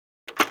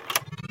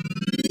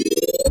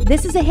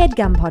This is a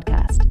HeadGum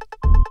podcast.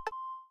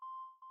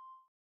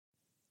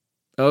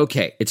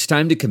 Okay, it's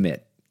time to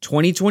commit.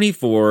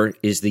 2024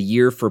 is the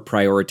year for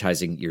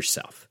prioritizing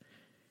yourself.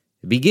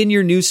 Begin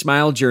your new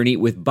smile journey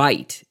with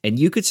Byte, and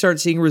you could start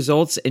seeing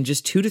results in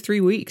just 2 to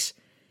 3 weeks.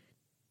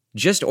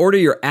 Just order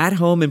your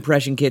at-home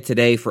impression kit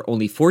today for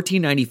only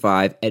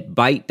 $14.95 at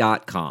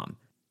Byte.com.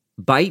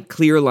 Byte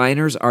clear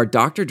liners are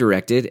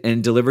doctor-directed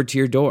and delivered to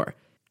your door.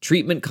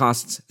 Treatment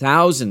costs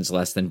thousands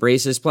less than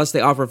braces, plus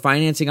they offer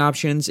financing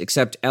options,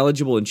 accept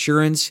eligible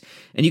insurance,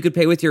 and you could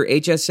pay with your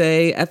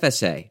HSA,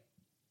 FSA.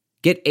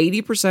 Get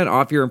 80%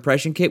 off your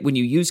impression kit when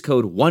you use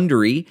code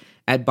WONDERY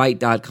at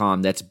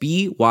Byte.com. That's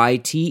BYTE.com.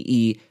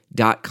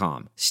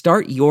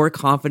 Start your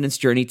confidence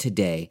journey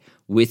today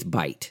with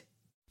Byte.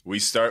 We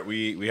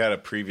had a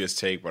previous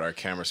take, but our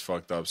camera's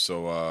fucked up.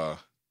 So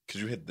could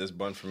you hit this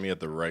button for me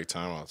at the right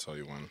time? I'll tell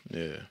you when.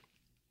 Yeah.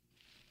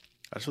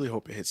 I just really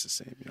hope it hits the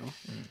same, you know?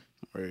 I'm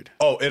worried.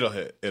 Oh, it'll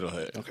hit.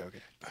 Okay.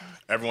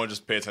 Everyone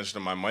just pay attention to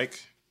my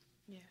mic.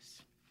 Yes.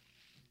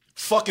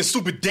 Fucking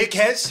stupid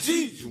dickheads.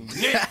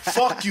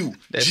 Fuck you.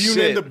 That's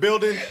G-Unit in it. the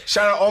building.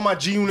 Shout out all my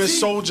G-Unit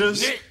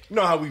soldiers. You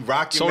know how we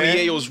rock it, Tony man.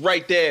 Yayo's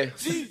right there.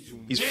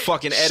 He's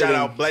fucking editing. Shout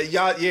out Black.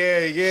 Y'all,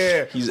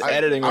 yeah. He's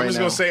editing I'm right just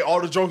now. going to say all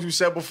the jokes you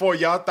said before.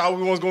 Y'all thought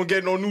we wasn't going to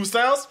get no new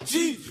styles?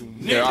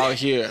 They're out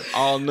here,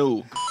 all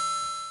new.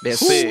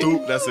 That's it.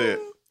 That's it.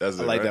 I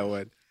like right? that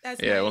one. That's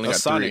Yeah, we nice. only got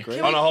That's Sonic, three.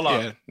 right? Oh, no, hold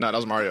on. Yeah. No, that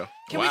was Mario.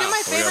 Can we do my We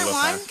got a favorite little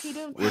one? time. Can you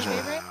do Which my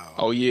one? favorite?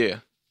 Oh, yeah.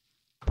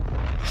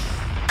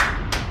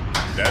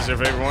 That's your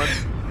favorite one?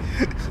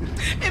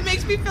 It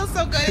makes me feel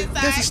so good inside.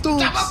 That's the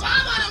Storms. Drop a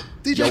bomb on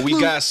him. Yo,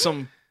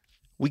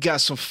 we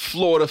got some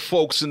Florida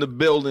folks in the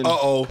building.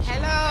 Uh-oh.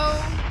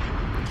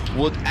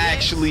 Hello. What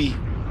actually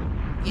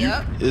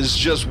Yep. is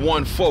just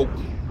one folk.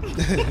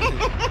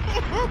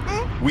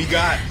 We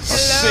got A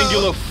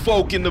singular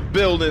folk in the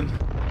building.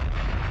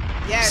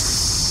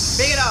 Yes.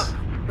 Big it up.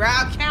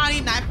 Brown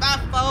County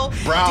 954.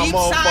 Brown Deep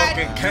motherfucking side.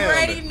 You County.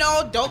 already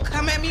know. Don't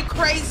come at me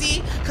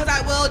crazy, because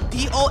I will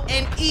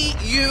DONE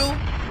you.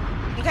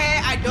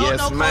 Okay? I don't Yes,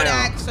 know ma'am.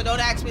 Kodak, so don't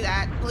ask me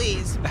that,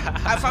 please.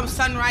 I'm from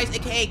Sunrise,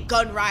 aka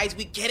Gunrise.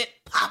 We get it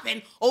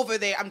popping over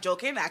there. I'm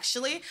joking,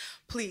 actually.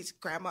 Please,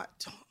 Grandma,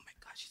 don't. Oh my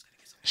God, she's gonna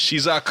get so.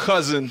 She's our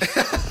cousin.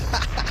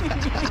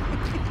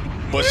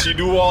 But she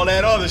do all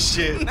that other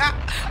shit.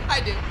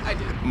 I do.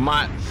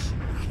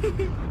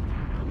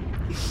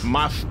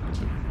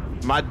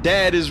 My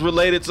dad is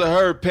related to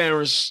her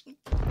parents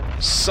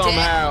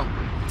somehow.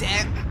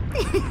 Damn.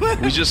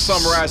 We just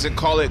summarize and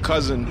call it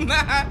cousin.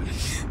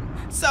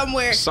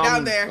 Somewhere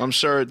down there. I'm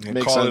sure it And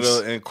makes call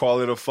sense.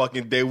 it a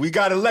fucking day. We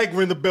got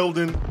Allegra in the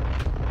building. Yo,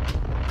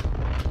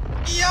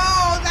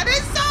 that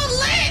is so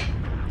lit.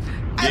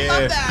 I Yeah.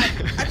 love that.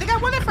 I think I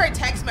want it for a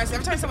text message.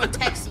 Every time someone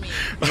texts me.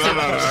 No.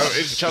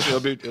 Trust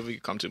me, it'll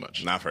become too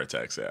much. Not for a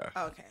text, yeah.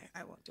 Okay,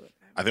 I won't do it.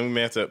 I think we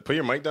may have to put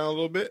your mic down a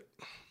little bit.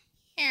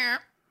 Here.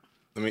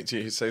 Let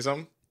me say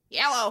something.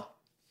 Yellow.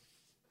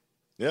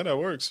 Yeah, that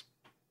works.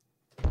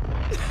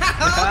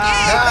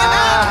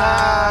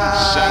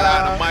 Shout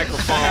out to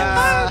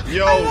microphones.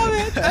 Yo,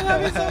 I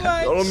love it so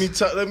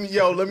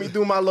much. let me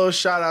do my little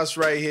shout outs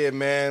right here,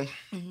 man.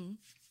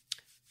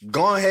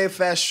 Go ahead,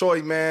 Fast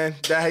Shorty, man.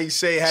 That how you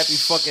say happy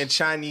fucking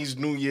Chinese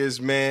New Year's,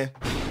 man.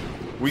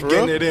 We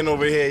getting it in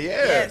over here,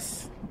 yeah.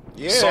 Yes.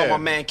 Yeah. Saw my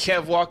man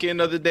Kev walk in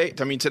the other day.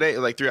 I mean, today,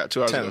 like 2 hours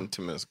ago.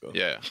 10 minutes ago.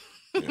 Yeah.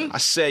 I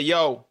said,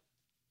 yo,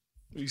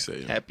 What you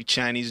say? happy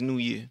Chinese New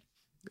Year.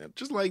 Yeah,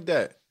 just like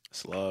that.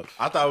 It's love.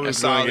 I thought we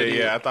was That's going all to it get,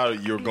 is. I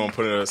thought you were going to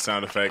put in a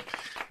sound effect,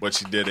 but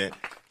you didn't.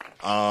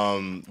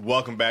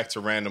 Welcome back to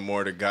Random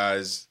Order,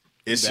 guys.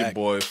 It's your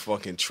boy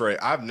fucking Trey.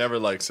 I've never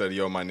said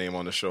my name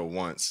on the show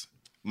once.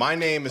 My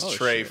name is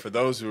Trey. shit. For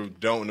those who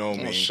don't know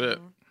me, Oh, shit.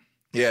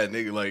 yeah,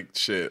 nigga,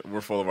 shit.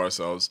 We're full of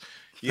ourselves.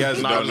 You guys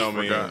who Nah, I don't know just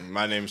me. forgot.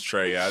 My name's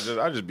Trey. I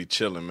just be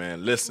chilling,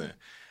 man. Listen,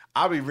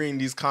 I'll be reading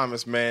these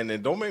comments, man,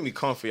 and don't make me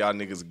come for y'all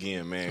niggas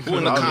again, man. Who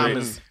in the I was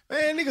comments?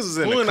 Man, niggas is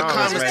in Who the in the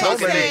comments, comments man. Don't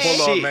make me talking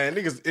pull up, shit? man.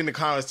 Niggas in the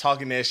comments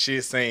talking that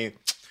shit, saying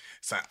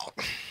oh,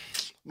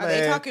 Are they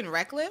man. talking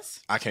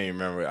reckless? I can't even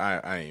remember.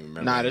 I ain't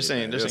remember. Nah, any this of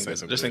ain't that. good. They'll say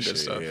some This ain't good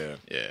shit, stuff. Yeah.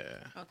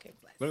 Yeah. Okay,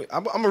 bless.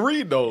 I'm gonna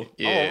read though.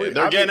 Yeah. read.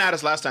 They're I getting mean, at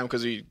us last time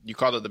because you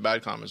called it the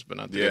bad comments, but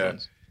not the good Yeah.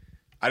 ones.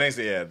 I didn't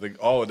say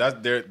that's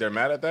they're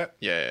mad at that.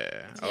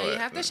 Yeah. Yeah, you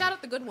have to shout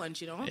out the good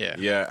ones, you know? Yeah.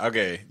 Yeah.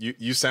 Okay.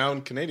 You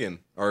sound Canadian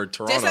or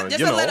Toronto. Just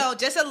you a know. little.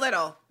 Just a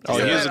little. Oh, Just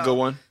here's a little. good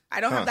one.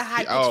 I don't have the high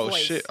pitched Oh, voice.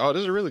 shit. Oh,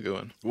 this is a really good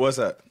one. What's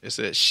that? It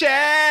said,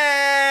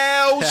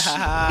 Shells!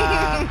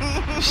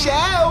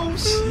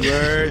 Shells!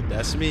 Word,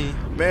 that's me.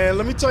 Man,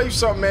 let me tell you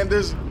something, man.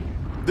 There's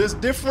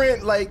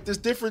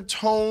different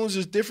tones,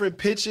 there's different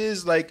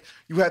pitches. Like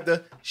you have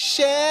the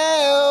shells.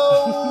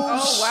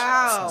 Oh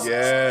wow.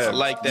 Yeah. I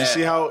like that. You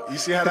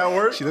see how that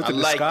works? She looked I at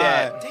the like sky.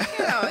 that.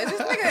 Damn, is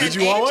this nigga Did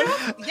an you want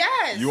angel?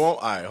 Yes. You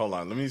won't? All right, hold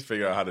on. Let me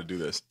figure out how to do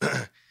this.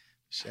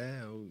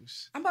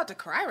 Shells. I'm about to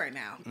cry right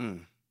now. Mm.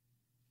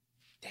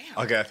 Damn.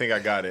 Okay, I think I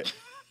got it.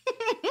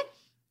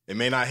 It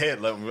may not hit.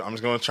 I'm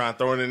just gonna try and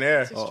throw it in there.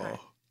 Let's try.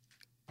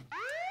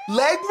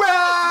 Leg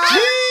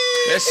ride.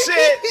 That's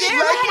it.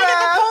 Damn, I hated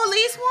the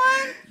police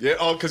one. Yeah,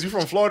 oh, because you're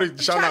from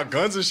Florida, shouting out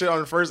guns and shit on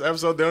the first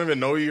episode. They don't even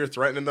know you're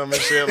threatening them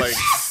and shit. Like,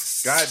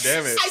 God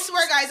damn it. I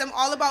swear, guys, I'm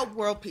all about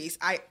world peace.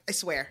 I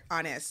swear,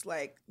 honest.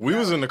 Like, We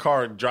was in the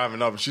car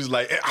driving up, and she's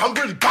like, I'm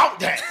really about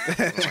that.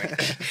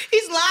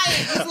 he's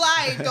lying. He's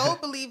lying.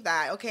 Don't believe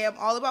that. Okay, I'm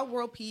all about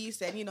world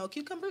peace and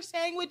cucumber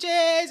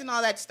sandwiches and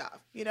all that stuff.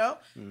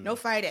 No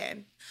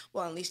fighting.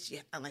 Well, at least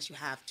unless you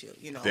have to.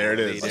 There it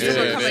is. Or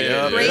someone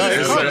coming crazy.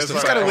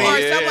 It's gotta wait.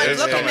 Or someone it's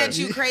looking coming. at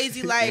you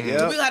crazy like,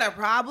 do we got a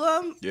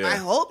problem? Yeah. I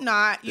hope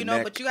not.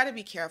 neck. But you got to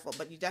be careful.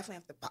 But you definitely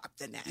have to pop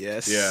the neck.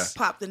 Yes. Yeah.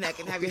 Pop the neck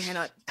and have your hand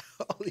on.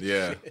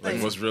 Yeah, like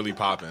what's really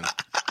popping.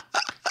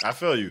 I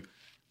feel you.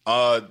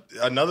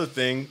 Another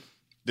thing,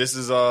 this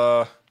is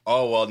oh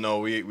well, no,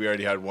 we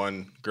already had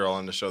one girl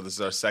on the show. This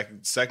is our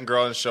second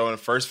girl on the show and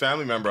first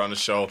family member on the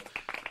show.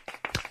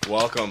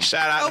 Welcome.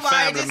 Shout out to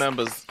family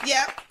members.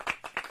 Yep.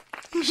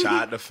 Shout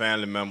out to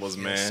family members,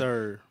 man. Yes,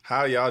 sir.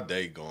 How y'all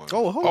day going?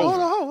 Oh,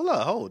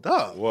 hold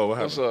up. Whoa, what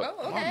happened? What's up?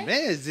 Oh, My okay.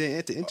 man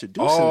didn't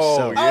introduce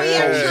Oh, himself. Oh, yeah,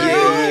 Yeah, true.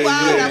 yeah,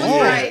 Wow, yeah, that was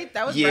yeah. right.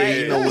 That was Yeah, right.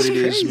 you know what it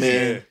is,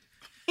 man.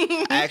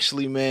 Yeah.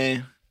 Actually,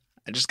 man,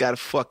 I just got a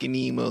fucking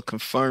email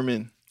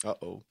confirming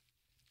Uh-oh.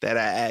 that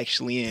I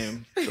actually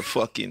am the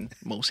fucking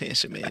most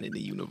handsome man in the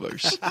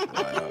universe.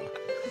 Wow.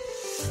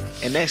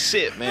 And that's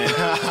it, man.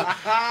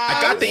 I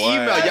got the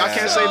email. Y'all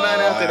can't say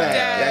nothing after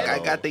that.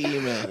 I got the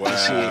email. Wow.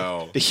 That's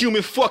it. The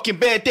human fucking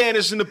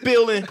bandana's in the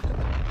building.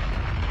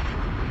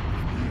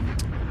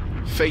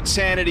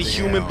 Fatality,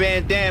 human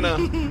bandana.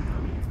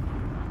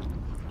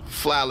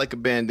 Fly like a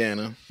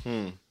bandana.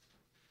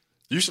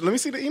 You should let me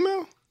see the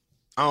email.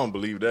 I don't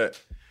believe that.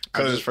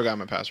 I just forgot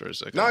my password.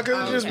 So Nah,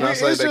 cause it's just Okay. weird.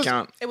 That's like It's that just-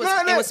 count. It was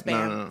Nah, it was that-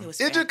 spam. no. It was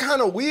It's spam. just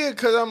kind of weird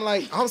because I'm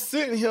like, I'm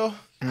sitting here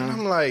and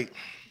I'm like,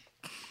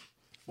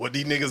 what,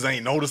 these niggas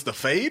ain't noticed the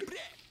fade?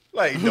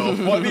 Like, no,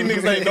 what, these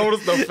niggas ain't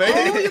noticed the Oh,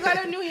 fade? you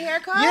got a new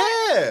haircut?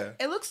 Yeah.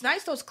 It looks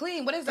nice though. It's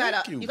clean. What is that?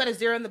 Thank you. You got a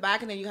 0 in the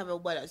back and then you have a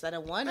what? Is that a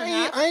 1 or I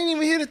half? ain't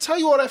even here to tell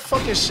you all that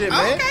fucking shit,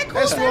 man. Okay, cool.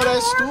 That's say all no that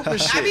more.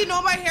 stupid shit. I be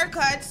know my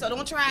haircuts, so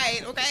don't try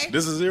it, okay?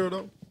 This is 0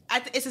 though?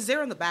 It's a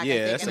 0 in the back. Yeah, I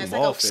think, that's and a it's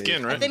ball like fade.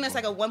 Skin, I right? think that's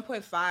like a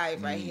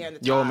 1.5 right here in the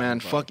top. Yo, man,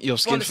 fuck. Yo,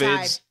 skin On the side.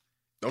 fades.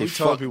 Don't They be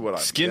telling fuck- people what I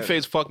skin get.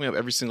 fades fuck me up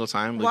every single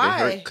time. Like,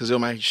 Why? they hurt because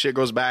my shit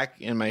goes back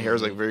and my hair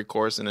is like very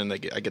coarse, and then I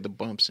get the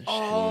bumps and shit.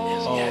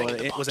 Oh,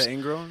 was that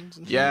ingrown?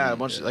 Yeah, a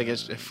bunch of, like it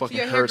fucking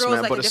Your hair hurts, grows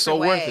man. like But a it's so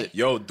different worth way. it.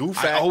 Yo, do I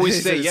fact.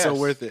 always say It's yes. so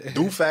worth it.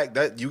 Do fact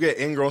that you get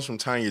ingrowns from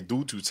tying your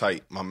dude too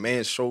tight. My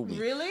man showed me.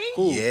 Really?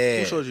 Who? Yeah.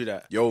 Who showed you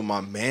that? Yo,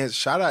 my man,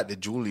 shout out to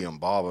Julian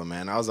Barber,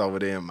 man. I was over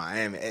there in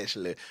Miami,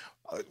 actually,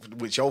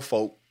 with your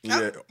folk.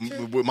 Yeah,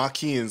 with my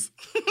Keens.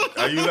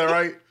 I use that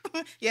right?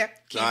 Yeah.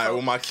 All right,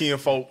 with my Ken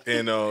folk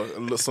and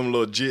some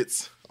little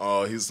jits.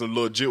 He's some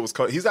little jit was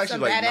called. He's actually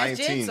Some like badass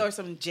 19. jits or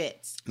some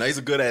jits? No, he's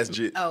a good ass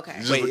jit. Oh, okay.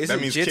 He's just- Wait, that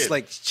isn't means jits kid.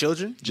 like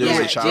children? Jits Yeah,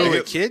 like child. jits.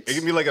 Like kids? It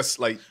can be like you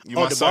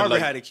Oh, my the son, barber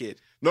like, had a kid.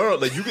 No,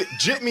 like you get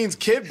jit means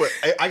kid, but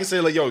I can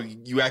say like, yo,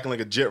 you acting like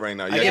a jit right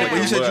now. You I acting get like it, but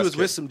a you said little you ass was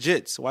kid. with some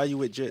jits. Why you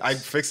with jits? I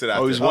fix it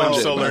after. Oh, he's one I'm jit.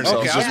 still learning.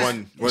 Okay, It's I just was-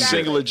 one One jit.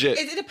 singular jit.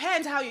 It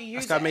depends how you use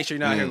Just gotta it. make sure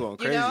you're not here going You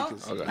crazy. know?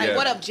 'cause- Okay. Like, Yeah.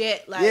 what up,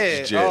 jit? Like,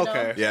 Yeah, Jit. oh,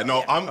 okay. Yeah,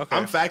 no, I'm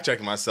Okay. fact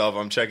checking myself.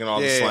 I'm checking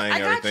all the Yeah. slang I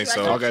and got everything. you, I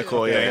So got Okay,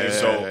 cool. Yeah, thank you.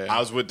 yeah, So yeah, yeah. I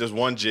was with this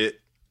one jit.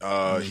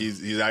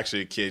 He's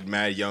actually a kid,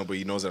 mad young, but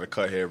he knows how to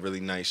cut hair really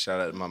nice. Shout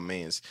out to my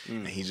mans.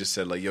 And he just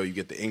said like, yo, you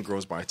get the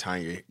ingrowns by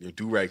tying your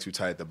do-rag too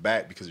tight at the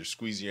back because you're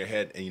squeezing your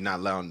head and you're not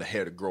allowing the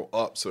hair to grow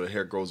up. So the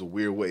hair grows a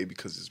weird way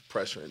because it's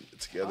pressuring it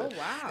together. Oh,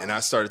 wow. And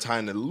I started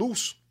tying it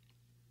loose.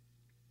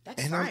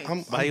 That's And nice.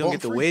 I'm But how you gonna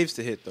get the bone-free. waves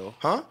to hit though?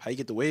 Huh? How you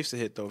get the waves to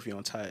hit though if you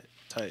don't tie it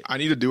tight? I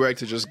need a do-rag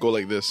to just go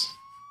like this.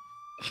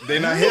 They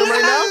not here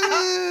right now?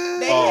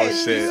 They Oh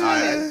is.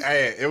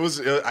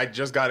 shit! I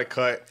just got it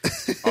cut.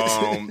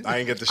 I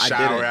didn't get the I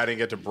shower. didn't. I didn't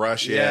get to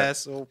brush yet. Yeah,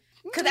 so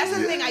Cause that's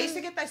the thing. I used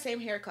to get that same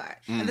haircut,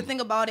 and Mm. the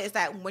thing about it is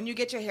that when you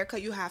get your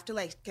haircut, you have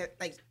to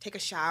take a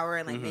shower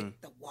and Mm-hmm.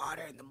 make the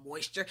water and the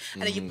moisture,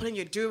 and then you put in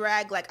your do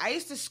rag. Like I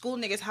used to school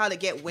niggas how to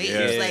get waves.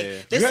 Yeah.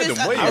 Like this You had is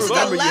them a, waves. this is I a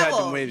remember you had them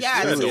level. waves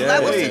Yeah, too. there's Yeah,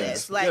 levels to waves.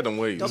 this. You Like had them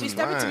waves. don't be It's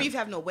stepping to fine. me if you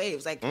have no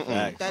waves. Like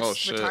Facts. that's Oh,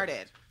 shit.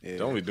 retarded.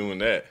 Don't be doing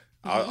that.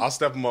 I'll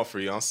step them up for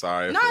you. I'm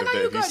sorry. No, if you he's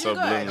good. You good.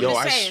 subliminal. I'm Yo,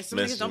 just I saying, some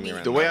niggas messaging don't me be.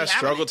 right The now. way I don't be having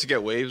struggle it. to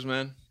get waves,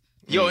 man.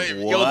 Yo, yo,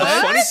 the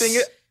What? funny thing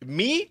is,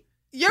 me,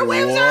 Your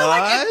waves are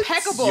like What?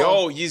 impeccable.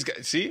 yo, he's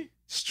got, see?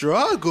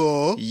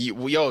 struggle.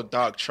 Yo,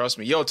 dog, trust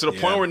me. Yo, to the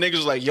point where niggas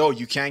was like, yo,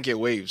 you can't get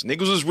waves.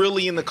 Niggas was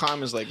really in the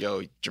comments like,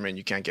 yo, Jermaine,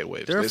 you can't get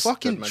waves. They're This-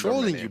 fucking that's my government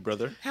trolling name. you,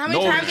 brother. How many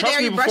No, times a day trust are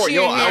me you before. brushing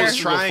Yo, your I hair? was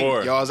trying.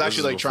 Before. Yo, I was This actually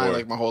is like trying before.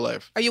 like my whole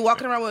life. Are you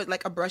walking around with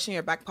like a brush in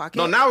your back pocket?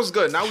 No, now it's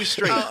good. Now we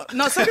straight.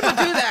 No, some people do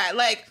that.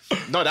 Like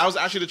No, that was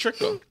actually the trick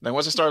though. Like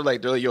once I started,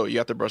 like they're like, yo, you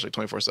have to brush like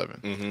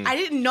 24/7. Mm-hmm. I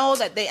didn't know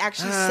that they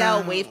actually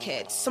sell wave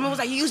kits. Someone was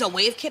like, "You use a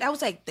wave kit?" I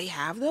was like, "They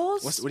have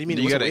those?" What do you mean?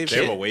 You what's got a wave kit? kit?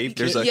 They have a wave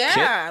There's kit? a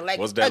yeah, kit. like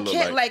What's that a look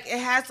kit. like? Like it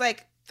has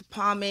like the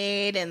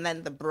pomade and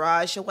then the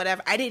brush or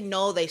whatever. I didn't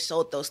know they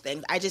sold those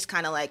things. I just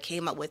kind of like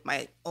came up with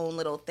my own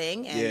little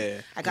thing, and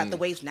Yeah. I got the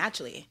waves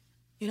naturally.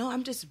 You know,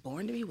 I'm just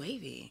born to be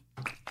wavy.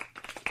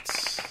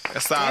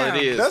 That's all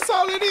it is. That's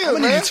all it is, I'm gonna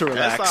need man. you to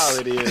relax. That's all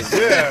it is.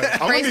 Yeah, I'm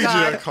gonna Praise need you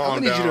God. to calm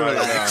I'm gonna need down you to right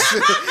relax.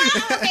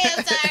 Okay,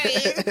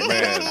 I'm sorry. now,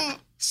 man.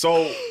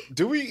 So,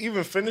 do we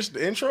even finish the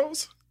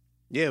intros?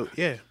 Yeah.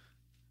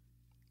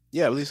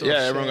 Yeah, at least. Yeah,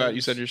 everyone got.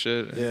 You said your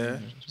shit. Yeah.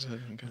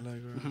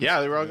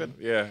 Yeah, they were all good.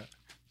 Yeah.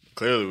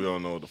 Clearly, we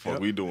don't know what the fuck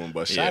we doing,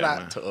 but shout Yeah, out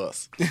man. to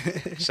us.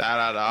 Shout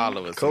out to all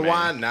of us. Cause man.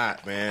 why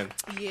not, man?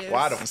 Yes.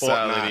 Why the That's fuck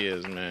all not? it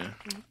is, man.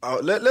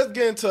 Let's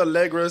get into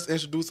Allegra. Let's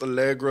introduce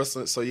Allegra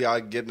so y'all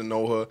get to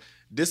know her.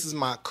 This is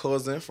my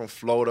cousin from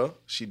Florida.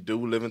 She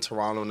do live in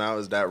Toronto now.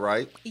 Is that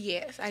right?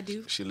 Yes, I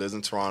do. She lives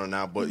in Toronto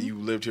now, but you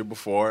lived here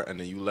before, and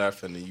then you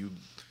left, and then you moved,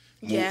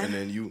 Yeah. and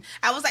then you.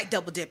 I was like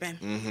double dipping.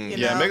 You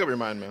Yeah, know? make up your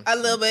mind, man. a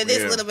little bit of this,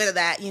 Yeah. a little bit of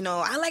that. You know,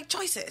 I like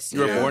choices.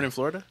 You were Yeah. born in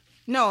Florida?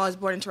 No, I was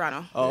born in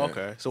Toronto. Oh,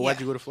 okay. So why'd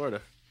Yeah. you go to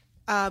Florida?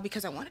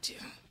 Because I wanted to.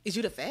 Is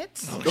you the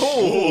feds?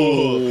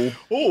 Oh,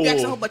 You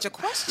asked a whole bunch of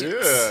questions.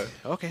 yeah.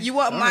 Okay. You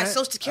want All my right.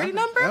 social security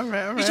All number? right,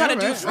 all right, You trying to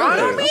all do right, fraud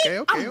all on me? right. Okay,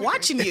 okay, I'm okay.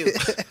 watching you.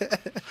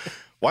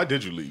 Why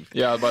did you leave?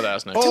 Yeah, I was about to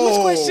ask next. Too much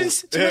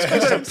questions. Too much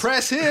questions.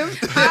 Press him.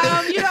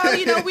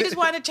 You know, we just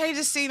wanted to change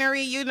the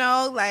scenery. You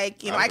know, like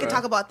I can Okay.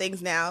 talk about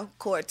things now.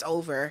 Court's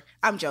over.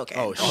 I'm joking.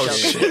 Oh, I'm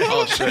shit. joking.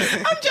 Oh shit.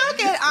 I'm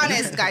joking.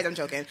 Honest, guys, I'm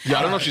joking. Yeah,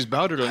 I don't know if she's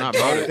about it or not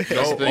about it.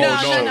 That's the thing.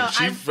 No.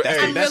 She, I'm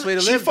hey, best way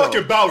to she live,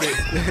 fucking though. about it.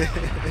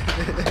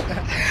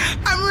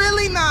 I'm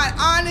really not.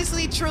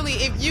 Honestly, truly,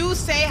 if you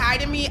say hi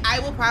to me, I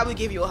will probably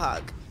give you a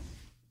hug.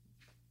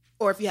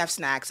 Or if you have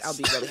snacks, I'll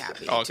be really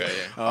happy. Okay,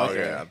 yeah.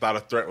 Okay, I thought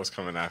a threat was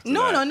coming after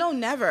No, that. no,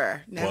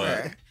 never.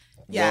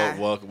 Yeah.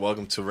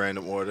 Welcome to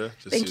Random Order.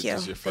 Thank you.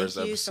 This is your first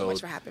Thank you episode. so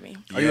much for having me.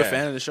 Are you a Yeah.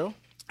 fan of the show?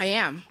 I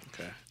am.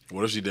 Okay.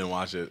 What if she didn't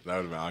watch it? That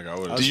would have been like I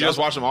would. Did you just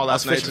watch them all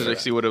last night to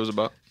see what it was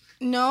about?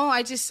 No,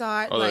 I just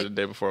saw it. Oh, like, the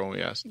day before when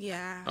we asked.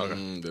 yeah.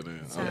 Okay.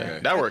 Okay.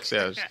 That works,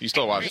 yeah. You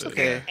still watched it.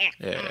 Okay.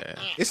 Yeah.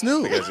 It's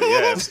new. Yeah,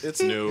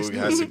 it's new. It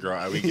has to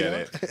grow. We get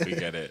it. We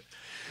get it.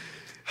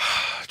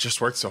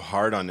 Just worked so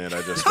hard on it.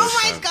 I just. Oh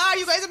wish my I- God,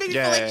 you guys are making me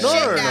Yeah. feel like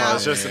shit No, now.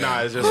 it's just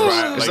It's just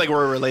right. It's like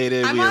we're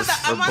related. I'm We're on the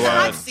hot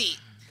blood. seat.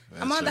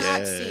 I'm on the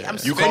hot seat. I'm You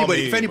so call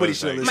anybody- me, if anybody but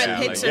should it's listen.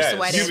 My pits are yeah,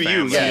 sweating. it's You be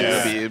you, family.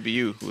 yeah. It'd be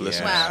you who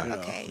listens. Wow. Yeah.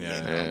 Okay.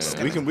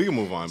 Yeah. We can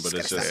move on, but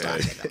it's just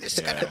like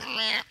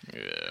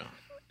Yeah.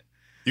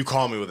 you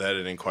call me with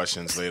editing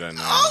questions later at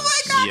night. Oh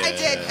my God,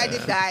 Yeah. I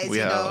did, guys. We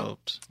you know.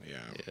 helped. Yeah.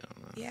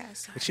 Yeah.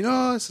 So, But you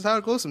know, this is how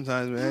it goes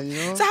sometimes, man. You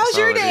know. so how's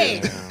your how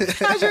it day?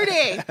 How's your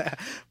day?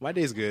 My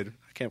day's good.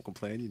 I can't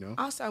complain. You know.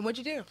 Awesome.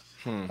 What'd you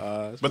do?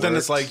 But then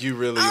it's like you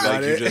really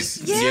like you it.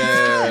 just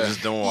Yeah. you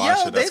just don't watch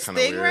Yo, it. That's this kind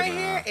of thing weird. right nah.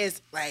 here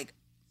is like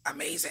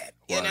amazing.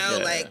 You What? know,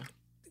 Yeah. like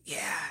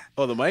yeah.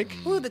 Oh, the mic.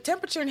 Ooh, the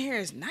temperature in here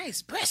is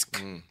nice,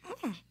 brisk.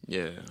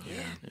 Yeah.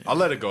 I'll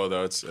let it go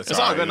though. It's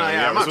all good now,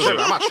 yeah. I'm not tripping.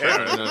 I'm not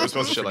tripping. We're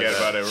supposed to Shit like forget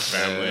that. about it. We're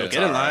family. It's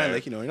Get in all line. right.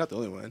 Like, you know, you're not the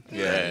only one.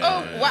 Yeah.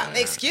 Oh wow!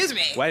 Excuse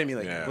me. Why did you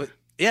mean like? Yeah. What?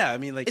 Yeah, I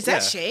mean like. Is yeah.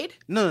 that shade?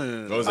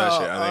 No. What was that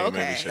shit? I think Oh, it may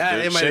be okay. shit. Yeah,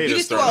 it might Shade be. You is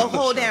just threw throwing a up the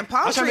whole show. damn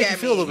palm I'm trying tree to make you at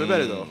feel a little me. bit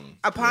better though.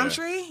 A palm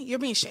tree? You're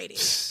being shady.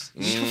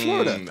 She's from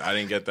Florida. I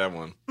didn't get that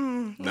one.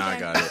 Nah, I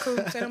got it. Cool.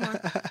 Say no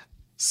more.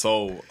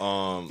 So,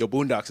 Yo,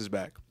 Boondocks is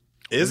back.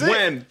 is it?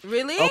 When?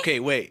 Really? Okay,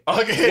 wait.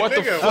 Okay. What the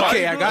nigga, fuck?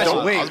 Okay, I got Don't-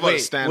 you. I Wait, was about to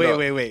stand up.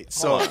 wait.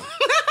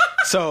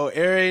 So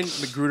Aaron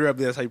Magruder, I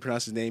believe that's how you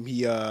pronounce his name.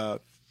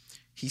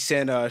 He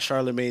sent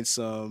Charlemagne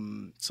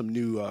some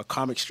new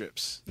comic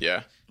strips.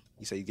 Yeah.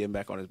 He said he's getting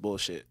back on his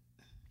bullshit.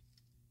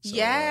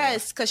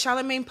 Yes, because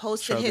Charlemagne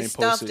posted Charlemagne his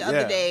stuff posted, the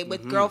other yeah. day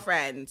with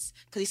girlfriends.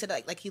 Because he said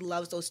like he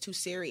loves those two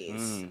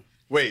series.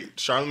 Wait,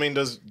 Charlemagne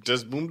does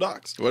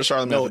Boondocks? What does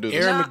Charlamagne No, have to do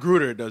with Aaron No.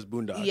 Magruder does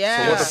Boondocks. Yeah.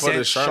 So So what the fuck sent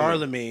is Charlemagne?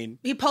 Charlemagne?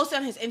 He posted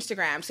on his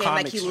Instagram saying like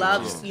Comic he strips.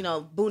 loves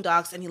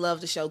Boondocks and he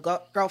loves the show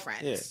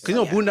Girlfriends. Yeah, because So, you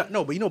know yeah. Boondocks.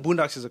 No, but you know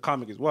Boondocks is a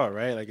comic as well,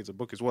 right? Like it's a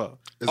book as well.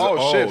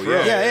 Oh, shit, for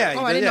real? Yeah.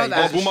 Oh, I didn't know he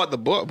that. does- Boombox the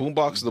book.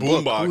 Boombox the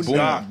book. Boombox.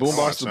 Boondocks.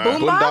 Boombox the Oh,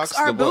 Boombox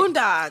or the book.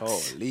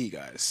 Boondocks? Holy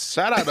guys.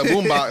 Shout out to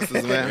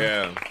Boomboxes, man.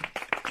 Yeah.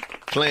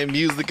 Playing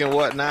music and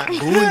whatnot.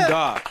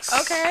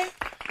 Boondocks. Okay.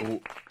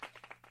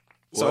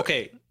 So What?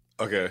 okay,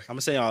 Okay. I'm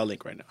gonna send y'all a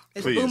link right now.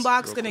 Is Please,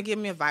 Boombox real gonna give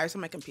me a virus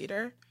on my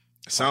computer?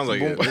 Sounds like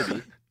it.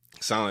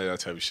 Sounds like that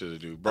type of shit to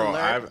do, bro.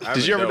 Alert. I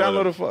Did you ever haven't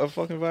download dealt a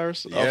fucking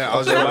virus? Yeah, I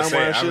was Of about to say,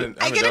 LimeWire I shit? haven't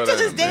I get it dealt to with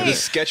this that, day. man. The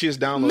sketchiest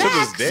download.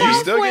 Mac day. You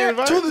still getting software.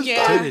 virus? To this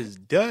Yeah. To this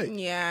day.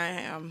 Yeah,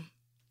 I am.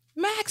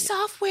 Mac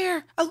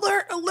software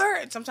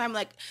alert. Sometimes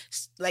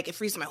like it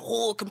freezes my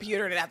whole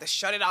computer and I have to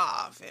shut it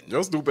off. And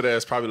Your stupid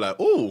ass probably like,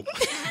 ooh,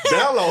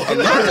 download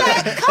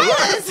alert.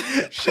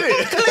 Cuz.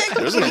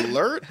 There's an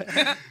alert?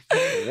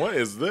 What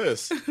is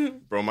this?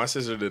 Bro, my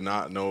sister did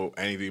not know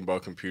anything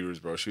about computers,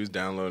 bro. She was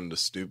downloading the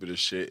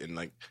stupidest shit and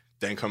like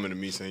then coming to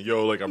me saying,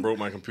 yo, like I broke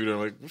my computer. I'm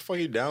like, what the fuck are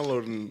you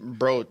downloading?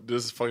 Bro,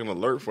 this fucking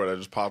alert for that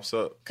just pops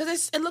up.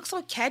 Because it looks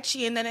so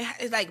catchy, and then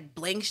it like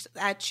blinks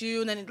at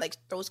you, and then it like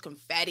throws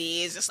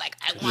confetti. It's just like,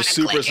 I want just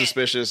to click super it.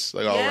 suspicious,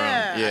 like all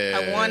around. Yeah,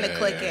 I want to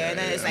click it, and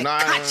then it's like,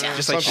 gotcha.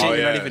 Just like shit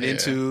you're not even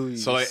into.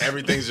 So like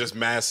everything's just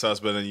mad sus,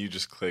 but then you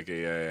just click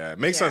it. Yeah. It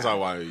makes sense on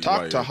why you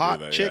Talk to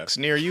hot chicks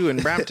near you in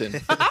Brampton. Yo,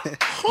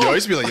 I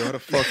used to be like, yo, how the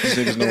fuck these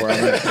niggas know where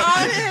I'm at?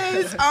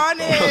 Honest.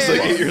 I was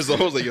like 8 years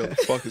old. I was like, yo, what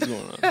the fuck is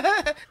going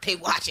on? They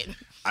watching.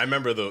 I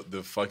remember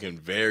the fucking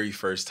very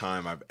first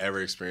time I've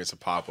ever experienced a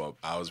pop-up.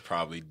 I was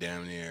probably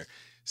damn near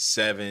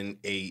 7,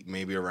 8,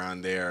 maybe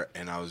around there,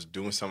 and I was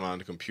doing something on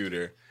the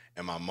computer,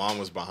 and my mom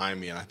was behind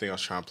me, and I think I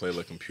was trying to play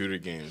like computer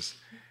games.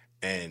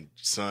 And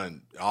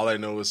son, all I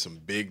know is some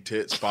big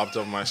tits popped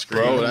up on my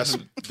screen. Bro,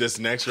 this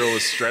next girl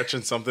was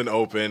stretching something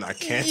open. I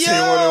can't say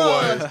what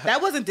it was.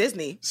 That wasn't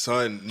Disney.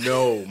 Son,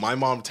 no. My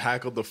mom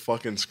tackled the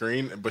fucking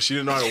screen, but she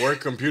didn't know how to work a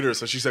computer,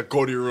 so she said,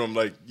 go to your room.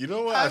 Like, you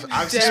know what?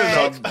 I've seen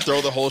enough.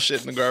 Throw the whole shit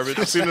in the garbage.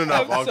 I've seen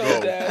enough. I'll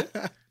go.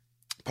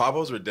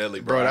 Pop-ups were deadly,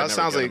 bro. That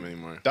sounds like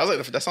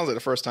that sounds like the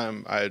first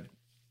time I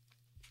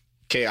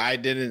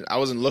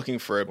wasn't looking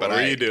for it, but what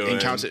were you doing?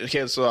 Encountered.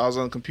 Okay, so I was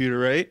on the computer,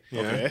 right?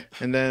 Yeah. Okay.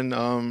 And then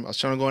I was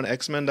trying to go on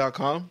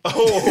X-Men.com.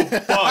 Oh,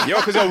 fuck.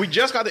 Because we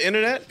just got the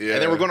internet, Yeah.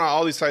 and then we're going on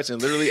all these sites,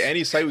 and literally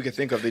any site we could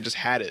think of, they just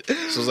had it. So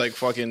it was like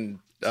fucking,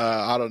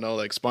 I don't know,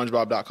 like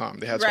SpongeBob.com.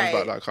 They had Right.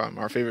 SpongeBob.com,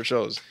 our favorite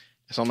shows.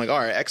 So I'm like, all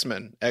right,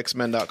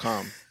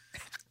 X-Men.com.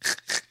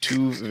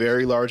 2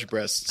 very large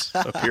breasts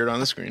appeared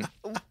on the screen.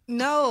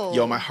 No.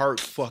 Yo, my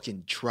heart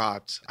fucking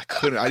dropped. I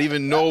didn't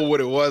even know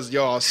what it was.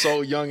 Yo, I was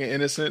so young and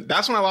innocent.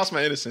 That's when I lost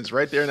my innocence,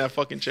 right there in that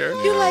fucking chair.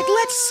 You're like,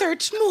 let's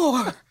search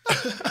more.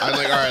 I'm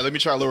like, all right, let me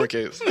try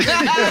lowercase.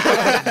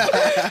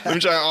 Let me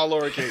try all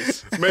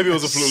lowercase. Maybe it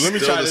was a fluke. Let me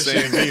Still try the this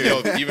same. shit.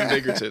 Yo, even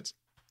bigger tits.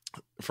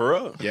 For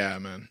real? Yeah,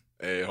 man.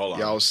 Hey, hold on.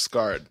 Yeah, I was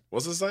scarred.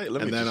 What's the site?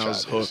 Let And me then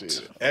just I try was this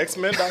hooked. shit.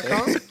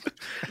 X-Men.com?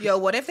 Yo,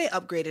 what if they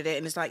upgraded it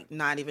and it's like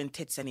not even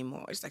tits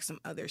anymore? It's like some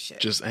other shit.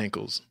 Just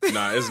ankles.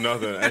 Nah, it's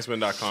nothing.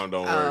 X-Men.com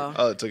don't work.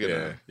 Oh, it took it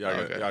Yeah,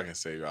 down. y'all can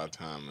save y'all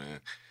time, man.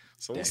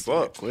 So what's Damn,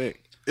 up?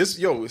 Quick.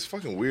 It's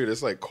fucking weird.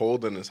 It's like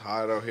cold and it's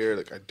hot out here.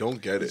 Like I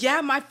don't get it.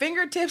 Yeah, my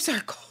fingertips are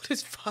cold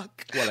as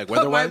fuck. What, like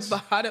But weather-wise?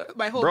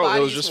 my whole Bro, it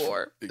body's was just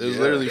sore. it was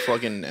Yeah. literally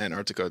fucking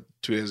Antarctica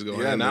 2 days ago.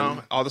 Yeah, and now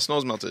man. all the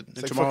snow's melted.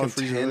 It's like tomorrow fucking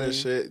freezing 10 rain. and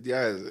shit.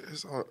 Yeah,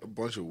 it's a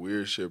bunch of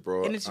weird shit,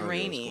 bro. And it's I don't know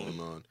what's rainy. going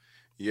on.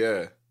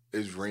 Yeah,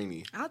 it's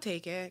rainy. I'll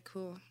take it.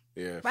 Cool.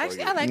 Yeah. But fuck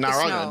actually, it. I like Nah, the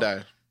we're all snow. gonna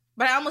die.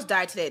 But I almost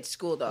died today at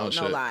school, though. Oh, no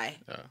shit. lie.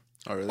 Yeah.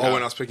 Oh, really? Oh,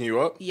 when I was picking you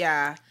up?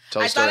 Yeah.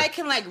 Tell a I thought story. I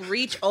can like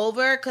reach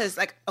over because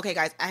like, okay,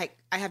 guys, I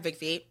have big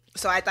feet.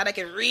 So I thought I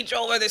could reach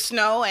over the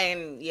snow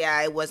and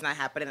yeah, it was not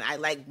happening. I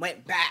like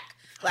went back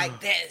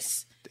like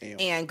this. Damn.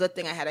 And good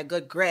thing I had a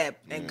good grip.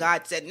 And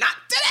God said, not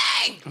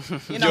today.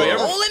 You know, Yo, you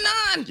ever- holding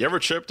on. You ever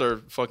tripped or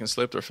fucking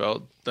slipped or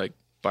fell like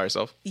by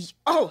yourself?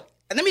 Oh,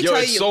 and let me Yo,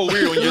 tell it's you. so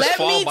weird when you just Let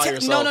fall me by te-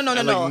 yourself No.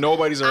 and, like,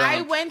 nobody's around.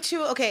 I went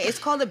to, it's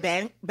called the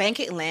Bank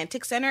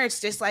Atlantic Center. It's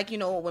just like, you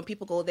know, when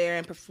people go there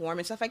and perform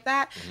and stuff like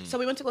that. Mm-hmm. So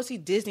we went to go see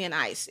Disney on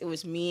Ice. It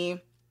was me,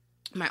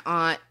 my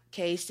aunt,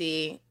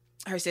 Casey,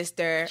 her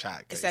sister,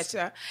 Shout, Casey.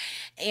 etc.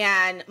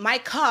 And my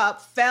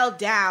cup fell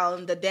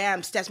down the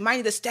damn steps. Mind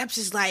you, the steps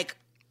is like,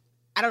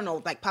 I don't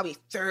know, like probably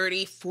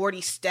 30,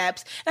 40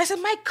 steps. And I said,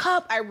 my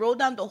cup, I rolled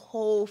down the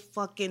whole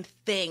fucking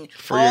thing.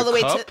 For all your the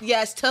way cup?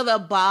 to the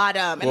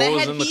bottom. And What I was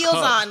had in the heels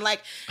cup? on.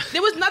 Like,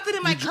 there was nothing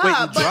in my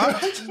cup. dropped?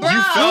 Bro,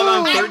 You fell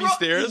down I 30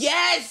 stairs?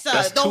 Yes.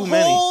 That's the too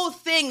many. whole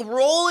thing,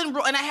 rolling.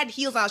 And I had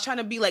heels on. I was trying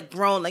to be like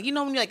grown. Like, you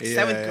know, when you're like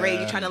seventh grade,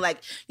 you're trying to like,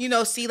 you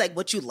know, see like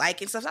what you like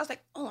and stuff. So I was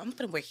like, oh, I'm going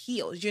to wear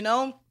heels, you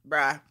know?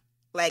 Bruh.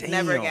 Like,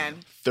 never Damn. again.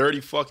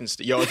 30 fucking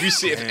Yo,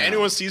 if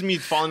anyone sees me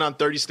falling down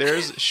 30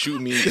 stairs, shoot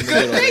me in the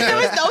middle. There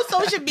was no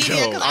social media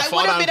Yo, because I I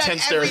fall would have down been 10 on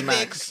stairs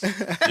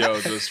everything. max.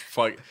 Yo, just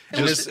fuck.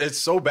 And it's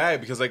so bad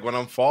because like when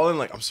I'm falling,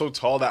 like I'm so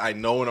tall that I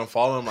know when I'm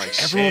falling, I'm like,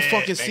 Everyone shit,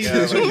 fucking nigga, sees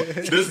this. like,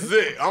 this is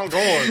it. I'm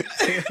going.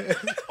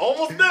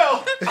 Almost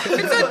now.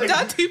 It's a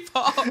dirty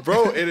fall.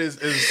 Bro,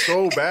 it's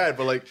so bad.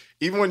 But like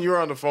even when you're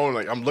on the phone,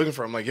 like I'm looking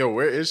for, I'm like, yo,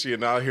 where is she?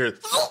 And now I hear,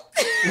 oh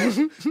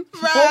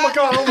my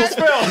god, I almost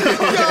fell.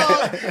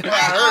 I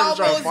heard him trying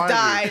to almost find you.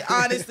 died.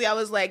 Honestly, I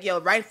was like, yo,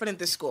 right in front of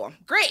the school.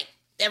 Great.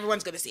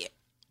 Everyone's going to see it.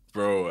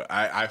 Bro,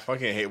 I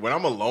fucking hate when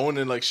I'm alone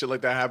and like shit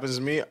like that happens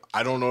to me.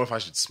 I don't know if I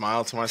should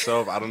smile to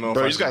myself. I don't know.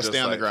 Bro, if I you just gotta should stay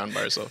on the like, ground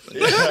by yourself.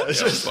 It's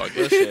just fuck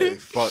it.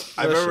 But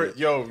I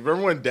remember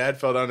when Dad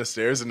fell down the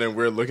stairs and then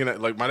we're looking at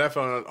like my dad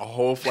fell down a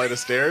whole flight of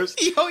stairs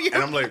Yo, and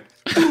I'm like,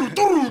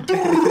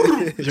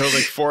 Yo,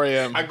 like 4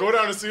 a.m. I go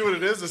down to see what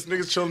it is. This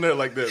nigga's chilling there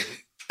like this.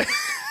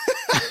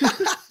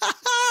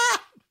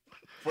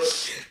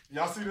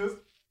 Y'all see this?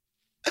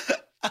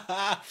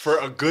 For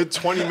a good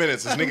 20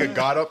 minutes, this nigga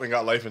got up and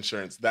got life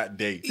insurance that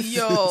day.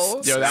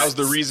 Yo. Yo, that was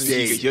the reason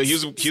he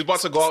was about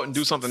to go out and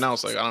do something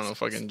else. Like, I don't know,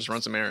 fucking just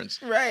run some errands.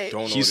 Right.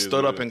 Don't know He what it is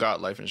stood with up it. and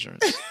got life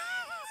insurance.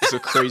 It's the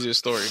craziest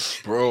story.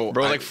 Bro,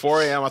 Bro, like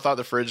 4 a.m., I thought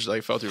the fridge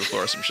like fell through the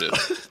floor or some shit.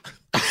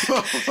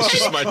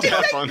 Just my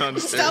dad falling on the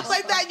stairs. Stuff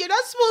like that. You're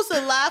not supposed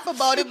to laugh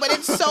about it, but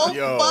it's so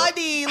Yo.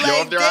 funny. Like, Yo,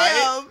 if they're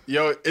damn.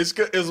 Yo, it's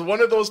good. It's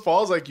one of those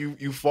falls like you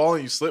fall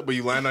and you slip, but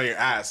you land on your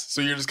ass.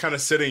 So you're just kind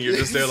of sitting. You're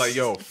just there like,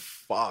 yo,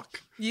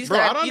 fuck. You Bro,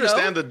 start, I don't you know,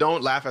 understand the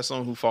don't laugh at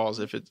someone who falls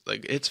if it's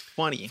like it's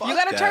funny. You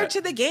gotta that. turn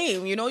to the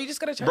game. You know, you just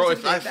gotta turn Bro, to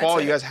if the I game. fall,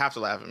 That's you it. guys have to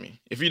laugh at me.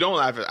 If you don't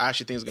laugh, I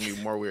actually think it's gonna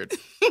be more weird.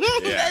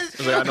 Yeah.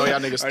 It's like, I know y'all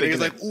niggas Our thinking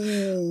niggas like,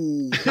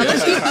 ooh.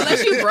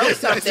 unless you broke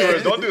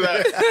something. don't do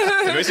that.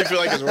 It makes you feel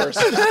like it's worse.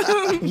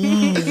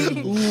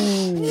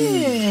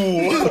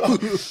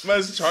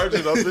 Man's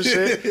charging up and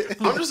shit.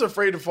 I'm just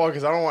afraid to fall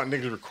because I don't want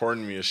niggas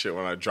recording me and shit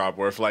when I drop.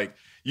 Or if like,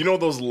 you know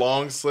those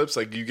long slips,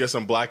 like you get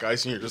some black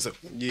ice and you're just like,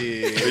 Yeah.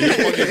 you're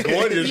fucking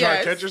going, you're trying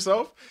Yes. to catch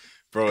yourself.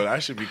 Bro,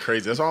 that should be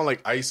crazy. That's why I don't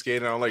like ice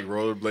skating. I don't like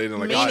rollerblading.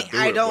 Like,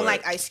 I don't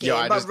like ice skating,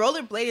 I but just-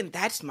 rollerblading,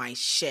 that's my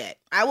shit.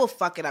 I will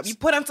fuck it up. You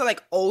put on to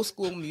like old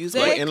school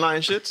music, Like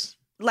inline shits.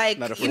 like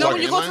Not a you know full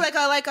when you go inline?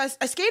 to like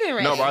a skating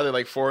rink. No, but are they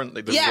like foreign?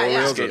 Like the yeah, roll yeah,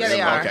 wheels? yeah, Or-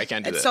 they are. Okay, I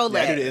can't do It's that. so Yeah,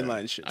 I lit. do the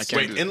inline shit. I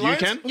can't Wait, do that. You inlines?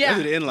 can? Yeah. I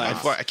do the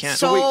inline. I can't.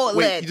 So wait,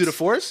 lit. you do the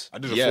fours? I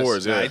do the Yes.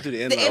 fours, Nah, yeah. I do the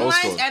The inline. old inlines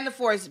school. and the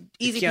fours,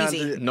 easy Can't do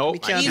peasy. the- Nope. we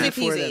can't Easy do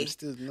four of them peasy.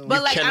 still, no.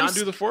 But like Cannot I'm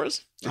do the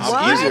fours? It's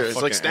What? easier. It's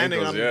Fucking like standing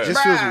ankles, on yeah. them.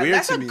 Just feels bruh, weird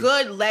that's to a me.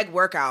 good leg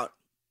workout.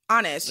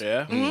 Honest.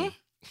 Yeah. And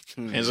it's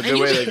a And good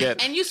you, way to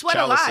get and you sweat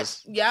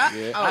calluses. a lot. Yeah.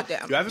 Yeah. Oh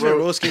damn. I haven't been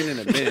roller skating in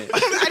a minute.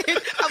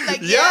 I'm like,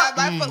 yeah,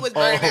 my foot was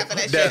burning after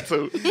that That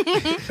shit.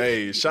 too.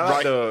 Hey,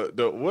 shout out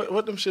the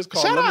what them shits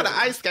called? Shout out Them- to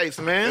ice skates,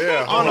 man. Yeah,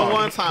 on hold the on.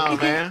 one time,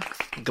 man.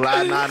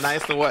 Gliding on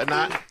ice and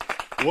whatnot.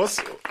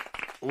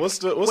 What's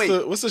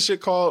the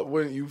shit called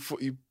when you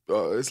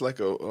it's like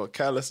a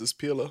calluses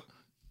peeler?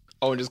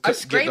 Oh, and just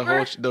A get the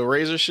whole scraper? the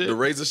razor shit. The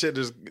razor shit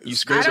just You I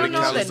scrape don't it know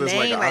the calluses name,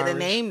 like like, an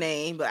the Irish.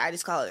 name, but I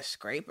just call it a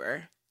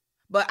scraper.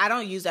 But I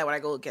don't use that when I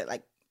go get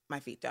like my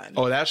feet done.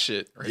 Oh, that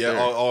shit. Right Yeah, there.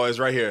 oh, it's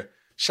right here.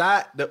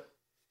 Shot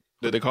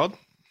What they called?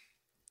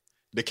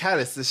 the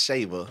calluses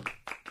shaver.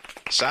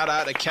 Shout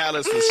out to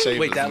calluses shavers.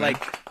 Wait, that man.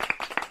 like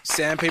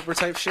sandpaper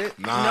type shit?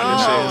 Nah, No.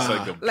 this shit is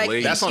like the Like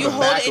blade. That's on you the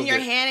hold back it in of your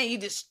it. hand and you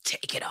just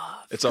take it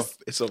off.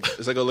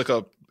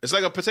 It's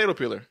like a potato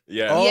peeler.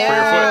 yeah, Oh.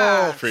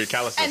 Yeah. for your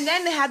calluses. And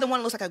then they had the one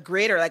that looks like a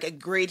grater, like it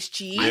grates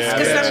cheese. Yeah.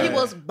 Because some Yeah.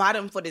 people's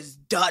bottom foot is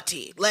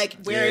dirty, like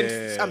wearing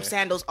Yeah.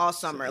 sandals all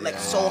summer, like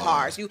so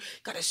hard. So you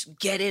gotta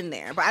get in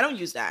there. But I don't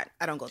use that.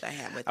 I don't go that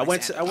hand with. I my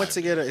went sandals.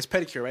 to get it's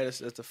pedicure, right? That's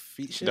the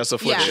feet shit. That's a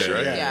foot Yeah. shit,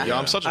 right? Yeah. Yo,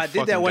 I'm such a I did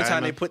fucking that one guy,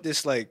 time. man. They put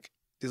this like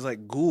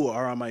goo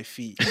around my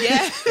feet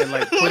Yeah. and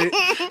like put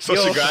it. Such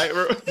a guy,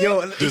 bro.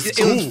 Yo, This it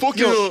goo. was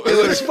Fucking- yo,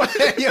 it was funny.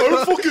 I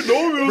don't fucking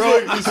know. It was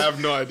Bro, like, I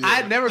have no idea.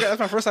 I never got. That's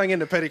my first time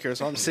getting a pedicure.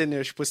 So I'm sitting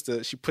there.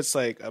 She puts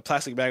like a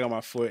plastic bag on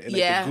my foot and like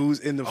Yeah. the goo's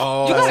in the.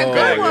 Oh, You got a good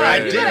right, one. right,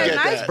 You right. got a get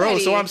nice that. Bro,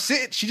 so petty. I'm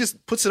sitting. She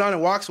just puts it on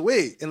and walks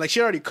away, and like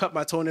she already cut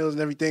my toenails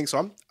and everything.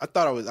 So I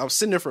thought I was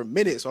sitting there for a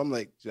minute. So I'm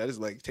like, should I just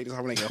like take this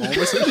off when I get home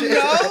or some shit?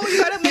 No,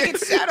 you gotta make it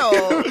settle.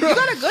 You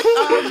got a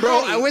good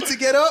Bro, petty. I went to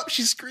get up.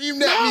 She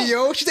screamed at me,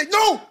 yo. She's like,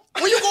 "No,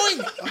 where you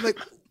going?" I'm like,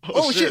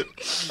 "Oh, shit.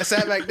 I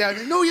sat back down.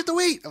 Like, no, you have to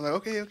wait. I'm like,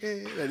 okay.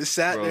 I just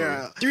sat Bro.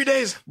 there. 3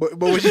 days. But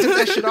when she took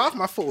that shit off,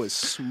 my foot was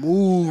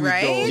smooth,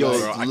 Right? though. Yo, Like,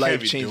 Bro, I can't be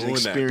life-changing doing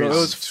that. experience. bro, it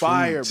was Too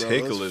fire, bro. It was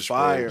ticklish, bro.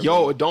 fire.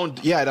 Yo,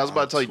 don't. Yeah, I was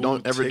about to tell you, Too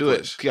don't ever do it.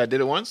 ticklish. 'Cause I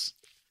did it once.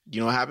 You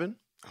know what happened?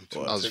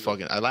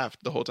 I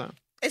laughed the whole time.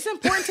 It's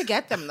important to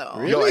get them though. Yo,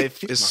 Really? it's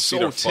feet so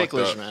are fucked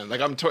ticklish, up. man. Like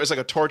it's like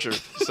a torture.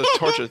 It's a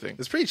torture thing.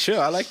 It's pretty chill.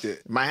 I liked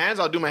it. My hands,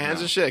 I'll do my hands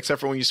and shit, except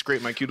for when you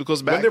scrape my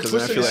cuticles back. they're 'cause then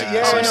I feel pushing like it-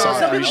 yeah, some I know. soft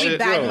Some free people be shit.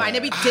 bad mind. They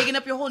be digging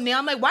up your whole nail.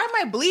 I'm like, why am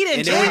I bleeding?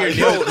 And then when Jay?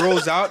 your nail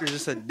grows out, there's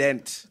just a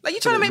dent. Like you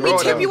trying to make Bro,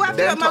 me tip the- you after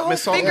them my taught whole me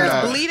something. fingers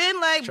Yeah.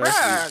 bleeding? Like,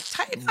 bruh,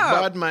 tighten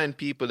up. Bad mind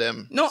people,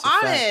 them. No,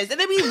 honest. And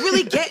they be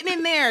really getting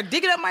in there,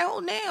 digging up my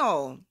whole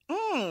nail.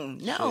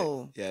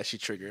 No. Yeah, she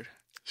triggered.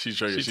 She's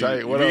triggered. She She,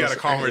 tight. What we else? gotta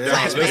calm her Yeah.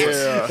 down.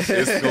 Listen,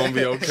 it's gonna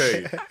be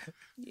okay.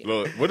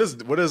 Look, what is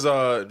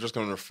just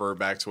gonna refer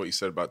back to what you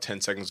said about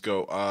 10 seconds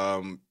ago.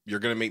 You're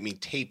gonna make me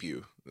tape you.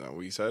 Is that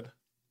what you said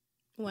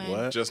When?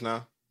 What? just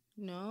now?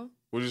 No.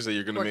 What did you say?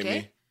 You're gonna make Okay.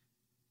 me?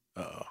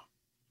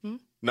 Uh-oh.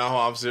 No,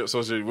 I'm so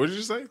serious. What did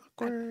you say?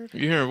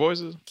 You hearing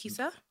voices?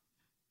 Kisa?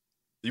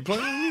 You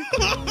playing with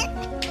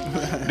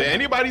me? Did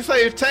anybody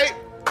save tape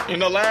in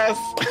the last?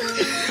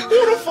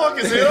 Who the fuck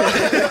is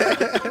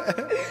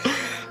here?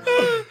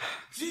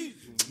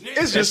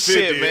 It's just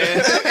Shit, 50, man.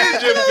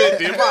 It's just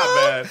 50.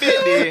 My bad.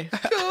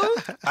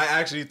 50. I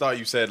actually thought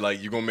you said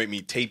like you're gonna make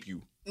me tape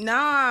you Nah.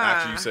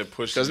 after you said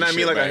push. Doesn't the that mean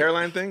shit like a back.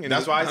 hairline thing?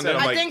 That's why I said,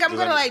 I'm I like, think I'm does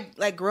gonna that-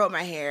 like grow up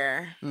my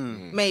hair.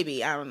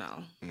 Maybe. I don't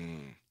know.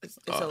 It's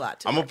a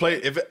lot to I'm gonna work play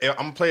with. I'm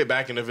gonna play it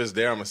back, and if it's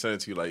there, I'm gonna send it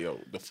to you. Like, yo,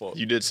 the fuck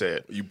You did say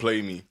it. you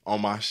play me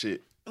on my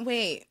shit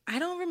Wait, I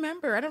don't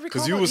remember. I don't recall.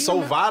 because you what- was do so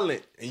remember?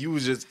 violent and you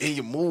was just in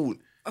your mood.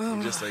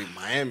 You just like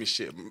Miami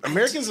shit.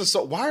 Americans are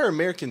so. Why are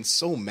Americans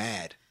so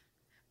mad?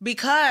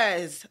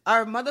 Because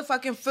our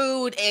motherfucking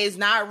food is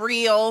not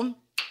real.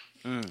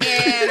 And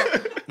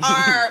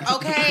our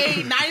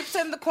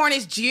 90% of the corn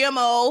is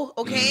GMO.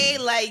 Okay,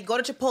 like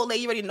go to Chipotle,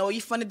 you already know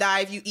you're finna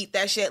die if you eat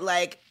that shit.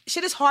 Like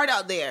shit is hard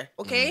out there.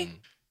 Okay,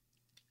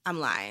 I'm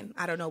lying.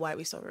 I don't know why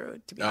we so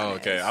rude, to be Oh,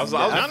 honest. okay. I was I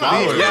following. believe-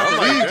 I'm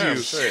like, I damn,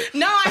 believe shit.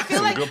 No, I feel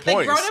Some like good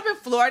growing points. up in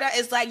Florida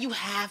is like you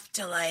have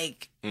to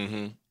like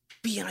Mm-hmm.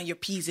 be on your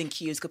P's and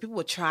Q's because people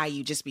will try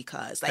you just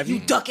because. Like, you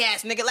duck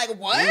ass nigga, like,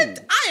 what?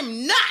 I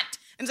am not.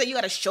 And so you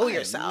got to show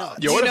yourself.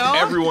 Yo, you what know?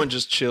 if everyone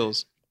just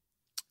chills?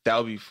 That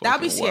would be fucking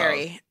That would be wild.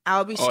 scary. I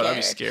would be Oh, scared. that'd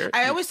be scary.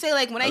 I always say,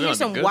 like, when I That'd hear be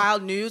some good.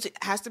 wild news, it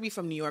has to be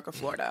from New York or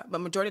Florida.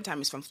 But majority of the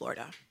time, it's from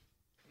Florida.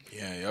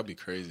 Yeah, y'all be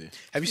crazy.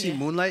 Have you seen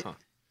Moonlight?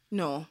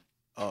 No.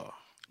 Oh,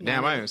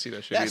 Damn, I didn't see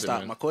that shit that either,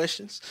 stopped man. my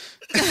questions.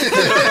 Yeah,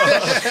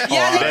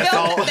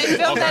 they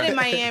filmed that in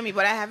Miami,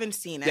 but I haven't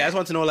seen it. Yeah, I just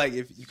want to know like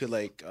if you could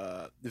like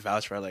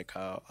vouch for like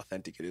how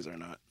authentic it is or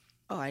not.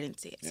 Oh, I didn't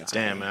see it. Sorry.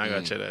 Damn, man, I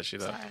gotta check that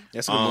shit out.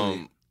 That's a good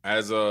movie.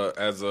 As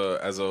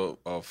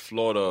a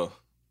Florida,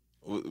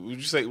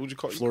 would you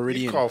call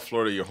Floridian. You call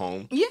Florida your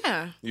home?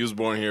 Yeah. You was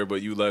born here,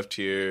 but you left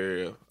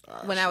here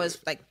When I was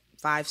like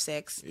 5,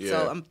 6. Yeah.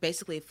 So I'm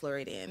basically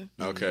Floridian.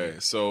 Okay,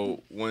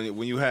 so when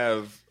you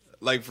have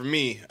like for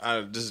me,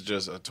 this is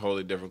just a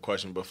totally different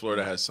question, but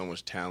Florida has so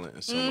much talent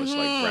and so much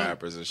like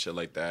rappers and shit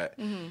like that,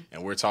 and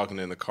we're talking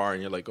in the car,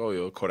 and you're like, oh,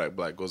 yo, Kodak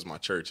Black goes to my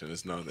church, and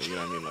it's nothing, you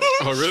know what I mean? Like,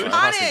 Oh, really? if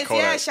I see Honest,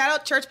 Kodak- yeah. Shout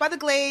out Church by the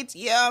Glades.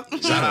 Yeah.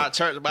 Shout out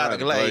Church by the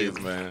Glades.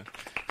 man.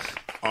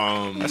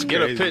 Let's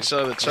get a picture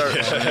of the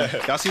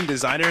church. Y'all seen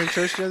Designer in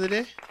church the other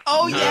day?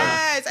 Oh,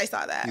 yes. I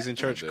saw that. He's in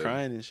church dude.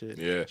 crying and shit.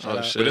 Yeah, Oh,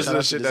 but shit. this is Shout the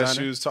out to shit that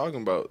Designer. she was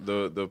talking about.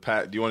 The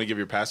do you want to give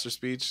your pastor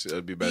speech?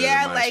 It'd be better.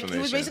 Yeah, than my like he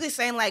explanation. was basically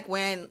saying like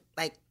when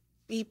like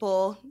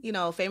people, you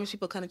know, famous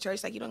people come to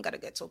church, like you don't gotta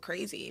get so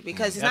crazy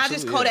because it's not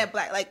just Absolutely, Kodak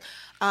Black. Like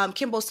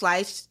Kimbo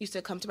Slice used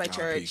to come to my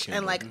church Kimbo.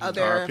 and like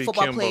other R.I.P.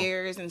 football Kimbo.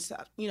 players and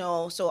stuff, you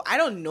know. So I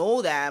don't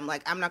know them.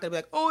 Like I'm not gonna be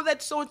like, oh,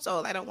 that's so and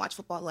so. I don't watch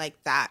football like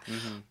that.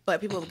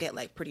 But people get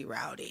like pretty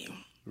rowdy.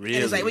 Really?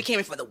 And it's like we came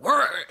in for the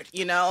word,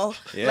 you know.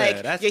 Yeah, like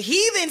that's- your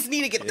heathens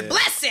need to get the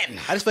blessing.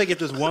 I just feel like if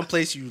there's one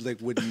place you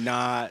like would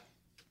not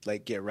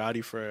like get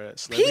rowdy for a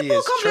celebrity, People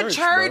it's come to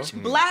church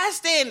bro.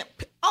 blasting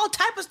all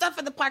type of stuff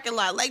in the parking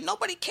lot. Like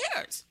nobody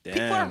cares.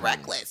 People are Damn.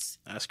 reckless.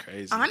 That's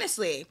crazy.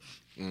 Honestly.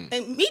 And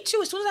me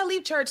too. As soon as I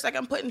leave church, like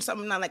I'm putting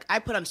something on, like I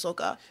put on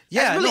soca.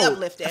 Yeah, That's really no,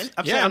 uplifting.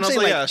 I'm Yeah, saying, I'm no, saying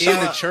so like yeah, in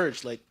shout the out-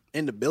 church, like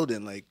in the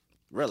building, like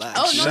relax.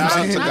 Oh, no, Shout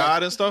out to Right.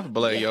 God and stuff,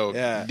 but like, yo,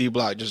 Yeah. D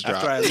Block just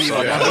dropped. After I leave, So,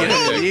 I'm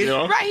gonna leave. you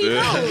know? Right, he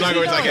knows. I'm not He going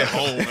to knows. like at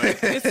home. Like,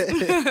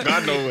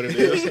 God knows what it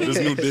is. This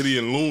new Diddy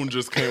and Loon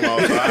just came out.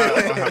 So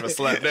I haven't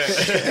slapped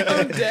that.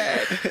 I'm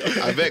dead.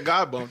 I bet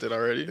God bumped it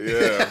already.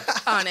 Yeah.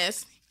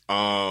 Honest.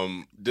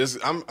 I'm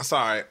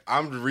sorry.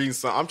 I'm reading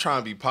some. I'm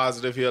trying to be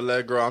positive here,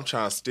 let girl. I'm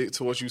trying to stick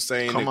to what you're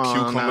saying. Come the on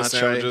cucumber now, Trey.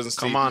 sandwiches and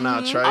Come on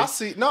now, Trey. I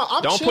see. No,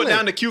 I'm Don't chilling. put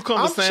down the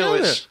cucumber I'm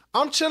sandwich. Chilling.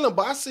 I'm chilling,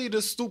 but I see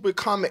this stupid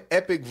comment,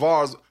 Epic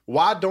Vars.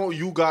 Why don't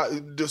you got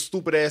the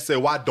stupid ass say?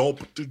 Why don't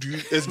you?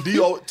 It's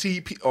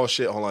DOTP. Oh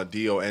shit! Hold on,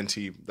 DONT.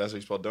 That's how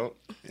you spell don't.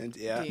 And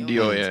yeah,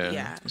 D.O. Yeah.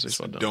 Yeah. That's what it's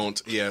called.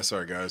 Don't. Yeah,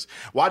 sorry guys.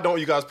 Why don't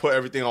you guys put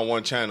everything on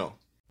one channel?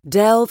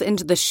 Delve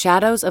into the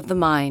shadows of the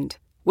mind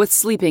with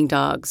Sleeping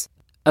Dogs,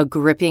 a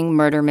gripping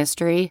murder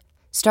mystery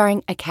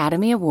starring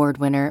Academy Award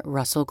winner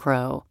Russell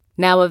Crowe.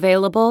 Now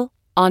available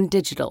on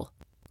digital.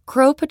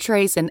 Crowe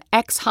portrays an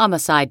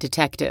ex-homicide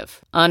detective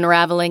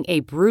unraveling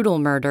a brutal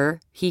murder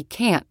he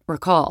can't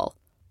recall.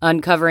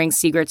 Uncovering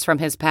secrets from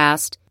his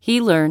past, he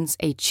learns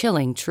a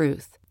chilling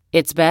truth.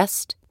 It's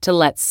best to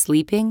let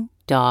sleeping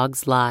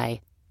dogs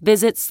lie.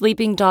 Visit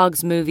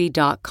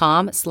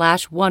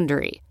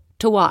sleepingdogsmovie.com/Wondery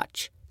to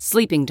watch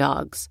Sleeping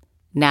Dogs,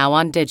 now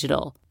on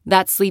digital.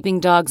 That's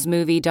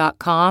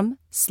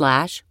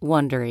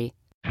sleepingdogsmovie.com/Wondery.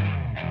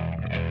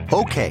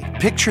 Okay,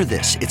 picture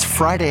this. It's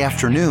Friday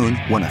afternoon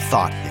when a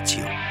thought hits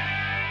you.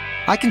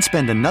 I can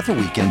spend another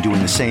weekend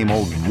doing the same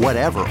old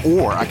whatever,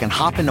 or I can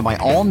hop into my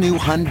all-new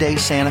Hyundai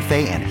Santa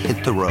Fe and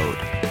hit the road.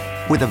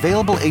 With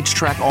available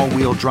H-Track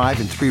all-wheel drive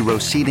and 3-row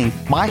seating,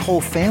 my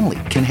whole family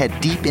can head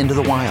deep into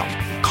the wild.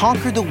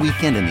 Conquer the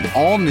weekend in the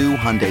all-new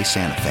Hyundai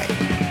Santa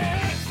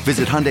Fe.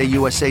 Visit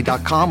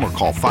HyundaiUSA.com or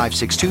call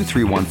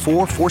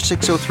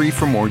 562-314-4603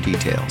 for more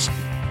details.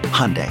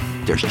 Hyundai,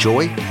 there's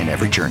joy in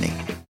every journey.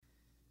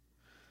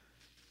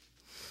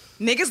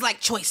 Niggas like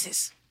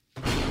choices.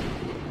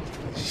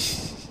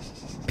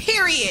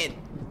 Period.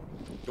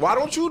 Why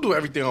don't you do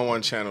everything on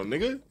one channel,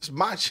 nigga? It's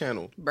my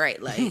channel.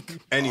 Right, like.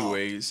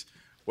 Anyways,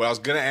 what I was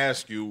gonna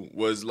ask you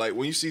was like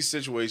when you see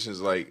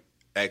situations like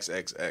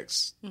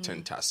XXX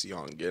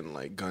Tentacion getting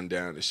like gunned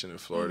down and shit in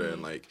Florida,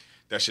 and like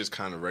that's just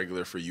kind of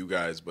regular for you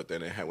guys. But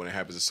then when it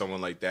happens to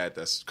someone like that,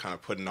 that's kind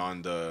of putting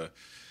on the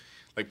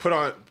like put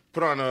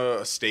on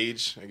a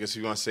stage. I guess if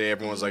you want to say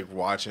everyone's like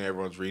watching,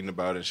 everyone's reading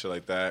about it and shit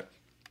like that.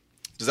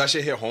 Does that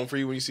shit hit home for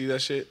you when you see that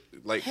shit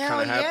like Hell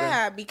kind of happen?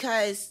 yeah,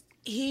 because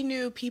he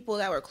knew people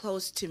that were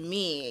close to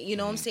me. You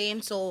know what I'm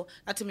saying? So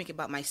not to make it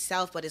about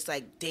myself, but it's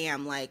like,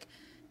 damn, like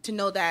to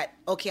know that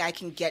okay, I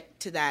can get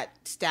to that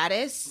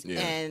status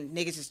and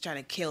niggas is trying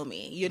to kill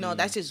me. You know,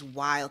 that's just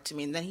wild to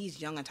me. And then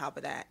he's young on top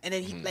of that. And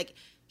then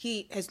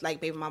he has like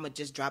baby mama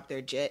just dropped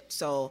their jet.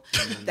 So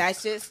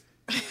that's just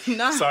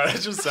No. Sorry,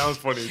 that just sounds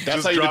funny. That's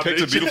Just how you drop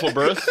depict it. a beautiful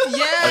birth? Yeah.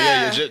 Oh,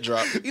 yeah, your jit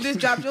drop. You just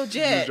dropped your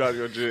jit. You dropped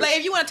your jit. Like,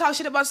 if you want to talk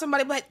shit about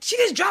somebody, but she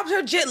just dropped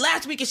her jit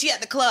last week and she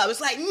at the club.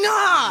 It's like,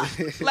 nah.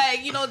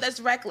 Like, you know,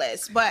 that's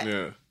reckless.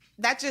 But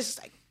that's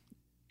just, like,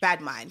 bad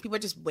mind. People are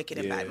just wicked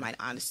and bad mind,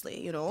 honestly,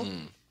 you know?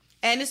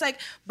 And it's like,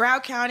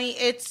 Broward County,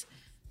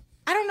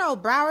 I don't know,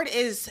 Broward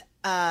is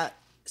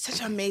such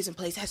an amazing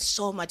place. It has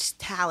so much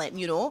talent,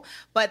 you know?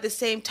 But at the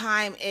same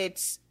time,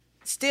 it's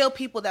still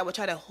people that will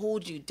try to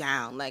hold you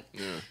down. Like,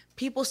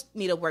 people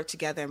need to work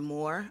together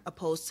more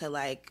opposed to,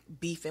 like,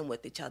 beefing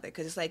with each other.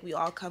 Because it's like we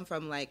all come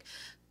from, like,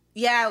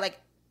 like,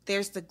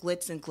 there's the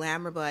glitz and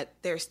glamour, but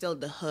there's still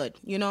the hood.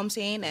 You know what I'm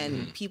saying?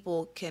 And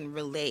people can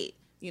relate.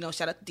 You know,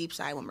 shout out to Deep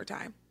Side one more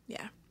time.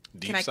 Yeah.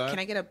 Deep Can Side?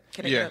 I get a...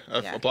 Yeah,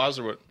 applause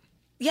or what?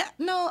 Yeah,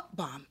 no,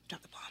 bomb.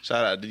 Drop the bomb.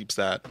 Shout out to Deep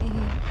Side.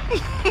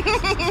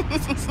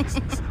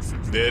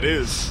 There it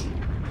is.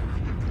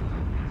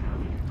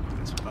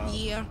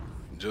 Yeah.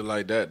 Just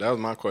like that. That was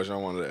my question. I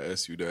wanted to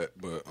ask you that,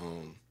 but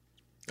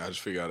I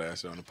just figured I'd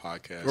ask it on the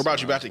podcast. What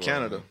brought you back to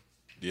Canada?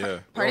 Yeah.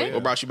 Pardon?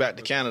 What brought you back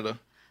to Canada?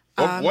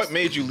 What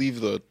made you leave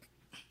the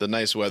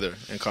nice weather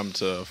and come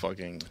to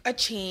fucking A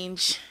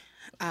change.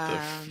 the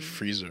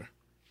freezer?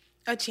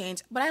 A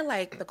change, but I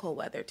like the cold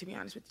weather, to be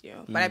honest with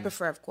you. But I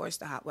prefer, of course,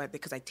 the hot weather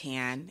because I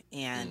tan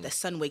and the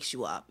sun wakes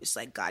you up. It's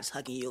like God's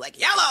hugging you, like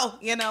yellow.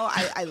 You know,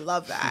 I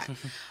love that.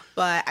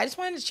 But I just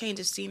wanted to change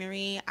the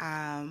scenery.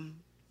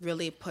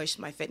 Really pushed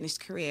my fitness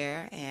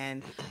career,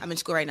 and I'm in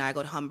school right now. I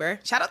go to Humber.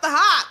 Shout out the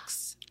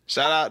Hawks.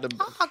 Shout out to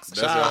Hawks.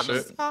 That's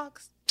your shit.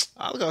 Hawks.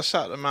 I was gonna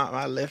shout them out.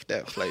 I left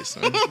that place.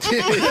 Man. Yo,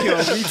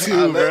 me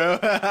too, bro.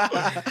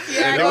 Yeah,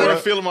 And I want to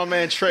feel my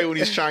man Trey when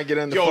he's trying to get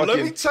in the Yo, fucking.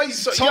 let me tell you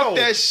something. Talk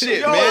that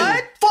shit, yo,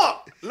 man.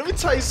 Fuck. Let me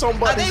tell you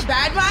something about Are they this.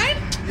 bad mind?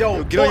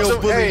 Yo, Get on your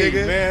fuck bully, hey,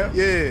 nigga. man.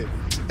 Yeah.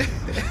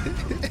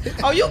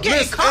 Oh, you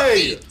getting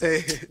comfy?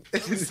 Hey,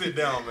 let me sit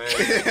down, man.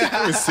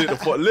 Let me sit the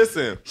fuck.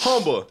 Listen,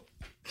 Humber.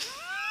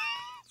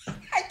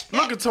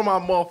 Look into my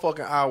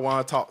motherfucking eye while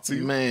I talk to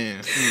you.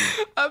 Man,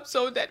 I'm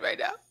so dead right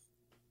now.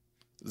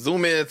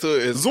 zoom into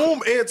it.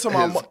 Zoom into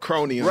my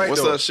cronium. Right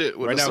What's though. that shit?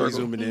 With Right the now, we're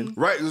circle? zooming in.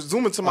 Right,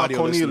 zoom into my Audio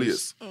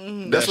Cornelius.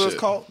 Mm-hmm. That's That what it's shit.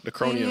 called. The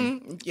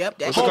cronium. Yep,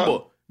 that's What's it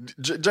Humber.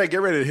 Jay,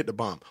 get ready to hit the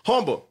bomb.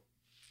 Humber,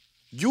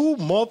 you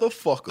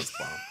motherfuckers,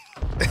 bomb.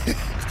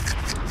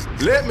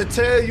 Let me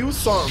tell you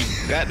something.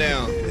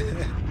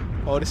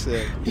 Goddamn. Oh, this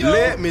is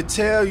Let me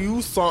tell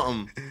you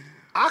something.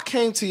 I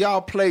came to y'all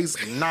place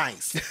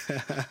nice.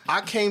 I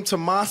came to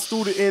my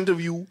student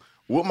interview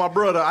with my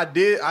brother. I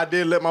did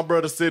let my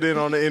brother sit in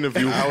on the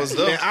interview. I was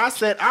there. And I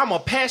said, I'm a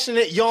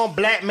passionate young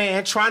black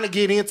man trying to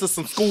get into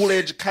some school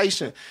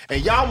education.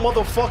 And y'all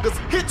motherfuckers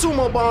hit 2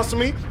 more bombs to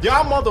me.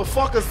 Y'all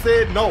motherfuckers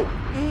said no.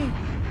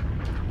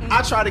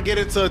 I tried to get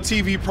into a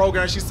TV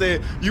program. She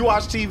said, you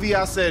watch TV?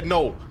 I said,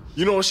 no.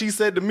 You know what she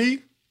said to me?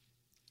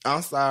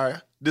 I'm sorry.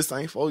 This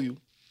ain't for you.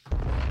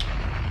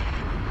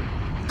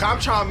 I'm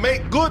trying to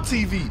make good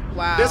TV.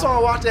 Wow. That's why I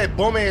watch that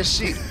bum ass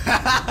shit.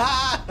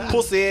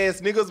 Pussy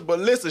ass niggas. But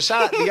listen,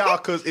 shout out to y'all,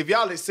 because if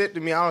y'all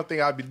accepted me, I don't think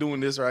I'd be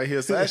doing this right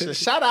here. So actually,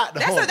 shout out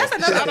to Humber. That's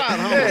another. Shout out,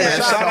 Humber, Yeah, man.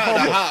 shout Shout out out to to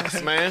Humber.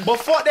 Hawks, man. But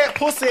fuck that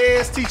pussy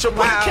ass teacher. Put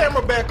Wow. the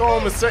camera back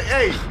on and say,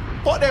 hey,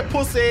 fuck that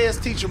pussy ass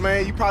teacher,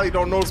 man. You probably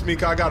don't notice me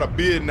because I got a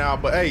beard now.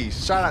 But hey,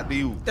 shout out to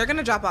you. They're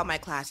gonna drop out my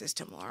classes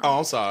tomorrow. Oh,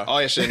 I'm sorry. Oh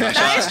yeah, shit. No, That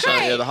shout is out, shout out.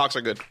 right. Yeah, the Hawks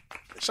are good.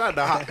 Shout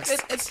out to Hawks.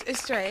 It's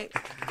straight.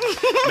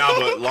 Nah,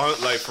 but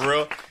like for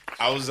real,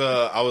 I was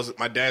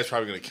my dad's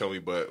probably gonna kill me,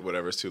 but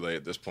whatever, it's too late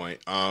at this point.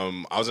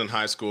 I was in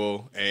high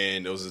school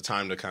and it was a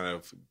time to kind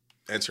of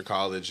enter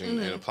college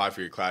and apply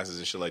for your classes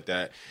and shit like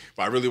that.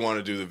 But I really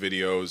wanted to do the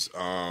videos.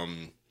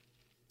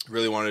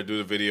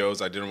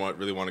 I didn't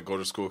really want to go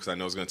to school because I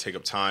know it was going to take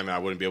up time and I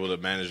wouldn't be able to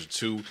manage the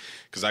two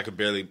because I could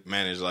barely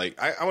manage, like,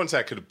 I wouldn't say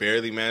I could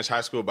barely manage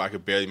high school, but I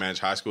could barely manage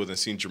high school. Then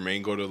seeing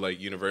Jermaine go to,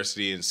 like,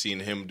 university and seeing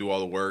him do all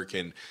the work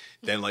and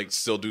then, like,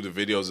 still do the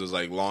videos was,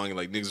 like, long and,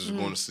 like, niggas was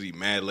going to sleep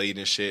mad late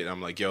and shit. And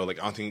I'm like, yo, like,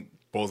 I don't think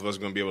both of us are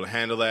going to be able to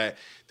handle that.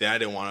 Then I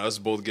didn't want us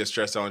both to get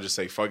stressed out and just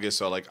say, fuck it.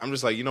 So, like, I'm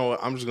just like, you know what?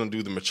 I'm just going to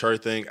do the mature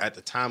thing. At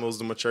the time, it was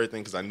the mature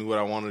thing because I knew what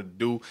I wanted to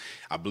do.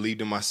 I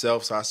believed in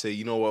myself. So I said,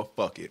 you know what?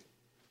 Fuck it.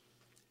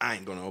 I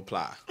ain't gonna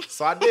apply.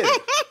 So I did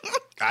it.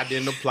 I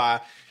didn't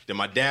apply. Then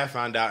my dad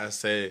found out and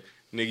said,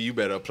 nigga, you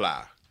better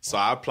apply. So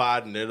I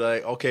applied and they're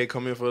like, okay,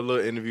 come in for a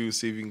little interview,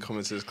 see if you can come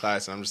into this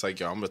class. And I'm just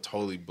like, yo, I'm gonna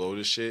totally blow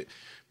this shit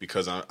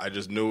because I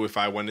just knew if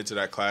I went into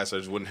that class, I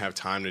just wouldn't have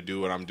time to do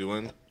what I'm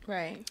doing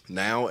Right.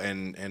 now.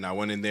 And I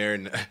went in there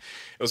and it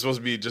was supposed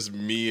to be just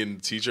me and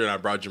the teacher, and I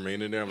brought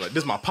Jermaine in there. I'm like,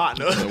 this is my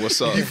partner.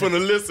 What's up? You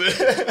finna listen.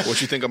 What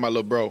you think of my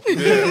little bro?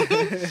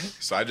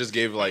 So I just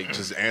gave like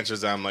just answers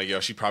that I'm like, yo,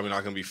 she probably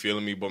not gonna be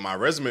feeling me. But my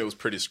resume was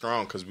pretty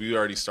strong because we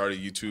already started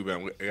YouTube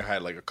and I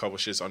had like a couple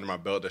shits under my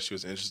belt that she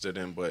was interested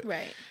in. But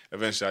Right.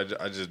 eventually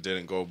I just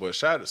didn't go. But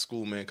shout out to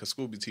school, man, because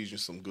school be teaching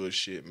some good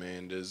shit,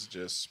 man. It's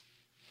just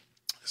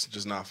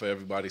not for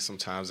everybody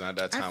sometimes. And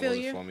that time feel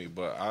wasn't you. for me.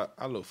 But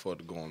I look forward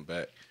to going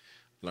back.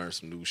 Learn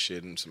some new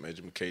shit and some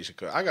education.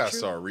 Cause I gotta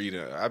start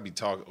reading. I be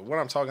talking when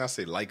I'm talking. I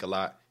say like a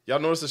lot. Y'all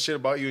notice the shit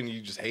about you and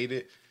you just hate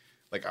it.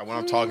 Like when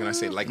I'm talking, I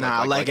say like.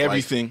 Nah, I like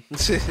everything. Yeah,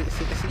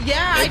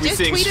 I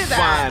just Everything's tweeted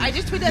that. fine. I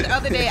just tweeted that the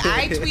other day.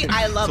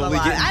 I love So a we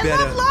lot. getting I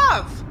better. love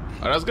love.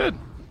 Oh, that's good.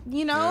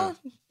 You know,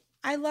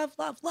 I love.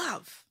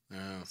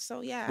 Yeah.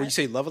 So yeah, When you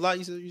say love a lot,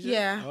 you said?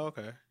 Yeah. Oh,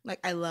 okay. like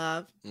I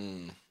love.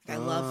 I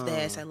love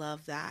this. I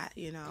love that.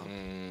 You know.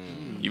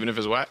 Even if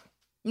it's whack?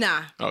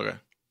 Nah, Okay.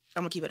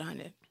 I'm gonna keep it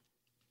 100.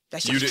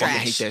 That's You just didn't I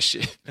trash. hate that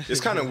shit.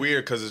 It's kind of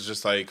weird because it's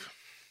just like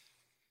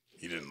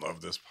you didn't love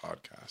this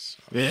podcast.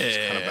 It's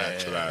kind of back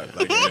to that.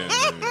 Like you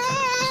didn't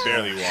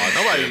barely watch.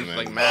 Nobody's it,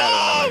 like and-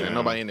 mad or nothing.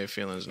 Nobody in their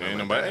feelings. Ain't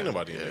nobody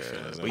in their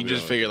feelings. We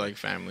just figured like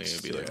family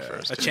would be like Yeah.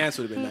 first. A chance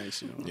would have been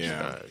nice, you know.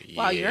 Yeah.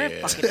 Wow, you're a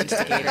fucking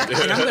instigator.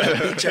 And I'm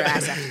gonna beat your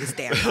ass after this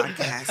damn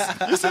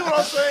podcast. You see what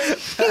I'm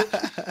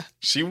saying?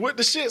 She with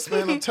the shits,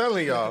 man. I'm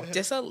telling y'all.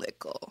 Just a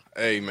little.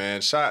 Hey,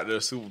 man. Shout out to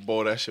the Super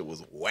Bowl. That shit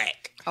was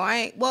whack. Oh, I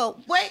ain't.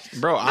 Well, wait.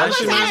 Bro, I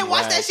honestly, didn't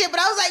watch that shit, but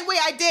I was like, wait,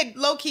 I did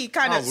low key,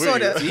 kind of, Oh,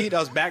 sort of. See, that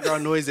was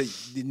background noise that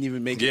didn't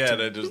even make it. Yeah, to-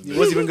 that just- it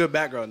wasn't even good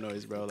background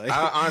noise, bro. Like,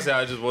 Honestly,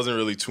 I just wasn't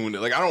really tuned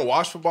in. Like, I don't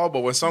watch football,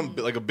 but when some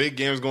like a big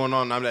game's going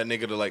on, and I'm that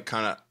nigga to like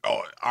kind of,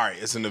 oh, all right,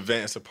 it's an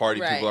event, it's a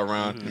party, Right. people are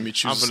around. Let me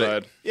choose I'm a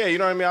finna- side. Yeah, you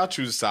know what I mean? I'll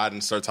choose a side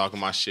and start talking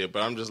my shit,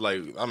 but I'm just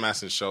like, I'm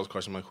asking Shell's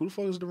question. I'm like, who the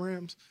fuck is the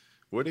Rams?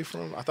 Where they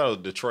from? I thought it was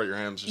Detroit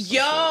Rams. Or some shit.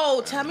 Yo,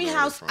 I tell don't me know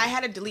how where they're I from.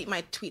 had to delete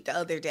my tweet the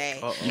other day.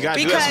 You gotta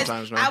do that Because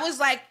sometimes, man. I was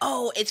like,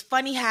 oh, it's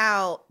funny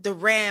how the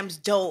Rams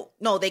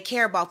they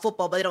care about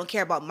football, but they don't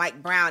care about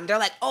Mike Brown. They're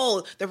like,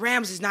 oh, the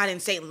Rams is not in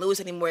St.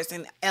 Louis anymore, it's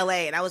in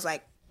LA. And I was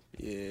like,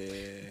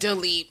 yeah.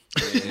 delete.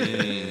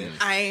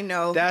 I ain't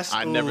know.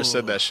 I never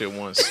said that shit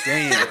once.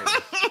 Damn.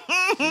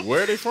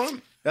 Where are they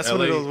from? That's LA,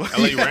 one of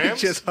those LA Rams?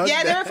 Just hugged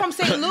Yeah, that. they're from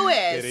St. Louis.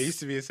 Yeah, they used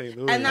to be in St.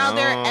 Louis. And now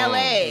they're in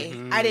LA.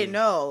 Mm-hmm. I didn't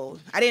know.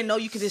 I didn't know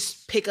you could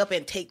just pick up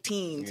and take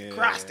teams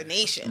across the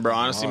nation. Bro,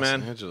 honestly, Los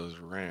man, Angeles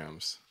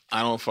Rams.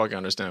 I don't fucking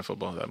understand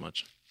football that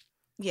much.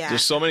 Yeah.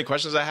 There's so many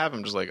questions I have.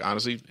 I'm just like,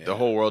 honestly, the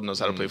whole world knows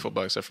how to play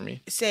football except for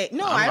me. I I'm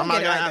don't not get it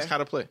gonna either. ask how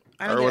to play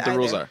I don't or get what it the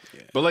rules either. are.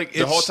 But like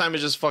The whole time it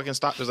just fucking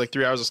stopped. There's like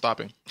 3 hours of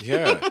stopping.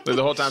 yeah. Like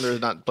the whole time they're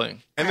not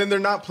playing. And then they're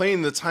not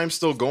playing. The time's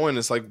still going.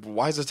 It's like,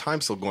 why is the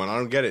time still going? I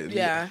don't get it.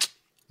 Yeah.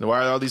 Then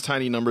why are all these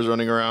tiny numbers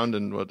running around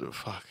and what the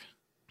fuck?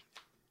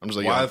 I'm just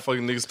like, Why yo, the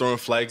fucking niggas throwing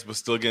flags but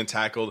still getting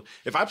tackled?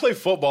 If I play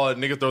football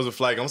and a nigga throws a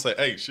flag, I'm gonna say,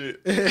 hey,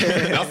 shit.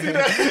 Y'all see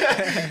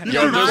that?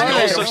 yo, if there's no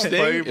Right. such Play,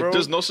 thing. bro. If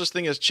there's no such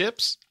thing as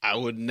chips, I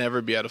would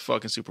never be at a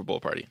fucking Super Bowl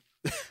party.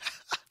 So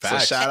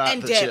Facts. shout out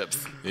And to dip.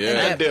 chips. Yeah.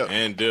 And dip.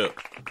 And dip.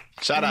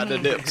 Shout out to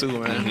dip too,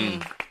 man.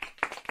 Mm-hmm.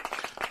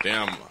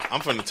 Damn,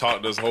 I'm finna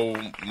talk this whole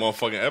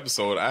motherfucking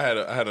episode. I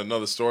had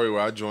another story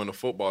where I joined a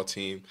football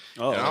team.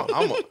 Oh.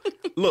 And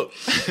look,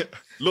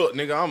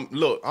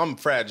 I'm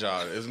fragile.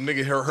 If a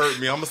nigga hurt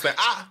me, I'm gonna say,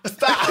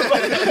 stop.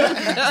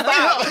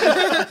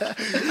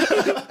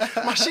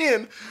 My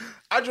shin.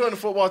 I joined the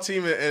football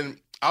team and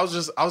I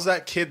was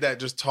that kid that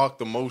just talked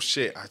the most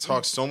shit. I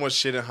talked so much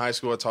shit in high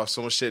school. I talk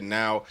so much shit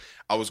now.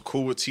 I was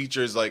cool with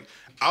teachers. Like,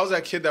 I was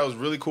that kid that was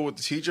really cool with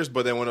the teachers,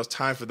 but then when it was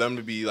time for them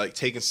to be like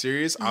taken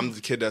serious, I'm the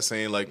kid that's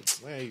saying like,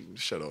 hey,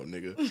 shut up,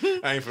 nigga.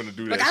 I ain't finna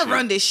do that Like, I shit.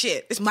 run this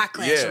shit. It's my Yeah.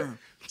 classroom.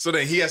 So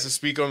then he has to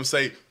speak up and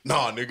say,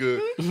 nah,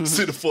 nigga,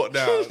 sit the fuck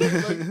down.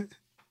 Like,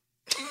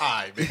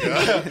 alright,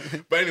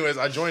 nigga. But anyways,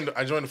 I joined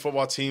the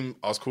football team.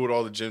 I was cool with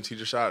all the gym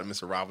teachers. Shout out to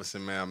Mr.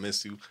 Robinson, man. I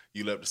miss you.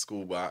 You left the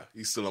school, but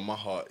you still in my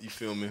heart. You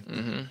feel me?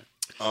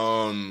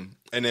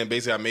 And then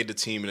basically I made the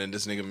team, and then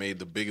this nigga made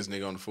the biggest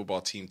nigga on the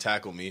football team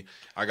tackle me.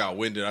 I got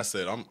winded. I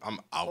said, I'm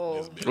out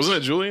this bitch. Wasn't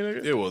it Julian?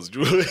 Nigga? It was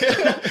Julian.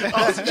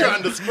 I was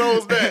trying to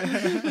disclose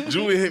that.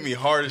 Julian hit me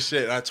hard as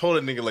shit. And I told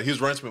the nigga, like, he was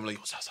running to me. I'm like,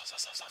 stop.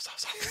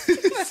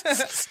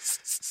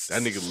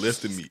 That nigga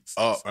lifted me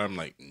up. I'm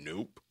like,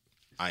 nope.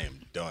 I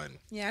am done.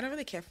 Yeah, I don't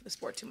really care for the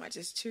sport too much.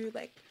 It's too,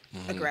 like,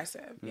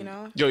 aggressive, you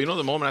know? Yo, you know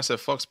the moment I said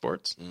fuck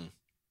sports? It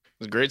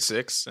was grade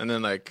 6, and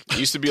then like it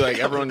used to be like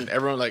everyone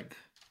like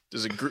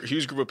there's a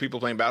huge group of people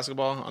playing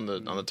basketball on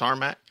the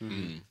tarmac,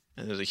 and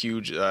there's a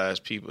huge ass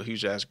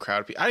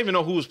crowd of people. I didn't even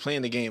know who was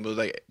playing the game, but it was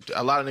like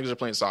a lot of niggas are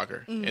playing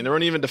soccer, and there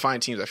weren't even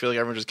defined teams. I feel like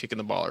everyone just kicking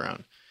the ball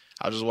around.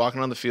 I was just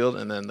walking on the field,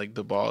 and then like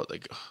the ball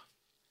like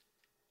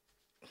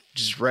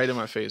just right in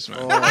my face, man.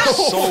 It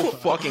was so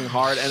fucking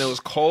hard, and it was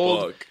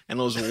cold, Fuck. and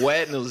it was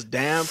wet, and it was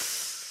damp,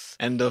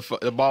 and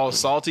the ball was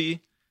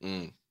salty.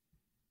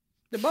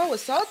 The ball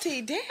was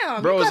salty.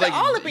 Damn. Bro, you it's got like,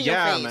 it all up in your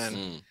yeah, face.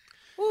 man.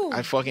 Ooh.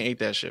 I fucking ate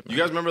that shit, man.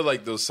 You guys remember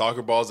like those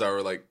soccer balls that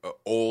were like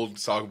old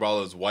soccer ball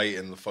that was white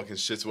and the fucking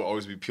shits would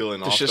always be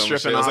peeling off shit them and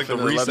stripping It was off like the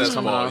and the leather's recess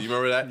coming ball. off. You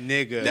remember that?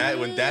 Nigga. That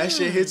when that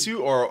shit hits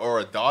you or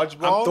a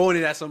dodgeball. I'm throwing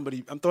it at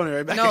somebody. I'm throwing it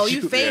right back No, at you.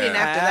 you fading Yeah.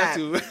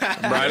 after I that. had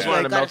to. Bro, I just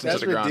wanted to melt into That's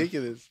the ground.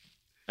 ridiculous.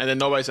 And then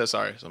nobody said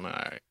sorry. So I'm like,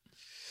 all right.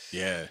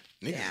 Yeah.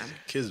 Niggas, Yeah.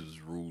 kids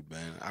was rude,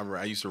 man.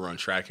 I used to run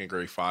track in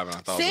grade 5 and I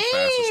thought I was the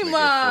fastest Same.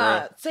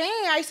 nigga.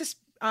 Same. I used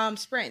to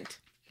sprint.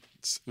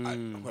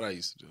 What I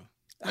used to do.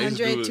 I used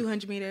to 100, do it-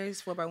 200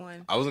 meters,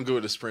 4x1. I wasn't good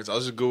with the sprints. I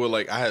was just good with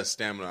like I had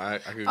stamina. I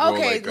could go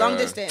Okay, like long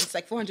distance,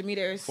 like 400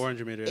 meters.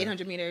 400 meters.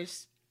 800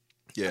 meters.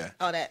 Yeah,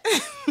 All that.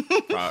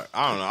 I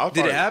don't know.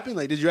 Did it happen?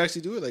 Like, did you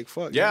actually do it? Like,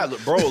 fuck. Yeah,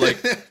 look, bro.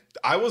 Like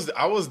I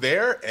was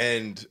there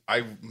and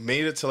I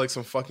made it to like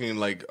some fucking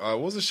like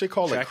what was the shit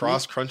called, like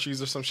cross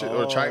countries or some shit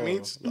or track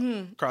meets.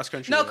 Cross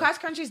country. No, cross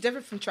country is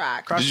different from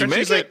track. Cross Did you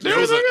country's make it? there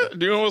was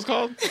Do you know what it's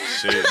called?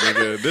 Shit,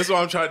 nigga. This is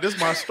what I'm trying. This is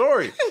my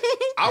story.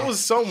 I was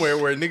somewhere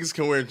where niggas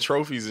can wear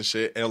trophies and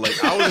shit, and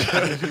like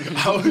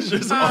I was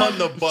just on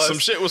the bus. Some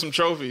shit with some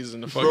trophies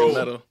in the fucking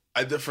metal.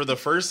 I did for the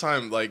first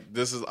time. Like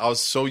I was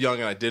so young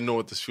and I didn't know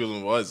what this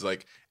feeling was.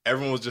 Like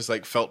everyone was just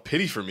like felt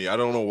pity for me. I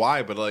don't know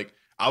why, but like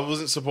I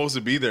wasn't supposed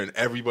to be there, and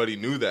everybody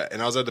knew that.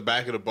 And I was at the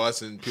back of the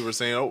bus, and people were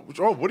saying, "Oh,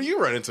 what are you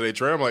running today,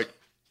 Trey?" I'm like.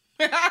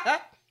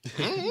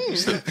 You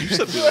said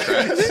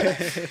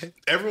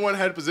everyone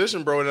had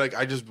position, bro, and like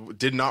I just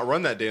did not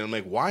run that day. And I'm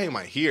like, why am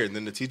I here? And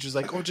then the teacher's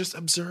like, oh, just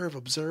observe.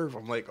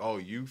 I'm like, oh,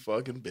 you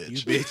fucking bitch.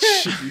 You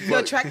bitch.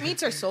 No, track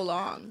meets are so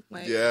long.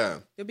 Like, Yeah.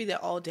 you'll be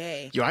there all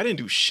day. Yo, I didn't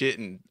do shit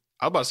in.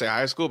 I was about to say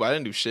high school, but I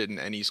didn't do shit in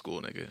any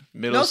school, nigga.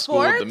 Middle No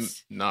school,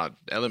 sports?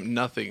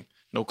 nothing.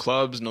 No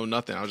clubs, no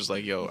nothing. I was just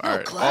like, yo, all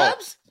right.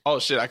 clubs? Oh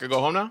shit, I could go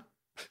home now.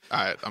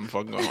 All right, I'm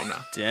fucking going home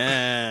now.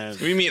 Damn.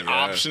 We mean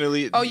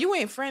optionally. Oh, you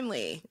ain't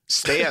friendly.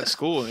 Stay at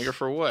school, nigga,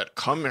 for what?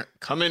 Come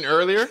in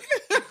earlier?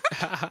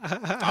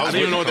 I don't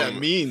even know what that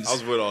means. I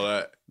was with all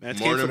that. That's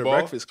came for the ball.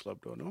 Breakfast Club,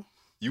 though, no?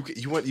 You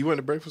went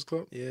to Breakfast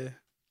Club? Yeah.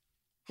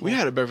 We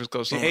had a breakfast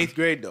club In somewhere. 8th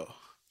grade, though.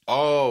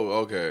 Oh,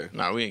 okay.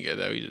 Nah, we didn't get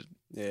that. We just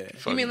Yeah.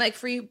 You mean like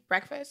free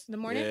breakfast in the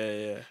morning?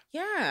 Yeah.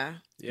 Yeah.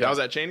 that was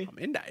at Cheney? I'm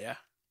in that, yeah.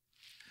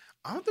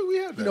 I don't think we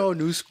had that. No,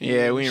 new school.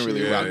 Yeah, we ain't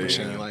really Yeah, rock yeah. with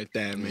Cheney like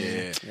that,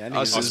 man. Yeah, I need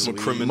Us to is some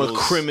criminals.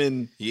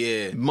 McCrimmon,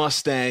 Yeah.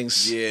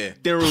 Mustangs. Yeah.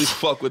 Didn't really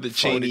fuck with the Oh,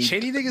 Cheney. the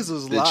Cheney niggas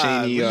was the live.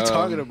 Cheney, What are you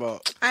talking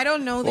about? I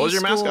don't know What was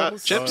these your mascot?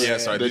 schools. Chips? Yeah,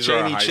 sorry. The These are our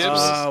Cheney high chips? schools,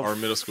 our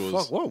middle schools.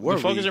 Fuck, what The were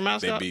fuck we? is your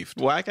mascot? They beefed.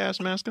 Whack ass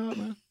mascot,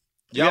 man.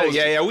 Y'all was-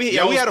 We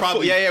y'all was had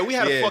probably-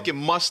 a fucking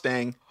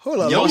Mustang. Hold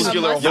up. Y'all let me-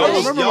 muscular I hoes. don't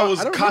remember Y'all my- was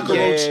I don't cockroach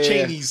remember. Yeah.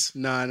 Cheneys.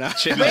 Nah.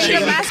 Wait, your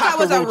mascot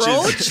was a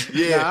roach?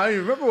 Yeah. Nah, I don't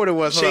even remember what it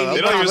was. Hold on, They I'm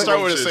don't even about start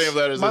to with the roaches. same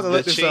letters I'm about to as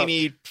look the this up.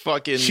 Cheney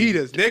fucking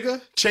Cheetahs,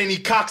 nigga. Cheney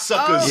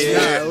cocksuckers.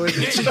 Yeah. it was-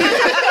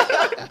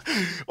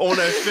 On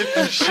that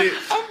 50 shit.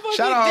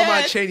 Shout out all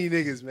my Cheney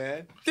niggas,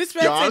 man. This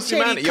man Yo, said honestly,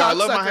 man, Cheney yo, I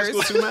love my high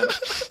cocksuckers. school too, man.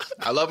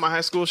 I love my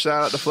high school.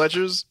 Shout out to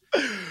Fletcher's.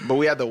 But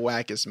we had the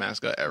wackest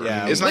mascot ever.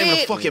 Yeah, it's not even a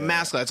Wait. fucking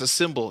mascot. It's a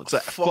symbol. It's a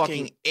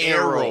fucking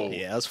arrow.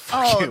 Yeah, that's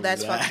Oh, fucking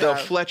that's whack. fucked The up.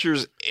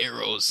 Fletcher's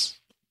arrows.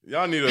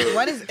 Y'all need a.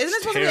 What is? Isn't it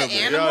supposed to be an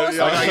Terrible. animal?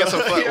 Y'all- or I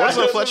something? guess what's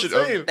a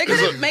Fletcher? They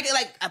couldn't make it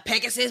like a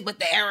Pegasus with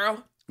the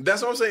arrow.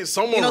 That's what I'm saying.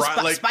 Someone You know,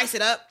 like spice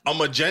it up. a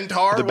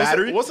Magentar. The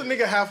battery? What's a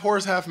nigga half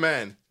horse, half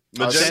man?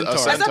 Centaur.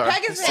 That's a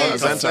Pegasus. A A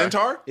centaur.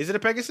 centaur? Is it a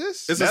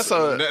Pegasus? It's That's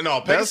no.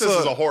 Pegasus that's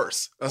is a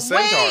horse. A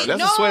centaur. Wait, That's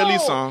no. a Sway Lee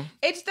song.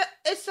 It's a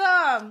It's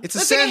a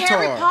look at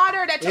Harry centaur.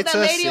 Potter that took It's that a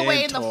lady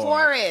away in the centaur.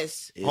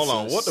 forest. Hold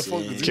on. What the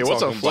fuck is he Okay,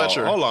 what's a talking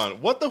Fletcher? about? Hold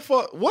on. What the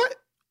fuck? What?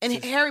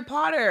 And Harry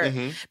Potter,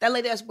 Mm-hmm. that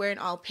lady that's wearing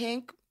all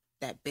pink,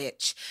 that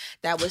bitch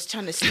that was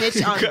trying to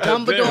snitch on God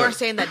Dumbledore, damn.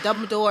 saying that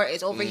Dumbledore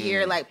is over Mm.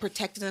 here like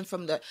protecting him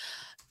from the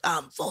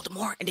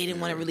Voldemort, and they didn't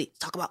want to really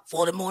talk about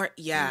Voldemort.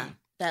 Yeah,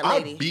 that I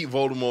lady. beat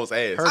Voldemort's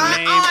ass. Her On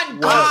name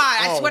God, was-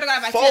 I swear to God,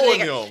 if I follow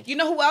said him. it, you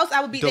know who else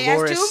I would beat their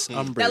Dolores ass to?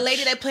 Umbridge. That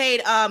lady that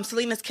played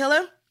Selena's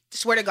killer.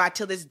 Swear to God,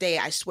 till this day,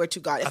 I swear to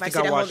God, if I think see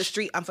I that on the watched-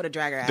 street, I'm for to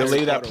drag her ass. The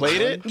lady that played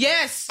it?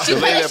 Yes, The she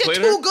lady played that that shit played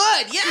too her?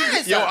 good.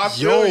 Yes, Yo, I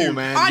feel Yo, you,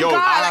 man. on Yo, God,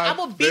 I I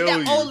will beat feel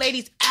that you. old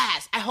lady's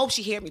ass. I hope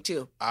she hear me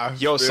too.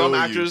 Yo, some feel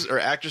you. actors or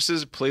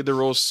actresses played the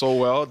role so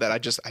well that I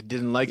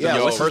didn't like Yeah,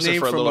 them what's as a his person name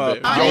for a from, little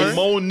bit. Power? Yo,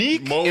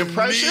 Monique, in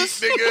Precious.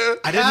 nigga.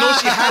 I didn't know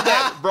she had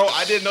that, bro.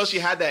 I didn't know she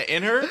had that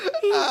in her.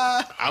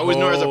 I always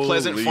know her as a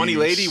pleasant, Holy funny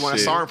lady. When I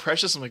shit. saw her in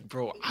Precious, I'm like,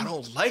 bro, I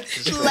don't like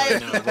this girl Like,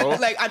 right now, bro.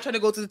 like I'm trying to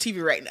go to the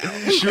TV right now.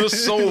 She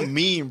was so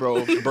mean,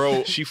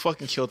 bro. She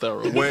fucking killed that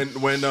role. When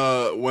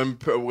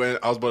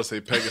I was about to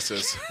say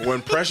Pegasus,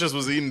 when Precious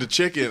was eating the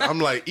chicken, I'm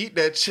like, eat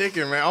that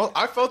chicken, man.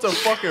 I felt a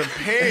fucking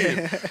pain.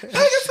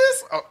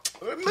 Pegasus, oh,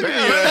 look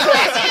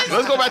at you.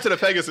 Let's go back to the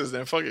Pegasus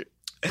then. Fuck it.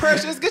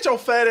 Precious, get your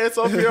fat ass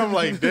up here. I'm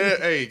like,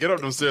 damn, hey, get up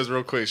them stairs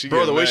real quick. She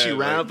Bro, the getting way mad, she ran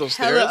like, up those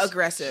stairs. Hella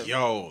aggressive.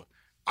 Yo,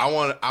 I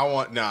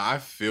want. Nah, I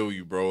feel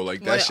you, bro. Like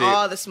that Wanted shit.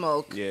 all the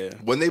smoke. Yeah.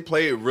 When they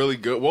play it really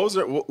good. What was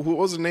it? What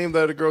was the name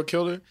that the girl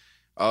killed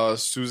her?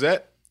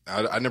 Suzette.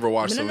 I never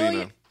watched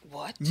Selena.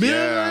 What?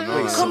 Yeah, I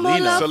know. Come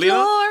on, the Selena?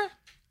 floor.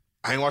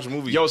 I ain't watched the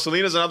movie. Yo,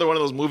 Selena's another one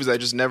of those movies I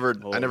just never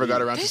got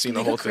around to This seeing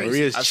the nigga whole thing.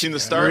 crazy. I've seen the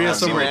start. Maria's I've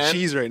seen somewhere the end.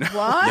 cheese right now.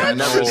 What? I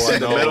never seen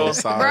the middle.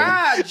 Sorry.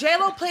 Bruh,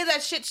 J-Lo played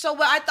that shit so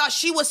well. I thought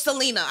she was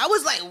Selena. I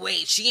was like,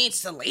 wait, she ain't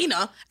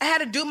Selena. I had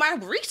to do my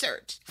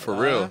research. For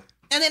real.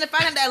 And then to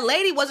find out that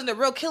lady wasn't the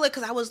real killer,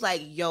 because I was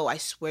like, yo, I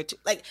swear to,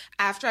 like,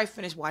 after I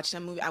finished watching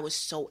that movie, I was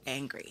so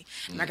angry.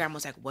 And my grandma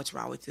was like, what's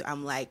wrong with you?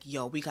 I'm like,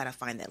 yo, we gotta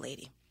find that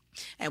lady.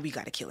 And we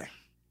gotta kill her.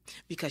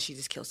 Because she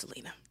just killed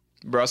Selena.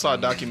 Bro, I saw a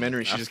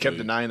documentary. She just kept feel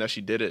you. denying that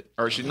she did it.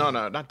 Or she, no,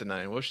 not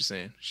denying. What was she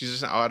saying? She's just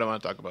saying, I don't want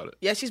to talk about it.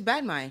 Yeah, she's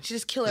bad mind. She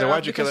just killed So her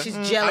why'd you kill because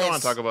her? she's jealous. I don't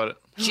want to talk about it.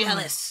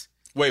 Jealous.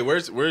 Wait,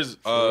 where's real,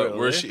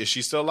 she? Is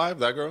she still alive?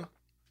 That girl?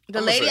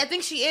 The lady, I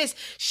think she is.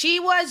 She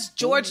was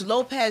George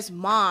Lopez's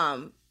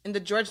mom in the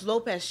George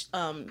Lopez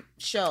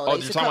show. Oh,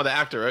 you're talking about the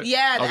actor, right?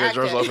 Yeah, the okay,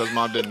 George actor. Lopez's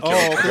mom didn't kill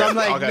him. because I'm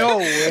like, Okay. no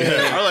way.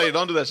 I was like,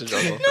 don't do that to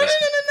George Lopez. No.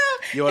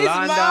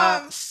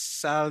 Yolanda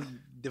His mom.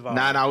 Saldivar.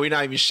 Nah, we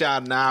not even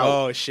shouting out.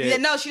 Oh shit. Yeah,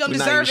 no, she don't We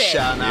not deserve even it.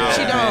 shouting out.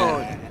 She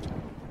Yeah.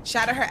 don't.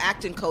 Shout out her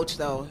acting coach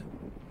though.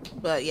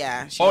 But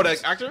yeah. She Oh, don't.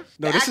 that actor?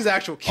 No, this is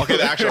actual. Okay,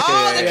 the actor.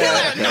 Oh, the Yeah,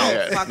 killer. yeah, No,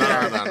 yeah. fuck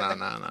her.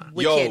 No.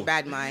 Wicked Yo,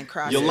 bad mind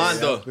crosses.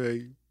 Yolanda,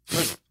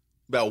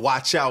 better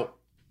watch out.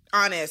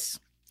 Honest.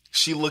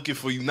 She looking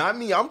for you, not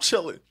me. I'm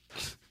chilling.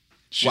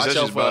 She Watch said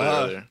out she's for about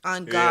her. earlier.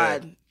 On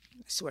God. I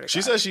swear to God.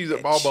 She said she's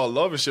bitch. all about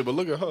love and shit, but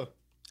look at her.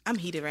 I'm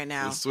heated right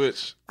now. The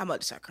switch. I'm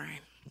about to start crying.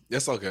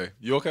 That's okay.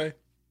 You okay?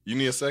 You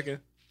need a second?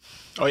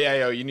 Oh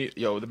yeah,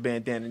 the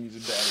bandana needs a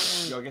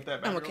bag. Yo, get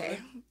that back. I'm real okay.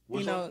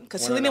 quick. You know,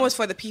 because One Selena of was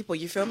for the people.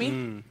 You feel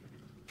me?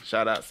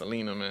 Shout out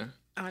Selena, man.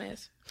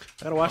 Honest.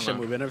 I gotta watch that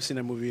movie. I've never seen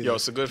that movie either. Yo,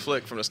 it's a good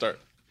flick from the start.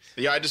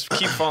 Yeah, I just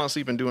keep falling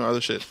asleep and doing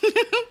other shit.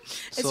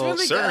 It's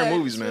really certain good.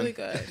 movies, It's man. really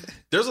good.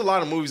 There's a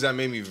lot of movies that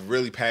made me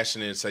really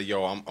passionate and say,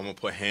 yo, I'm going to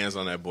put hands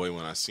on that boy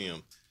when I see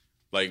him.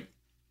 Like,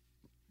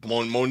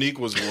 Monique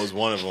was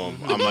one of them.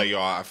 I'm like,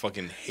 yo, I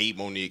fucking hate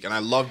Monique. And I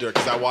loved her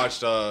because I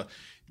watched,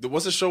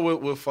 what's the show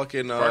with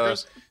fucking...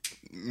 Parkers?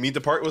 Meet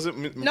the Park, was it?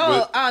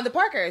 No, the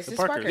Parkers. It's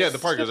Parkers. Yeah, the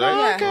Parkers,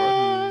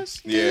 right?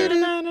 Yeah.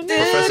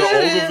 Professor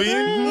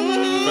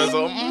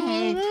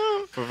Ogilvy.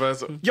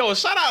 Professor. Yo,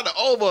 shout out the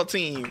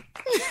Ovaltine.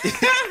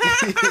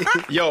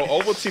 Yo,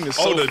 Ovaltine is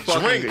so the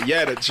fucking drink. good.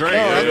 Yeah, the drink.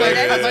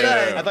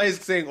 I thought he was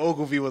saying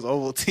Ogilvy was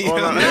Ovaltine. Oh,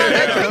 no, no.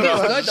 That drink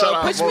is good Shout though.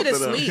 out Puts me to both of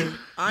them. sleep.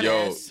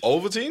 Yo, Honest.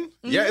 Ovaltine?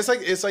 Yeah, it's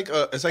like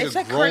a It's grown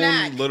like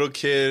Cognac. little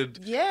kid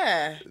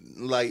Yeah.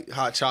 like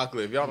hot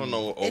chocolate. If y'all don't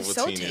know what It's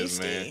so Ovaltine is,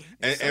 man. tasty.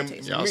 And, It's so and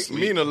tasty. Y'all me, sweet.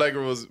 me and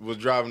Allegra was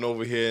driving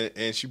over here,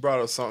 and she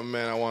brought up something,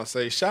 man. I want to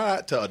say shout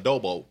out to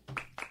Adobo.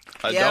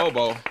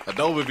 Adobo.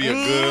 Adobo be a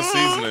good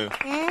seasoning.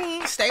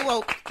 Stay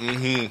woke.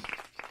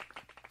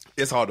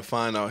 It's hard to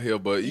find out here,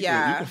 but you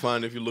Yeah. can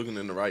find it if you're looking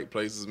in the right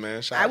places,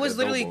 man. Shout I out was to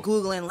literally Adobo.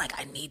 Googling, like,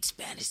 I need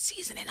Spanish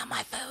seasoning on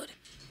my food.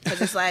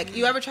 Because it's like,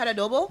 you ever tried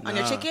adobo on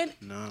your chicken?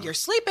 No. You're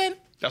sleeping.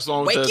 That's the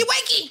one with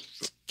Wakey.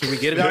 Can we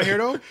get it out here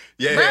though?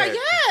 Yeah. Bruh,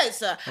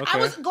 yes. I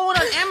was going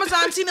on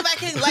Amazon, seeing if I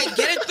can like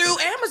get it through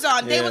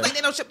Amazon. They was like,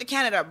 they don't ship to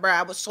Canada, bruh.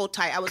 I was so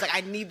tight. I was like,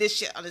 I need this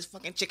shit on this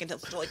fucking chicken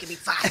so it can be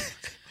fine.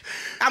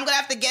 I'm gonna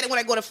have to get it when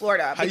I go to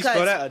Florida. How you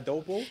spell that?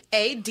 Adobo?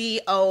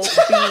 Adobo.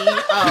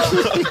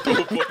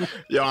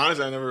 Yo,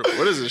 honestly, I never.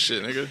 What is this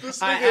shit,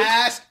 nigga? I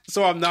asked,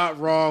 so I'm not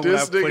wrong.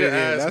 This when I put nigga it in.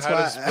 asked That's how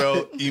why to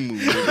spell emu.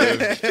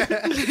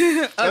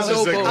 nigga. That's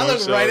exactly I what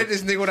looked it right showed. at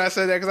this nigga when I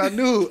said that because I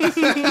knew.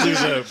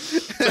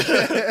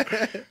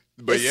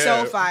 But It's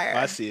yeah, so fire.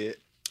 I see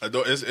it.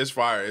 It's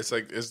fire. It's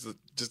like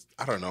just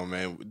I don't know,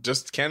 man.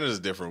 Just Canada's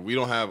different. We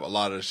don't have a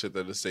lot of the shit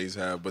that the States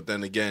have. But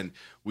then again,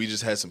 we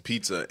just had some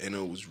pizza and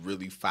it was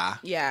really fire.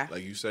 Yeah.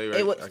 like you say, right?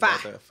 It was I got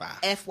fire. that fire.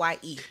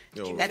 F-Y-E.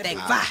 Yo, That thing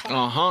fire. fire.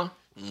 Uh-huh.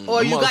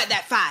 Or you got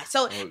that fire.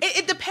 So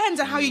it depends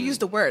on how you use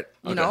the word,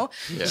 you know?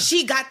 Yeah.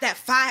 She got that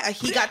fire, or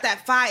he got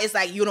that fire. It's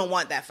like, you don't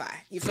want that fire.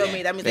 You feel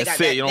me? That means they That's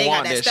got it. that, You don't they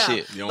want got that that stuff.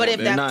 shit. You don't But if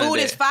want that none of food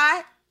that. is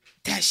fire,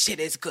 that shit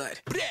is good.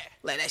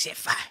 Let that shit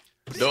fire.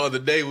 The other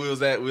day we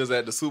was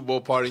at the Super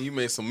Bowl party. And you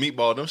made some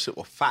meatball. Them shit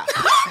was fire.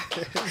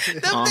 Them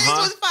things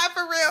was fire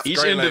for real. Each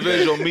Straight like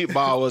individual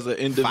meatball was an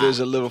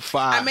individual little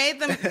fire. I made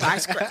them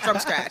from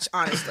scratch,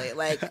 honestly.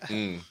 Like,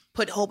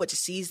 put a whole bunch of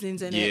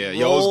seasonings in it. Yeah,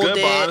 yo, it was good,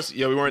 rolled but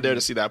honestly, we weren't there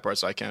to see that part,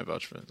 so I can't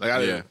vouch for it. Like, I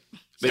Yeah. didn't.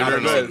 They I were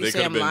don't know. good. You They say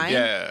could I'm have been. lying?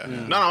 Yeah. No,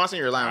 I'm not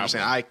saying you're lying. I'm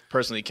saying I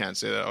personally can't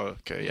say that. Oh,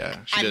 okay, yeah.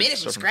 She I did made it from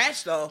stuff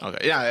scratch, though.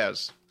 Okay, yeah, yeah. You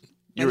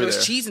And were there was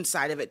there. cheese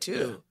inside of it,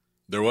 too.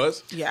 There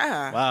was.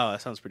 Yeah. Wow,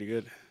 that sounds pretty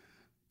good.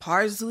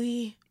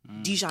 Parsley,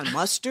 Dijon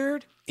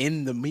mustard,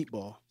 In the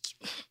meatball.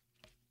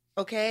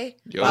 okay?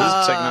 Yo, this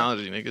is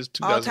technology, nigga. It's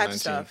 2019. All types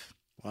of stuff.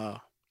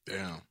 Wow.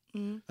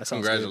 Damn. That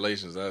sounds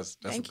Congratulations. That's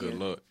Thank a good you.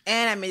 look.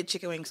 And I made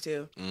chicken wings,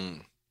 too.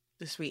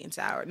 The sweet and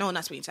sour. No,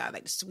 not sweet and sour.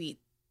 Like the sweet,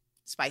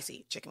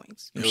 spicy chicken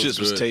wings. Them It was shits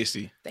was good.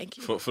 tasty. Thank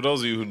you. For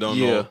those of you who don't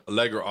Yeah. know,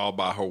 Allegra all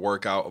about her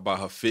workout, about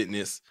her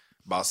fitness,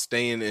 about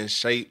staying in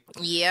shape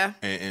Yeah.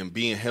 and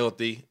being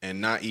healthy and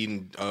not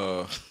eating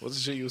what's the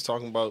shit you was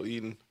talking about,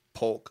 eating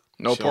pork?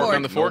 No She pork don't-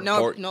 on the fork? No,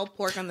 pork. no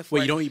pork on the fork.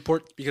 Wait, you don't eat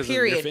pork because of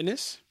Period. your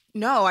fitness?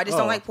 No, I just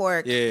don't like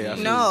pork. Yeah,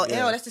 No,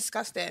 yeah. ew, that's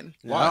disgusting.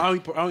 Why? I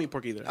don't eat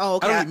pork either. Oh,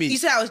 okay. I don't eat meat. You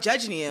said I was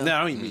judging you. No, I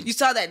don't eat meat. You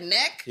saw that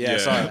neck? Yeah, Yeah.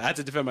 sorry. I had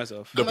to defend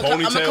myself. The I'ma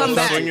come ponytail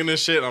back. swinging and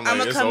shit. I'm I'm like,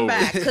 gonna it's come over.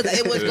 back because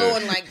it was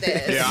going like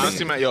this. Yeah,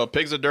 honestly, man, yo,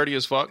 pigs are dirty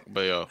as fuck,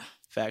 but yo,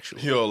 Factual.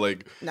 Yo,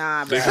 like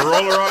Nah, they bro. can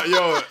roll around. Yo,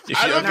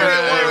 I look at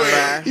it one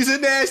way. He's a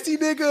nasty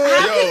nigga.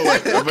 Yo,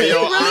 but yo,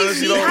 Really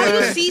honestly, see- how do you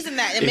man, season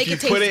that and if make you it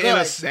taste put it good? in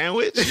a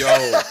sandwich,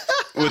 yo,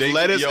 with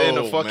lettuce and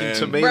a yo, fucking man.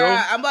 tomato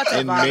Bruh, I'm about to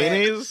and vomit.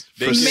 mayonnaise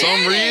for They- some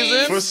Mayonnaise?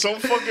 reason. For some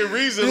fucking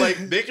reason,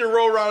 like they can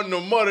roll around in the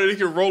mud, they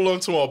can roll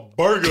onto a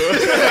burger. Bro,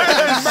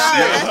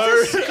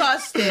 that's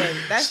disgusting.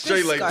 That's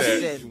Straight like that.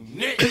 disgusting.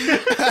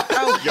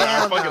 Oh, Yo, I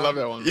hell fucking no. love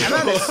that one. I'm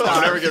gonna I'm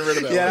stop. never getting rid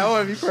of that Yeah, one. I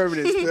want to be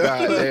permanent still.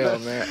 God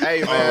damn, man.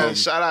 Hey, man,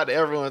 shout out to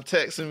everyone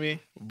texting me.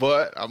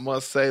 But I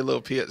must say,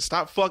 little P,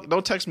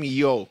 don't text me,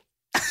 yo.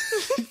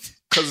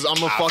 Because I'm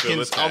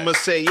feel gonna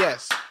say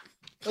yes,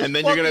 and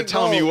then you're gonna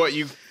tell me what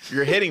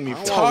you're hitting me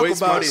for. Talk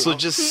about it. So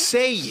just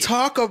say it.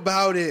 Talk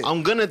about it.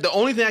 The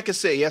only thing I can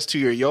say yes to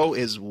your yo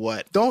is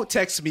what? Don't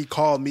text me,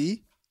 call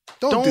me.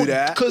 Don't do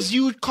that. Because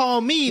you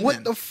call me. What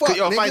then. the fuck,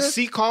 Yo, if I nigga?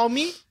 see call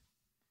me,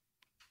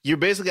 you're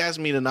basically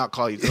asking me to not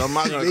call you. Because I'm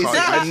not going to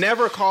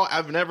call you.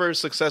 I've never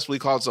successfully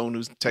called someone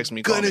who's texted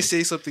me, call Gonna me.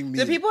 say something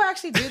mean. Do people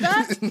actually do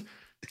that?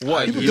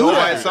 What? People Yo do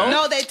by that. itself?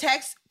 No, they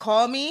text,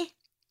 call me.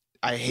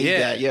 I hate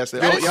that. Yes.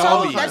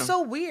 That's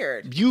so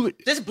weird. You,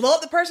 Just blow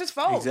up the person's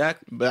phone.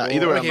 Exactly. But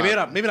either way, okay,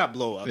 maybe not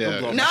blow up. Yeah. Don't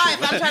blow up No, my shit.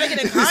 if I'm trying to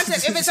get in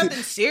contact, if it's something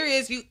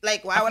serious, you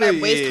like, why would I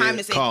feel waste you. time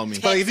to say Call me.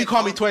 text But if you and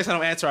call me twice, I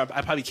don't answer. I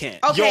probably can't.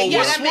 Okay, yeah,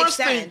 what's that makes worse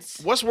sense.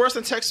 what's worse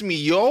than texting me,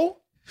 yo,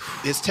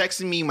 is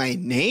texting me my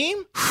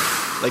name?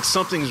 Like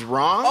something's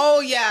wrong? Oh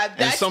yeah, that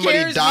and somebody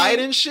scares died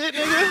me. and shit,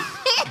 nigga?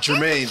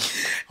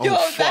 Jermaine. Oh, Yo,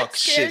 that fuck.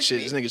 scares Shit.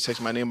 me. This nigga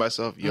text my name by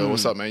himself. Yo,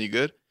 what's up, man? You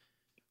good?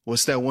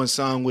 What's that one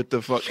song with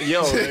the fuck?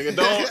 Yo, nigga,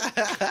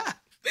 don't.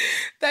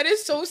 That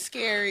is so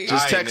scary.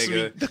 Just Aight, text me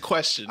nigga. the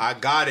question. I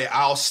got it.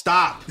 I'll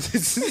stop.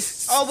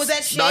 Oh, was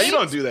that shit? No, you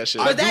don't do that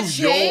shit. I But do that's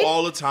yo shade?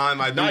 all the time.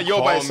 I do Not yo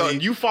call by me.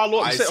 itself. You follow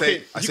up. I You say, say,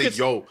 okay, I you say could-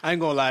 yo. I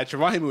ain't gonna lie.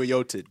 Trevon hit me with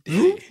yo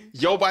today.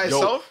 Yo by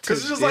itself? Because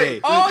it's just Today.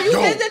 like, Oh, you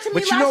yo. did that to me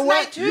but you last know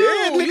what? night too.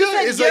 Yeah, nigga. You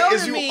said It's yo like,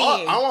 is to you me. up?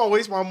 I don't want to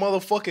waste my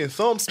motherfucking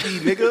thumb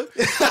speed,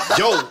 nigga.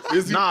 Yo,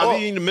 is you Nah, I up?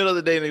 be in the middle of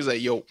the day and niggas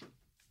like, yo.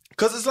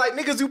 Because it's like,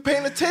 niggas, you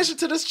paying attention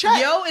to this chat.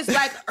 Yo is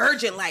like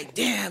urgent, like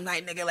damn,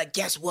 like nigga, like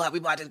guess what? We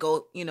about to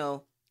go, you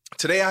know.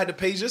 Today I had to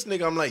page this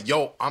nigga. I'm like,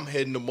 yo, I'm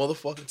heading to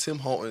motherfucking Tim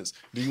Hortons.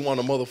 Do you want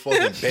a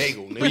motherfucking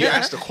bagel, nigga? But you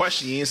asked the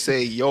question, you didn't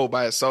say yo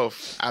by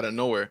itself out of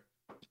nowhere.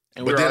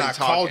 And we But were then I already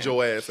called talking.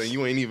 your ass and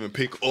you ain't even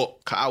pick up.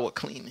 I was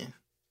cleaning.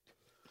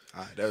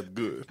 All right, that's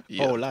good.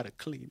 Yeah. Whole lot of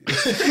cleaning.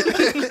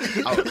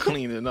 I was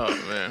cleaning up,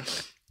 man.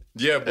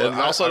 Yeah, but And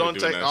also I be don't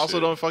doing text. that Also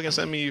shit. don't fucking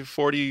send me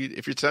 40.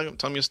 If you're telling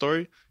me a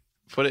story,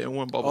 put it in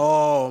one bubble.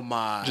 Oh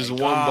my. Just one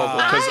God. bubble.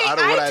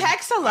 Because I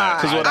text a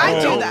lot. Because what I I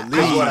do don't, that.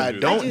 because what I I do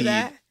don't do need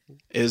that.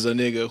 is a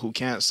nigga who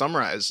can't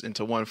summarize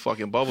into one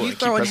fucking bubble You and keep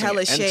throwing pressing hella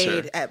enter.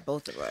 shade at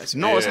both of us.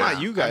 No, it's Yeah,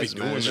 not you I guys, be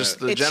man. doing It's just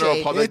that. the It's general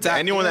shade. public. It's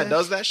Anyone yeah. that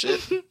does that shit,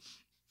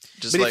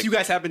 just But like if you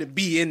guys happen to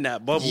be in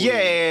that bubble,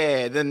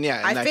 yeah, then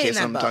yeah, I in that fit in case,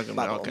 that I'm talking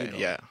bubble, about you okay, know.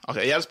 yeah,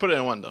 okay, yeah. Let's put it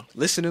in one though.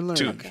 listen and learn.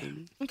 Two.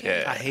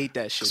 Okay. Yeah, I hate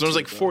that shit. so there's too,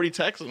 like bro. 40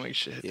 texts. I'm like,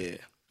 shit, Yeah,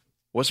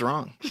 what's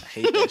wrong? I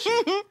hate that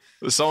shit.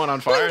 Was someone on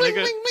fire,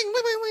 nigga?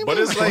 But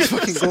it's like,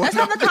 That's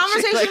how the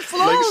conversation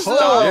flows. stop.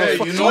 though. Yeah,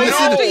 you know When what?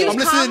 have to use I'm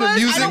listening to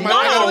commas, music, I man. don't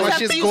I gotta always watch have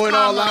to this use going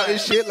all commas. out and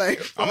shit. Like,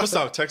 I'm gonna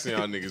stop texting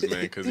y'all niggas,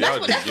 man, because y'all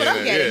That's just what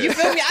I'm getting. You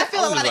feel me? I feel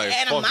a I'm lot just of like,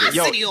 fuck it.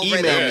 animosity Yo, over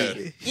email there.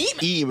 me.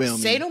 Email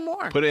me. Say no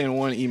more. Put it in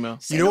one email.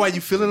 you know why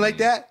you feeling like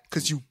that?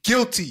 Because you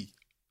guilty.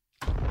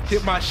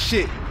 Hit my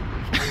shit.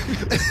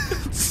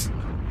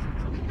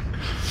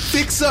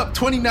 Fix up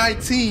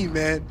 2019,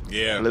 man.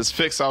 Yeah. Let's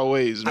fix our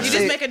ways, man. You say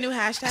just it- make a new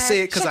hashtag. I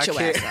say it 'cause Shut I your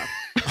can't. ass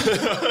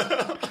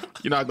up.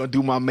 You're not gonna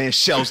do my man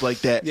shells like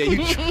that. Yeah,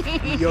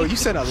 you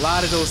sent a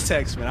lot of those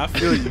texts, man. I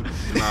feel you.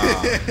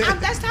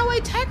 That's how I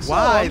text.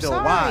 Why, I'm though?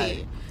 sorry.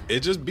 Why? It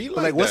just be like,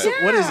 Like, what's that.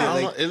 it? What is it? I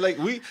don't Like, know. It like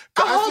we. A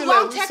I whole feel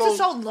long like we text is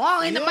so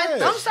long, and my Yeah.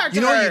 thumb starts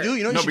you to know what hurt. you do?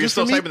 You know what No, you but you're do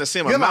still for me? typing the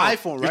same You have amount. an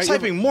iPhone, right? You're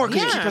typing more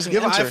because you keep Yeah. pressing You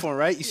have enter. an iPhone,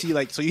 right? You see,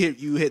 like, so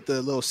you hit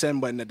the little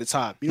send button at the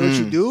top. You know what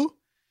you do?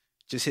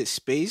 Just hit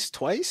space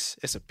twice.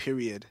 It's a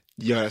period.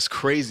 Yeah, that's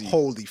crazy.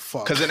 Holy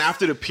fuck. Because then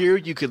after the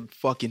period, you could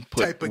fucking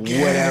put Type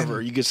again.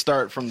 whatever. You could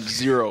start from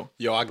zero.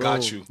 Yo, I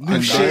got you. new I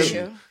got shit.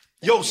 you.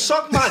 Yo,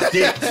 suck my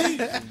dick.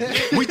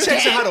 We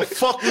texting how the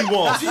fuck we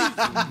want.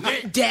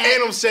 Dad.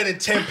 And I'm sending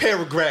 10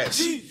 paragraphs.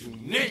 And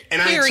I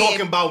ain't Period.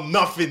 talking about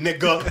nothing,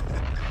 nigga.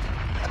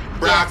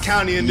 Brown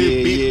County in this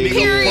Yeah, beat, yeah. nigga,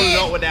 Period. pulling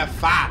up with that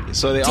fire.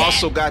 So they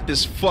also got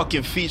this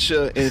fucking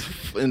feature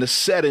in the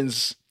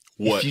settings.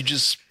 What? If you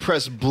just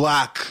press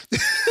block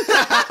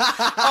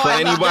for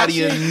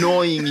anybody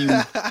annoying you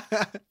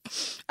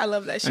I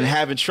love that shit. and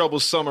having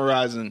trouble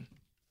summarizing,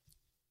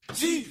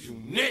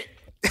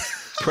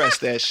 press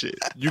that shit.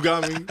 You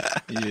got me?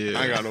 Yeah.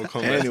 I ain't got no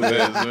comments.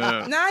 Anyways,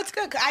 man. No, it's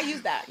good. 'Cause I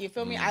use that. You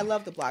feel me? I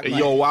love the block. Hey,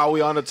 button. yo, while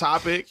we on the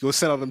topic, You'll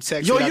send all them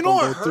texts. yo, you're you not know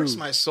gonna what go hurts through.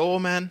 my soul,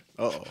 man?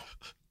 Uh-oh.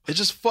 It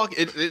just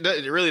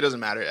it really doesn't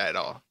matter at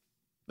all.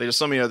 Like, there's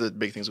so many other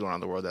big things going on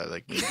in the world that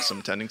like need some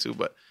attending to.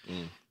 But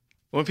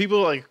when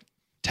people like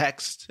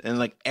text and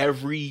like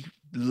every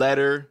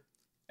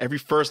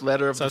first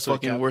letter of Starts the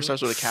with a fucking word capital?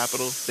 starts with a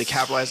capital, they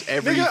capitalize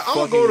every Nigga, I'm fucking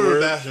gonna go to the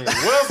word. bathroom. What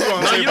else do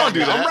I No, say you about don't do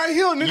that. I'm right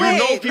here, nigga. Wait,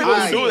 know people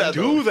let me who do see. that.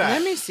 though. Do that.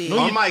 Let me see.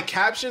 On my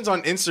captions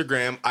on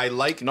Instagram, I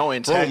like No,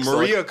 in bro, text,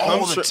 Maria like, all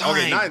comes the from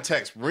okay, time. not in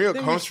text. Maria me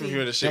comes from see.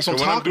 here and shit. That's So what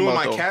when I'm I'm talking doing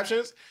about, my though.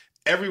 captions,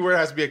 everywhere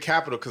has to be a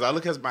capital because I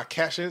look at my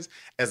captions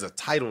as a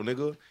title,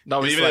 nigga. No,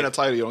 but It's even like- in a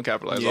title, you don't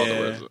capitalize all the Yeah.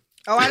 words.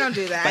 Oh, I don't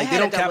do that. I Like, had they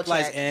don't to double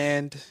capitalize check.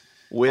 and.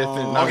 With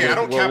and Okay, I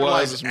don't what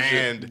capitalize was and shit.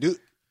 and Do,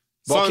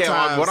 But okay,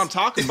 sometimes- what I'm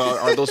talking about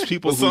are those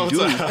people who do.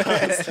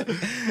 Sometimes-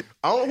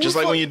 I don't know Just who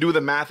like fuck- when you do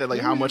the math at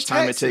like how much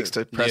time it takes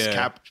to press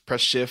Yeah.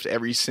 press shift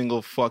every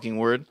single fucking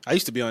word, I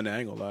used to be on that. I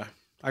ain't gonna lie.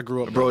 I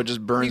grew up. bro. It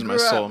just burns You my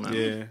grew soul, up. man.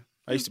 Yeah.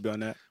 I used to be on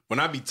that. when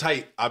I be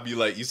tight, I be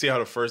like, you see how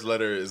the first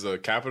letter is a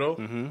capital?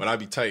 When I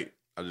be tight,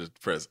 I just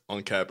press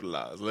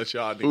uncapitalized. Let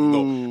y'all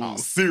niggas know I'm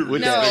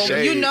serious. No,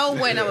 you know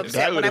when I'm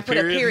upset when I put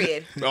a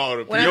period.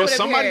 Oh, When I Yo, put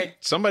a period.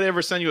 somebody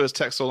ever send you a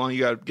text so long you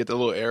gotta get the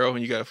little arrow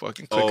and you gotta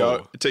fucking click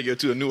out and take you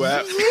to a new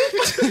app?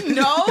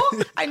 No,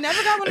 I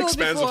never got one of those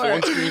Expansive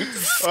before. phone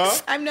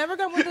screen. I've never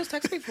got one of those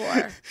texts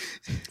before.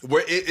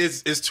 Where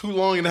it's too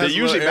long and it They're has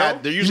usually a little arrow?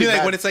 bad. They're You usually mean like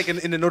bad. when it's like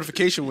in the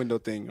notification window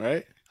thing,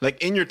 right?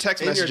 Like in your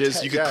text In your messages,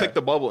 text, you can yeah. click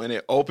the bubble and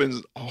it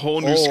opens a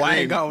whole new Oh, screen. I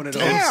ain't got one of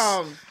those.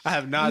 Damn. I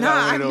have not Nah, got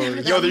I've one of never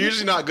those. got Yo, they're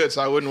usually not good,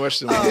 so I wouldn't wish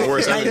them Oh,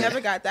 worse. I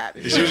never got that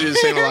It's before. usually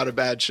just saying a lot of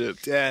bad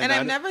shit. Yeah, And nah,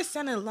 I've never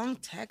sent a long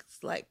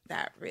text like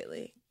that,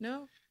 really.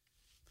 No?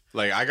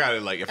 Like I got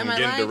it. Like if Am I'm I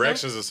getting lying?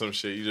 directions or some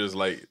shit, you just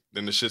like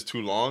then the shit's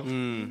too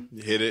long.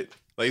 You hit it.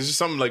 Like it's just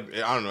something like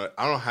I don't know.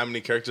 I don't know how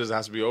many characters it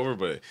has to be over,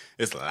 but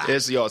it's a lot.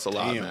 It's a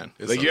lot, Damn. man.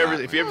 It's Like a you lot,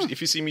 ever,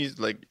 if you see me,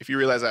 like if you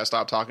realize I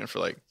stopped talking for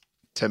like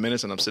 10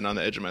 minutes and I'm sitting on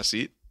the edge of my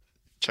seat,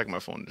 check my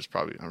phone.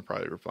 I'm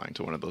probably replying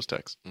to one of those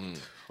texts.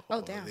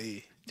 Oh, damn.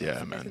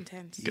 Yeah, man.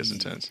 intense. It gets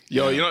intense.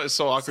 Yo, you know it's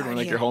so awkward when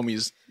like your Sorry.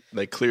 homie's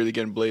like clearly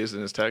getting blazed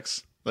in his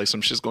text. Like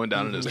some shit's going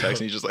down in his text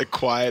and he's just like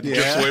quiet, Yeah.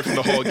 drifts away from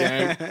the whole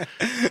gang.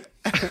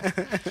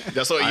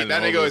 That's what I that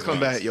know nigga always those come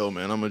guys. back. Yo,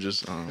 man, I'm gonna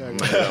just.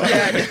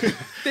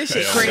 This shit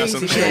I got crazy,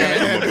 some shit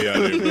man. I'm gonna be out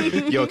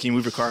here, bro. Yo, can you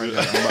move your car? I'm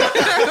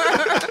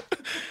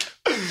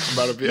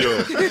about to be.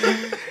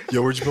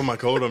 Yo, where'd you put my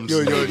coat? I'm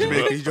Yo, just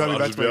Jamaica, you drive me I'll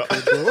back just to my be out.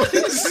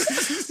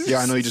 crib, bro. Yeah,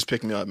 I know you just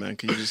picked me up, man.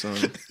 Can you just?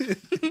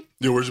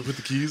 Yo, where'd you put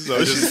the keys? I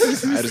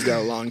just got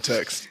a long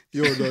text.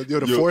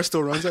 The force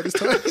still runs at this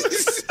time.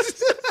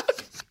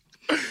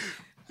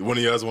 One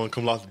of you guys want to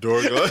come lock the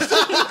door, guys?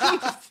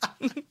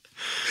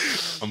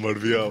 I'm about to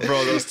be out,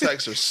 Bro, those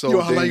texts are so. Yo,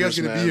 how long you guys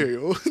dangerous, gonna man. be here,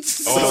 yo?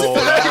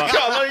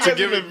 To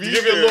give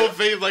it a little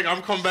face, like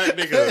I'm come back,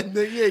 nigga.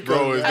 Yeah,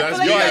 Bro, if I that's feel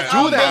like me, you guys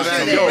all do been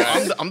that, through yo.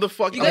 this. I'm the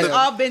fuck. You guys I'm the,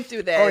 all been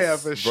through this. Oh yeah,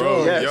 for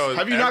sure. yes. Yo,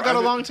 Have you not got a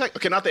I- long text?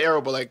 Okay, not the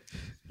arrow, but like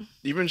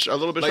even a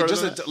little bit Like shorter.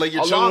 just than that? like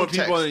you're A chilling long with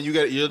people text.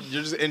 and you're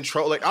just in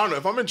trouble. Like I don't know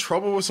if I'm in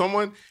trouble with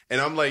someone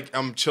and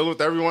I'm chilling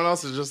with everyone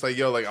else. It's just like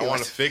yo, like I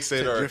want to fix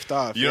it or drift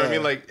off, You know what I yeah.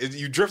 mean? Like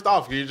you drift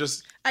off. You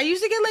just I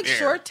used to get like Yeah.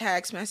 short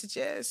text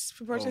messages.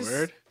 People are just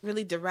word?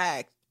 really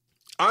direct.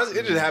 honestly,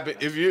 it just happened.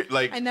 If you're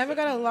like I never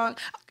got a long.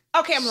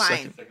 Okay, I'm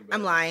lying.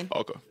 I'm lying.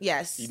 Okay.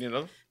 Yes. You need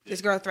another?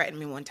 This girl threatened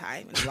me one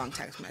time in a long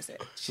text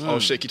message. Oh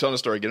shit! Keep telling the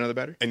story. Get another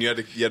battery. and you had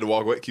to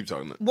walk away. Keep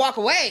talking. Walk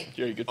away.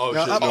 Yeah, you good. Oh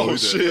Yeah, shit! I'm- No, Oh who did?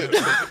 shit!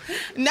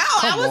 No,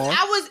 on.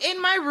 I was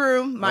in my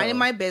room minding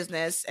my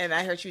business, and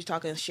I heard she was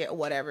talking shit or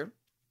whatever.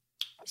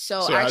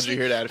 So, So how'd actually, you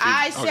hear that if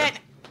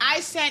you- I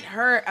sent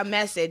her a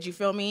message. You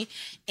feel me?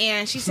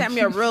 And she sent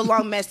me a real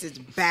long message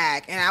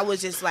back, and I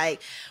was just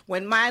like,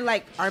 when my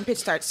like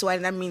armpits start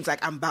sweating, that means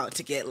like I'm about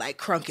to get like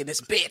crunk in this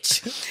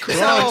bitch. So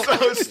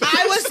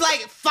I was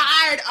like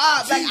fired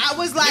up. Like I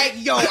was like,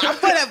 yo,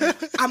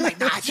 I'm like,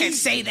 nah, I can't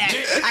say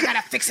that. I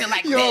gotta fix it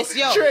like this.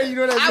 Yo, Trey, you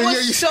know that I video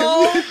was you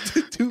so.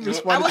 Dude I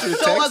responded was to the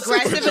so text?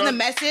 aggressive in the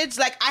message.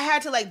 Like I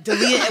had to like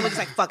delete it. It was just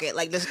like fuck it.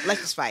 Like let's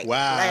just fight.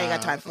 Wow. I ain't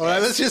got time for All right,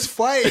 this. let's just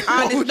fight.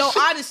 No,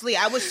 honestly,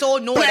 I was so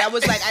annoyed. I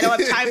was like, I don't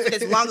have time for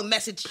this long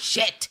message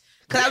shit.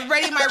 Cause I was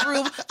ready in my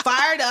room,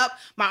 fired up.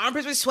 My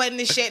armpits were sweating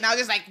and shit, and I was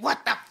just like,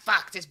 "What the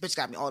fuck? This bitch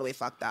got me all the way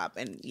fucked up."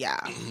 And yeah,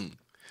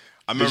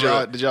 I Did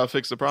remember. y'all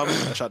fix the problem?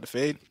 I shot the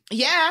fade.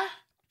 yeah.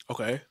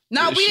 Okay.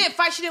 No, we she- didn't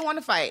fight. She didn't want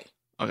to fight,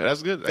 Okay,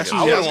 that's good. That's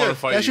I usually, wouldn't want to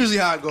fight. that's you. usually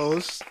how it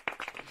goes.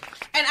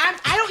 and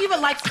I don't even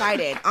like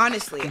fighting.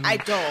 Honestly, I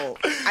don't.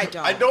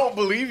 I don't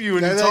believe you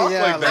when you Yeah, talk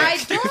yeah, like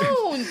that. I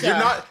don't. You're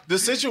not the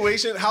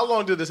situation. How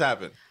long did this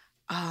happen?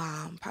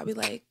 Probably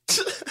like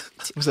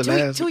What's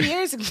the 2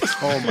 years ago.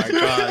 Oh my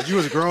god, you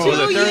was grown.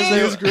 2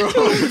 years. grown.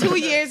 2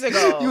 years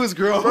ago. You was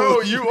grown.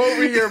 Bro, you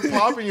over here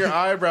popping your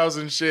eyebrows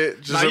and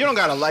shit. Just Nah, you don't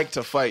gotta like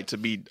to fight to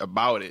be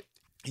about it.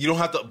 You don't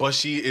have to. But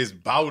she is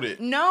about it.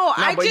 No,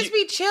 I but just you-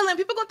 be chilling.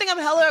 People gonna think I'm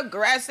hella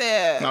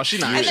aggressive. No, she's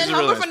not. And She's then a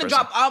real I'm nice gonna person.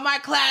 drop all my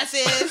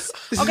classes.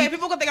 Okay,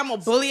 people gonna think I'm a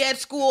bully at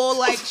school.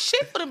 Like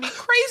shit gonna be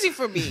crazy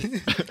for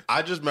me.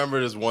 I just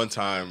remember this one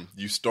time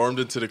you stormed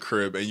into the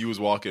crib and you was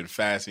walking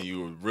fast and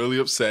you were really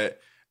upset.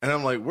 And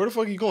I'm like, where the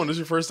fuck are you going? This is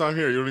your first time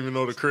here. You don't even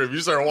know the crib.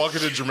 You started walking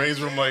to Jermaine's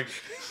room like,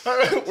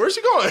 where's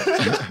she going?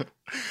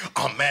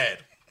 I'm mad.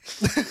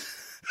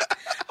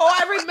 Oh,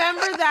 I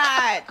remember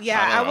that. Yeah,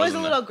 I was a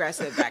wasn't little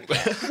aggressive back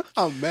then.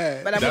 I'm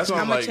mad. But That's what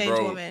I'm I'm a like, changed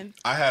bro. woman.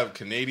 I have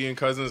Canadian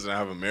cousins and I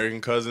have American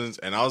cousins.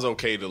 And I was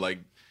okay to like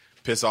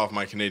piss off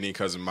my Canadian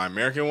cousin. My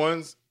American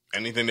ones,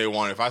 anything they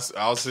want. If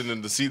I was sitting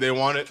in the seat they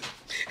wanted.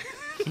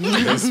 All You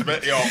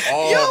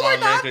of were my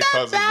not American that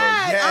cousins,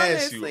 bad, bro.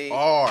 Yes, honestly. you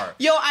are.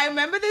 Yo, I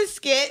remember this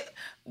skit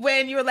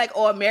when you were like,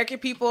 "Oh, American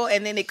people,"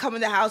 and then they come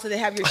in the house and they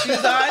have your shoes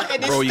on.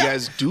 And Bro, it's you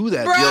guys do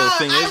that. Bro, Yo, the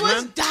thing I is,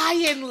 was man.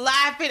 dying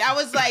laughing. I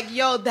was like,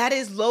 "Yo, that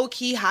is low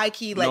key, high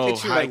key, like No, the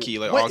truth." high key,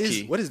 like all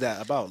key. What is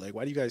that about? Like,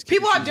 why do you guys? keep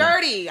People your are shoes on?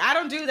 dirty. I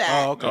don't do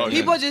that. Oh, okay. Oh, yeah.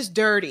 People are just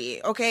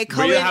dirty. Okay, But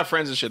come you in. have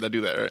friends and shit that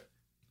do that, right?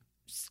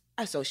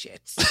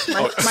 Associates.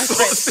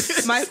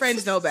 My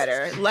friends know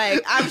better.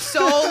 Like I'm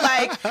so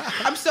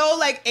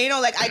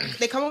anal. Like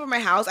they come over my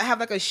house. I have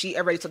like a sheet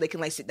already so they can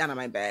like sit down on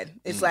my bed.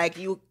 It's like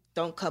you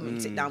don't come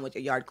and sit down with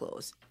your yard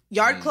clothes.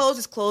 Yard clothes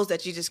is clothes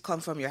that you just come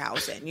from your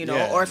house in, you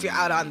know, or if you're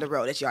out on the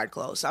road, it's yard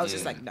clothes. So I was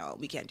just like, no,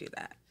 we can't do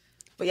that.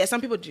 But yeah,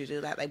 some people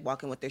do that, like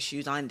walking with their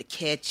shoes on in the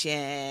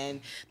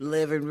kitchen,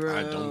 living room.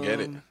 I don't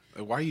get it.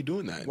 Like, why are you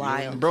doing that?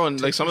 Why? Bro,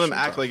 and like some of them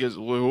act like it's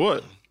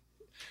what?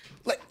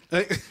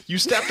 Like, You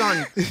stepped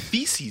on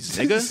feces,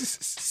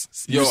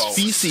 nigga. Yo, There's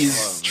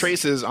feces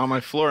traces on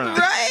my floor now.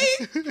 Right?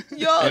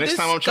 Yo, And next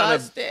time I'm trying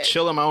to disgusting.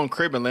 chill in my own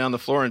crib and lay on the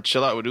floor and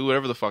chill out or do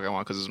whatever the fuck I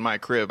want because it's my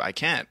crib, I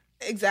can't.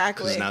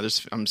 Exactly.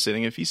 Because now I'm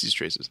sitting in feces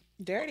traces.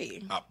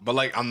 Dirty. But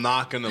like, I'm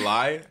not gonna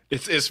lie.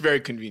 It's very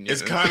convenient.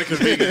 It's kind of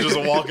convenient just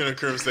to walk in the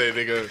crib and say,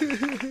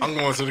 "Nigga, I'm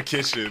going to the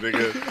kitchen,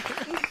 nigga."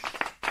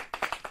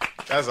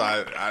 That's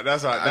how.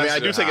 I mean, I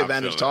do take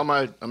advantage to all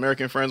my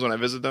American friends when I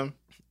visit them,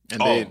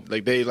 and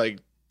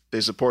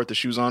they support the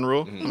shoes on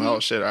rule. I'm like, oh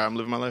shit, all right, I'm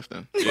living my life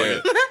then.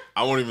 Yeah.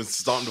 I won't even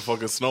stomp the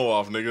fucking snow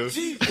off, nigga.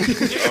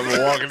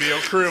 I'm walking to your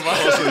crib.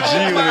 I was a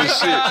G with this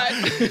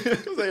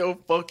shit. I was like, yo,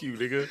 fuck you,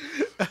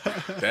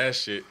 nigga. That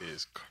shit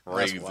is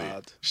crazy.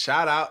 wild.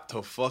 Shout out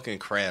to fucking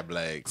crab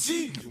legs.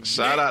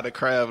 Shout out to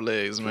crab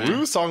legs, man. We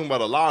was talking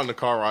about a lot in the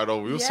car ride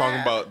over. We was talking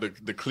Yeah. about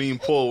the clean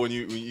pull when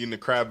you in the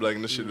crab leg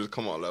and this shit just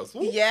come out.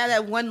 Yeah,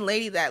 that one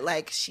lady that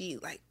like she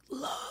like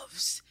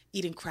loves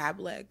eating crab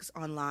legs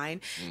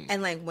online,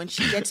 and like when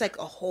she gets like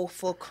a whole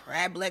full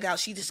crab leg out,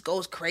 she just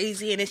goes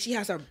crazy, and then she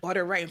has her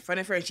butter right in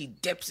front of her, and she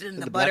dips it in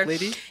the butter. black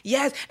lady?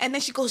 Yes, and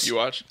then she goes You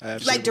watch?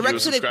 like direct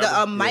to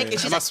the mic, and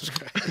she's I'm like, not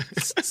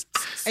subscribed.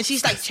 and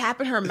she's like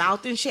tapping her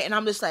mouth and shit, and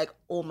I'm just like,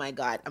 oh my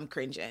god, I'm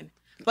cringing.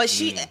 But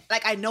she,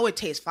 like, I know it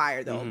tastes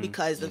fire though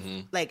because of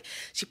like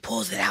she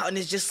pulls it out and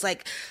it's just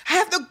like, I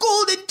have the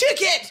golden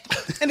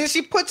ticket, and then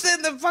she puts it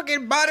in the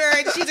fucking butter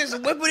and she's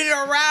just whipping it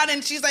around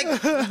and she's like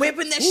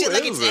whipping that shit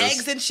like is it's this?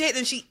 eggs and shit,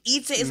 and she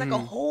eats it. It's like a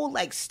whole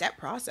like step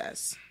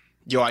process.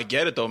 Yo, I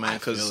get it though, man, I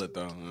because feel it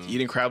though.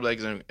 eating crab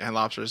legs and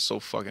lobster is so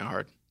fucking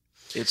hard.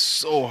 It's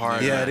so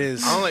hard. Yeah, man. it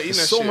is. I don't like eating It's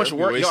that so shit. much I'd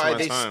be work. Yo, wasting my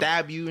they time.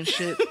 stab you and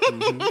shit. I'm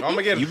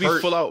gonna get You be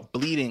hurt. full out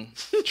bleeding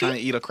trying to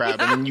eat a crab,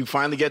 and then you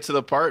finally get to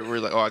the part where you're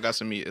like, oh, I got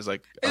some meat. It's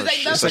like It's a, like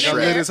it's nothing a in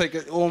shred. there. It's like,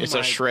 oh It's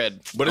my a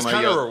shred. But it's I'm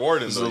like, kinda yo,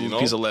 rewarding, this though, is a you know?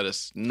 piece of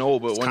lettuce. No,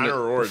 but when Kind of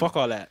the, rewarding. Fuck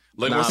all that.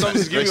 Like nah, when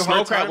something's giving you snow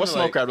hard crab. time, What's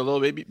like, snow crab? The little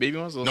baby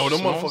ones? The No, them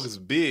small ones?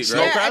 motherfuckers big. Snow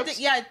right? Yeah, crabs?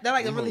 yeah, they're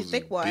like the really Those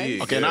thick ones.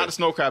 big. Okay, Yeah. not the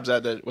snow crabs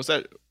at the what's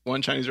that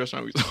one Chinese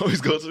restaurant we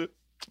always go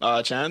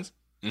to? Chan's.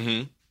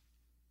 Mm-hmm.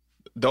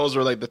 Those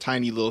were like the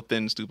tiny little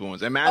thin stupid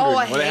ones. And Mandarin,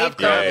 I when they have hate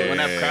crab, those. when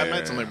they have crab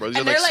mitts, I'm like, bro, these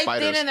And are they're like like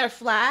spiders. thin and they're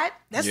flat.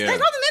 There's Yeah.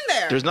 nothing in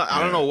there. There's not. I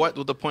don't know what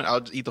the point. I'll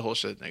just eat the whole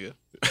shit, nigga.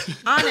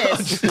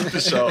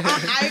 Honest. So I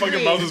Fucking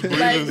agree. mouth is bleeding.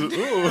 Like,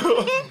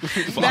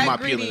 Ooh. I'm That not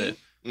greedy.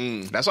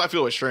 peeling it. That's how I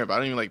feel with shrimp. I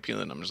don't even like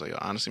peeling them. I'm just like,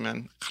 honestly,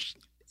 man.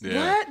 Yeah.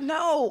 What?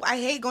 No, I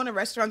hate going to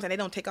restaurants and they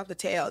don't take off the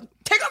tail.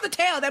 Take off the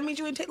tail. That means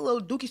you didn't take a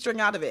little dookie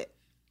string out of it.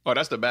 Oh,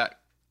 that's the back.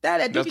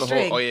 That That's dookie the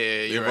string. whole. Oh yeah,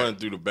 They you're run right.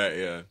 through the back,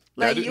 yeah.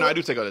 Yeah, Like, no, I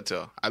do take out the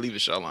tail. I leave the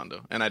shell on though,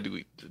 and I do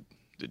eat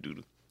the doo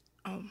doo.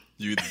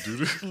 You either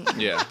doo-doo.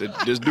 Yeah,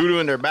 there's doo doo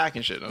in their back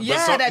and shit. Though. Yeah.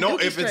 But some- that no,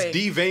 dookie if it's string.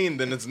 deveined,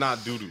 then it's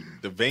not doo-doo.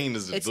 The vein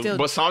is It's the still-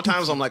 But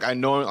sometimes I'm like,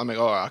 I'm like,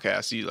 oh, okay,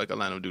 I see like a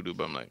line of doo doo,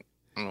 but I'm like,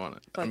 I don't want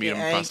it. Fuck I'm it, eating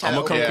I ain't pasta. trying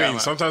I'm to gonna come Yeah, clean. I'm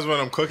like- Sometimes when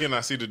I'm cooking,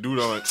 I see the dude.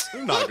 I'm like,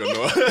 I'm not gonna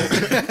know.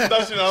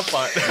 That's not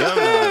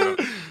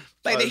fine.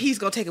 Like that he's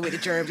gonna take away the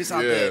germs. It's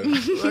all Yeah.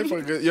 good. Like,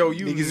 fucking- yo,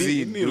 you Niggas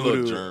need eat a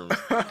little doo-doo.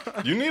 germ.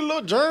 You need a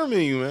little germ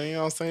in you, man. You know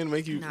what I'm saying?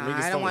 Make you. Nah, make your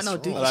I don't want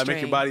stomach no strong. dookie Like, make your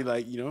string. body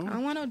like, you I know,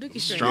 don't want no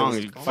dookie string. strong.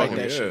 You Fuck fucking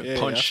that shit. Yeah,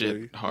 punch I feel shit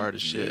you. hard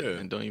as shit Yeah.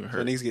 and don't even so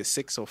hurt. niggas get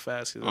sick so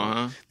fast. You know?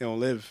 Uh-huh. They don't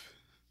live.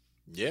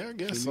 Yeah, I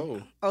guess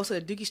so. Oh, so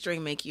the dookie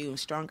string make you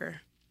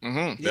stronger.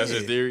 Mm-hmm. That's your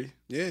Yeah. theory.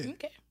 Yeah,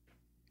 Okay.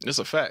 It's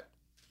a fact.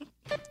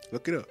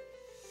 look it up.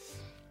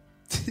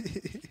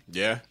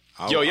 Yeah.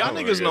 Yo, y'all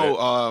niggas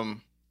know.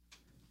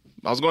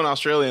 I was going to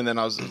Australia and then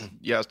I was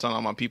telling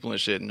all my people and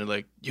shit, and they're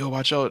like, "Yo,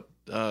 watch out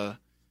for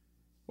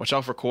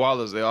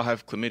koalas. They all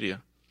have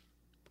chlamydia."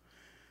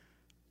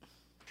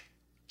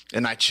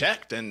 And I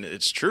checked, and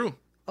it's true.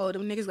 Oh,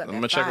 them niggas got that I'm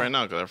gonna check fire. right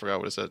now because I forgot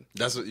what it said.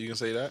 That's what you can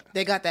say that.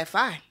 They got that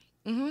fire.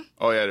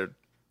 Oh yeah,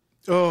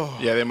 Oh,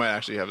 yeah, they might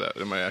actually have that.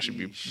 They might actually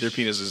be their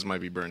penises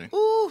might be burning.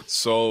 Ooh,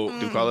 So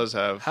Do koalas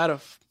have? how the?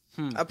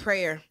 a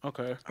prayer.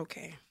 Okay.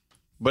 Okay.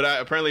 But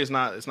apparently, it's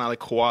not like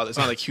koala. It's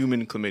not like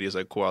human chlamydia. It's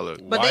like koala.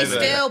 But Why they is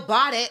that? still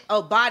bought it.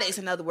 Oh, bought it is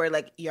another word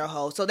like your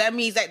hoe. So that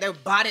means that they're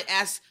bought it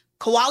as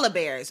koala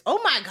bears. Oh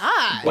my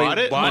God. Bought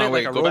it? Bought No, it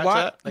wait, like a go back to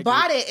robot? that. Like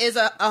Bought it is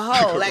a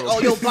hoe. Like, oh,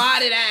 yo,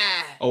 bought it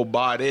ass. Oh,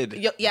 botted.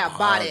 Yeah,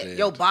 bought it.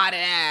 Yo, bought it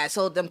ass.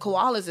 So them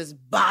koalas is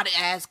bought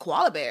it ass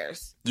koala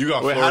bears. you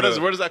got Wait,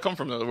 Florida. where does that come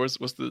from though? What's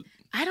the?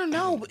 I don't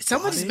know.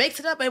 Someone just makes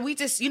it up and we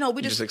just, we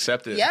You just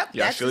accept it. Yep.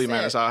 Yeah, I that's feel you, just man.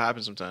 it. That's how it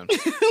happens sometimes.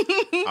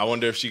 I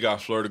wonder if she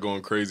got Florida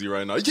going crazy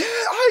right now. Yeah,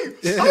 I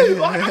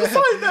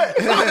signed that.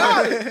 I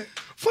got it.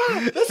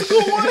 Fine, that's a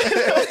good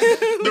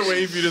one. They're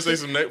waiting for you to say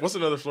some. What's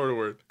another Florida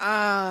word?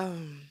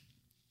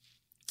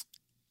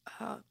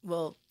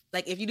 Well,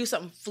 like if you do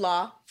something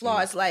flaw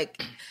is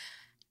like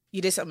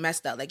you did something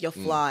messed up, like your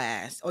flaw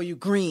ass, or you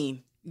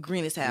green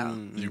as hell.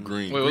 You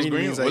green. Wait, what's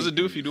green? means What does like- it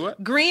do if you do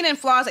what? Green and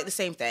flaw is like the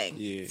same thing.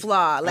 Yeah.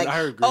 Flaw, like I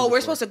heard green we're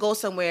before. supposed to go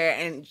somewhere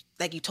and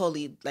like you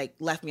totally like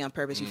left me on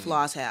purpose. You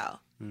flaw as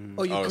hell,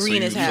 or you Oh, so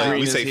green you- as you hell. like- we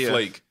Green say is here.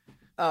 flake.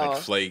 Oh, Like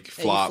flake, yeah,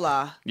 you flop.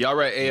 flaw. Y'all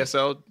write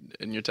ASL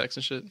in your text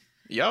and shit?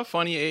 Y'all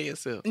funny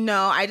ASL.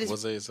 No, I just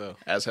What's ASL?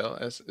 As hell?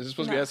 Is it supposed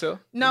to be No. ASL?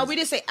 no. We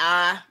just say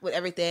with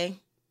everything,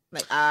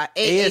 like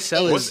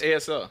ASL What's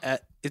ASL. ASL?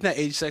 Isn't that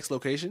age, sex,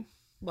 location?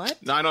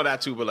 What? No, I know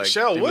that too, but like,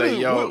 Shell, they be what like, is,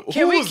 yo, what,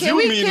 Can who we- was can you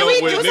we- meeting can up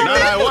we with, do nigga?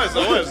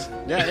 something? I was.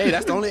 Yeah, hey,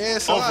 that's the only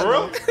ASL. Oh, I for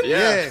know. real?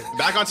 Yeah.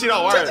 Back on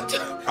T.Dot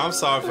Wire. I'm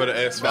sorry for the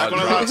S. Back when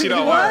I was on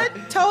T.Dot Wire.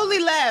 What? Totally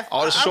left.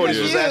 All the I'm shorties was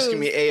confused. asking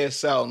me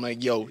ASL. I'm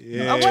like, yo,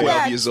 Yeah. Oh, what 12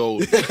 that? years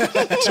old.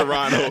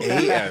 Toronto.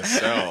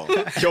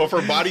 ASL. Yo,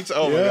 for body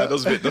oh my god,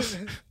 those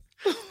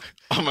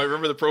I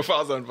remember the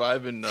profiles on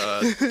Vibe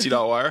and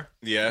T.Dot Wire.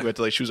 Yeah. We had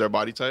to like choose our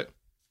body type.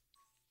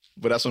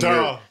 But that's when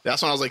Duh.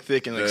 that's when I was like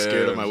thick and like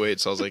scared of Yeah. my weight.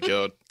 So I was like,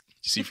 yo,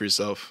 see for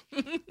yourself.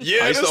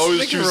 Yeah, I used to this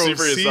always nigga choose wrote see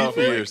for yourself,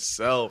 See for like-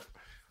 yourself.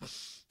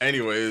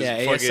 Anyways, Yeah,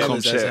 fucking ASL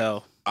is check. as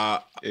hell.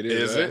 It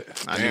is is,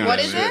 it? I Damn, knew What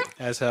that is shit. it?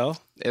 As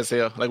hell.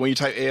 ASL. Like when you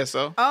type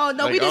ASL. Oh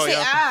no, Like, we just say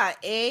yeah.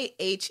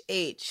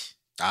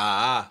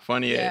 AHH.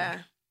 Funny. Yeah.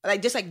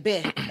 Like just like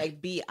bih,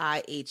 like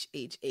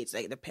BIHHH,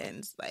 like it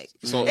depends. Like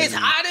So- it's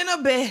hot in a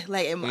bih.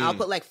 Like I'll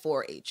put like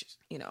 4 H's,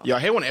 you know. Yeah, I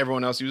hate when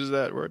everyone else uses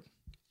that word.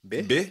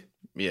 Bit?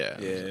 Yeah.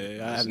 Yeah,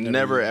 It's I've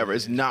never ever.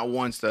 It's not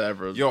once that I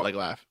ever Yo, like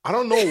laugh. I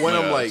don't know when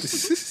I'm like,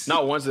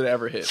 Not once that it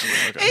ever hit. I'm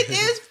like, okay. It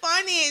is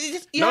funny. It's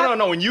just, you No, have- no,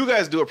 no. When you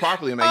guys do it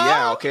properly, I'm like,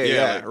 yeah, Oh. okay, Yeah,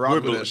 yeah, like, rock we're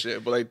with bel- that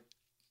shit. But like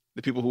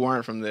the people who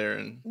aren't from there,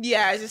 and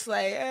Yeah, it's just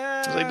like, I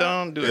was like,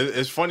 don't do it.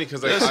 it's funny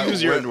because like, Just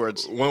use your when- own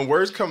words. When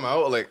words come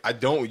out, like I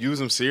don't use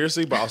them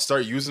seriously, but I'll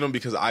start using them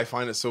because I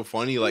find it so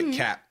funny. Like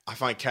cap, I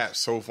find cap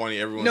so funny.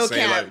 Everyone's No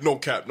saying cap. like no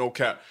cap, no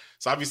cap.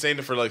 So I'll be saying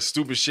it for like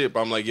stupid shit,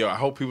 but I'm like, yo, I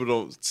hope people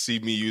don't see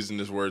me using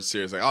this word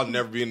serious. Like I'll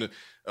never be in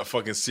a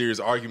fucking serious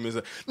argument.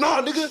 Like,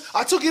 nah, nigga,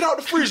 I took it out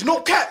the fridge, no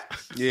cap.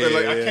 Yeah,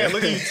 Like, I yeah. can't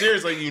look at you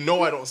serious. Like you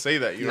know, I don't say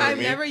that. You know what I I've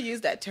mean? never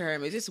used that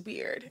term. It's just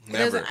weird. It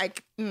Never.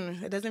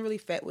 doesn't, it doesn't really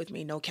fit with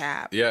me. No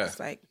cap. Yeah. It's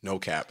like, no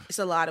cap. it's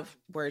a lot of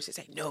words to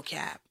say, no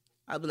cap.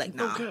 I'll be like,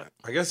 nah.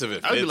 I guess if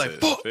it fits, I'd be like,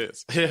 it fuck.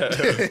 fits. Yeah.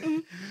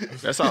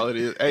 That's all it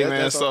is. Hey man,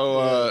 that's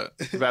so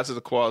back to the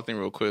qual thing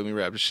real quick. Let me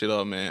wrap this shit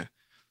up, man.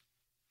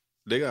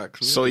 They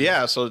got So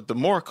yeah, so the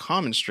more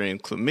common strain,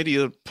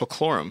 Chlamydia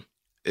piclorum,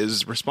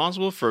 is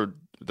responsible for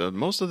the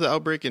most of the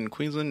outbreak in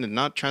Queensland and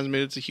not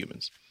transmitted to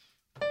humans.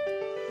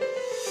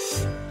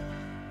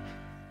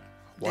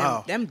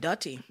 Wow. Them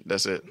dirty.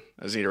 That's it.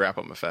 I just need to wrap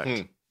up my facts.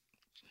 Hmm.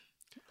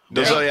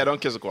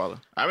 Don't kiss a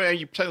koala. I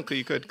mean, technically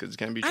you could because it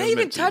can be I ain't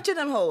even transmitted. touching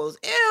them hoes.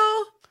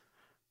 Ew.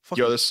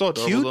 Yo, they're so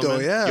adorable. Cute though,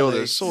 man. yeah. Yo, like-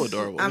 they're so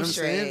adorable. I'm You know what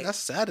saying? straight. That's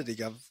sad that they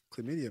got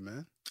chlamydia,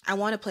 man. I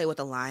want to play with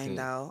a lion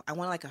though. I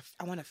want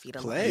to feed a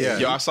Play. lion. Yeah.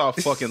 Yo, I saw a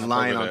fucking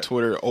lion on that.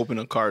 Twitter open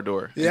a car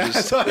door. Yeah, I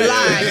saw Lie,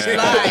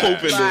 that. lie,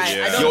 Opened lie. it. I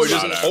Yeah. don't Yo, believe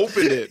just it.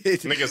 opened it.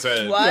 Nigga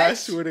said, What? Yeah, I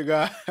swear to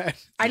God.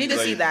 I need to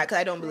see that because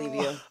I don't believe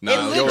you. Nah,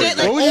 it yo, legit what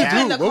like would you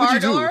opened do? the What would car you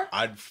do? door.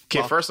 I'd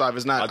Okay, first off,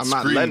 I'm not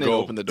scream, letting it go.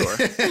 open the door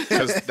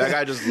because that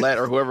guy just let,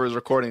 or whoever was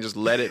recording just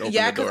let it open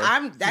Yeah, the door.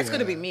 because that's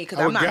gonna be me because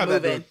I I'm would not grab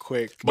that door moving.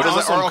 quick. But on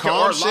it's some like, or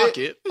calm lock shit,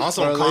 it. on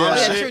some Or calm like-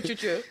 Yeah, shit.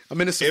 true.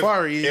 I'm in a If,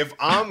 safari. if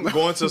I'm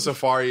going to a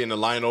safari and the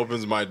lion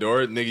opens my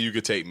door, nigga, you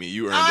could take me.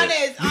 You earned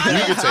it.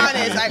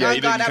 Honest. Like, Yeah, oh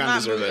you God, I'm kinda not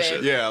deserve that moving.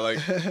 shit. Yeah, like,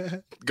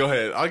 go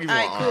ahead. I'll give you All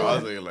my right, arm. cool. I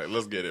was thinking, like,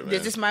 let's get it, man.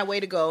 This is my way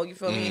to go. You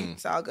feel me?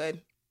 It's all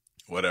good.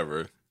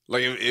 Whatever.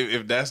 Like,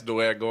 if that's the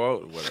way I go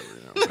out, whatever. You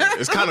know what I'm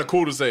saying? It's kind of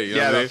cool to say. You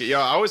know Yeah, what I like, mean? yo,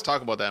 I always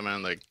talk about that,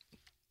 man. Like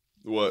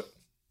What?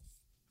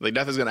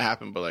 death is gonna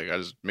happen, but like I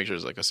just make sure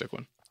it's like a sick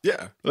one.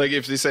 Yeah. Like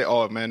if they say,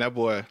 "Oh man, that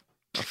boy,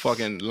 a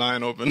fucking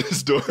lion opened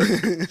this door,"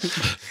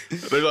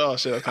 they're like, "Oh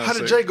shit, that's kinda How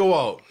did sick. Jay go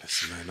out?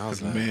 Listen, man, I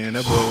was like, Man,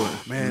 that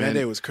boy, man, that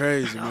day was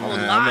crazy, The man. whole I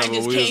line remember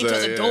just we was came to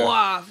at- the yeah. door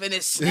off and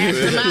it snatched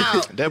him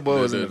out. that boy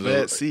was in the Dude,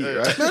 bed seat,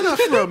 right? No,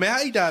 for real, man.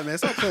 How you died, man?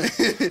 Stop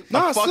playing.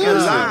 Nah, fucking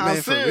seriously, lie, man,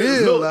 for serious.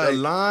 real, Look, like- the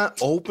line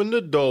opened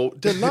the door.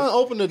 The line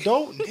opened the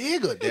door,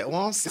 nigga. That's what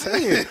I'm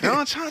saying.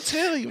 I'm trying to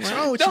tell you, man.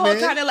 Wrong with The you, whole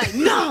man? time they're like,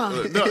 nah,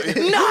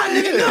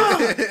 nigga,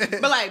 no.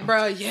 But like,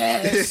 bro,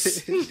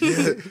 yes.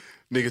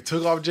 Nigga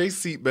took off Jay's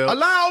seatbelt. A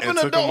lion opened and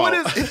the took door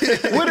him with out.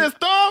 his with his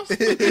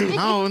thumbs.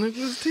 No, nigga,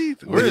 his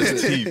teeth. Where's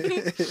his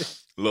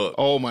teeth? Look.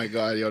 Oh my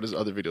god, yo, this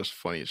other video's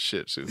funny as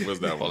shit too. What's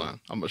that Hold one? on,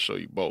 I'm gonna show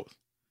you both.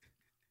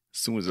 As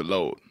soon as it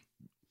load.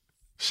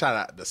 Shout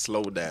out to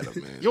Slow Data,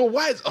 man. Yo,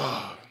 why is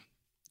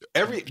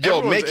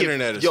Everyone's make it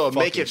internet is make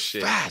fucking it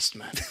shit. fast,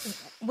 man.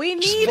 We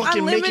need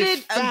fucking make it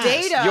unlimited fast.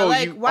 data. Yo,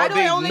 like, you- why do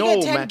they I only know,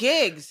 get 10 man.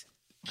 gigs?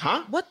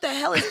 Huh? What the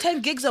hell is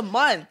 10 gigs a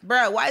month,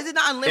 bro? Why is it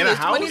not unlimited? In a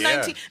house?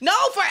 2019? No,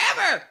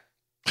 forever.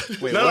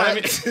 Wait, No, what? I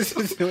mean,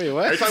 Wait,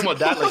 what? Are you talking about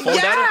that, like phone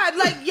yeah, data?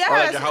 like yes. Or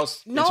like your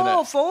house no,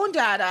 internet? phone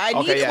data. I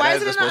Okay, need. yeah, why that-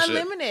 is it that's not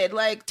bullshit. unlimited?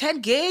 Like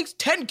 10 gigs,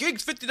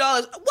 $50.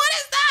 What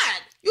is that?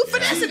 You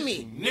finessing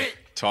me.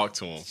 talk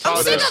to him. Oh,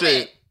 I'm that sick of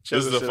shit. it.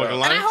 This is the fucking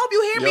line. And I hope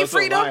you hear me, it's a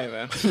Frito. line,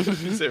 man.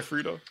 You said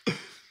Frito.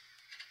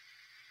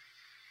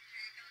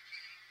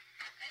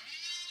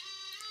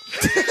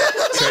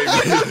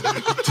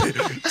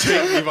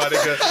 Take me, my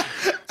nigga.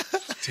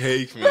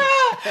 Take me.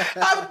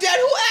 I'm dead.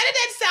 Who added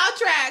that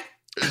soundtrack?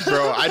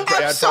 Bro, I'd I'm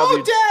so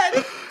probably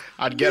dead.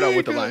 I'd get up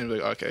with the line.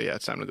 Like, okay, yeah,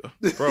 it's time to go.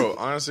 Bro,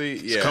 honestly,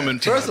 yeah. Coming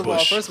to First the of all,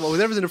 bush.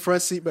 whoever's in the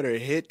front seat better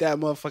hit that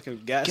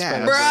motherfucking gas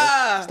pedal.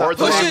 Bruh. Or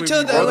the Push lock- it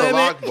to the or limit.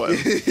 lock button.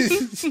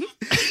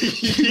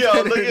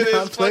 Yo, look at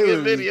this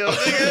fucking video.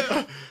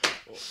 Nigga.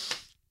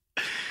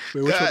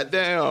 Wait, which one? God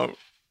damn.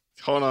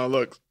 Hold on,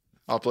 look.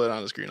 I'll play it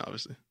on the screen,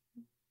 obviously.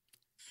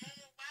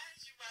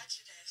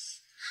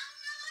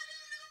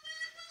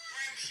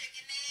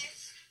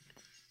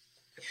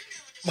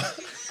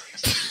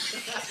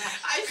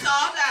 I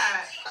saw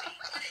that.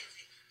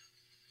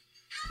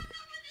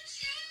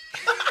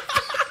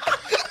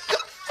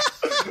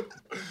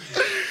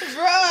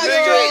 Bruh,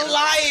 you're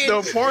lying.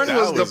 The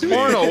porno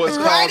was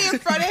Right called in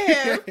front of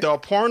him. the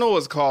porno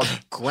was called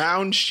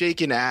Ground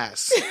Shaking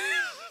Ass.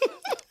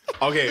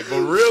 Okay, but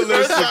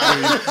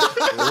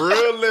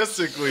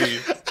realistically,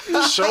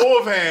 show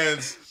of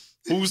hands,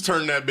 who's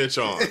turning that bitch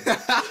on?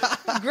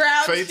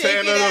 Ground Faye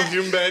shaking Tanner, ass.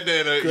 Human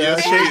Bandana. Yes,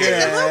 It's she a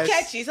is. little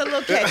catchy. It's a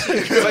little catchy.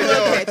 It's a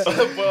little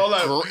catchy. Well,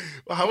 like,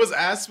 how was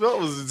ass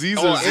spelled? Was Z's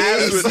Oh, or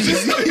ass with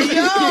Z's? Yo,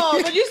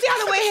 but you see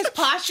how the way his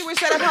posture was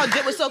set up, how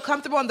Jit was so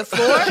comfortable on the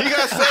floor? He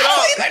got set I up.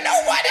 don't even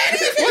know what that is.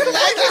 His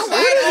legs are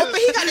wide open.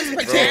 He got his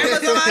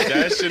pajamas on.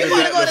 That shit He is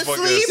wanna at go the to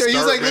fucking sleep. start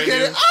He's like, look at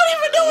menu. it. I don't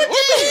even know what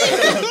this is.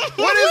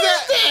 What is that?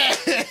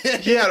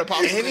 He had a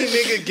pop. Any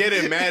nigga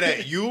getting mad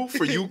at you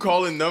for you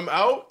calling them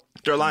out?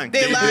 They're lying.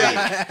 They They lied. did.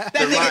 That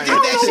They're nigga lying. did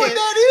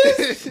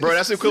that shit. Bro,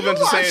 that's equivalent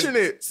to saying watching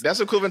it. that's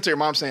equivalent to your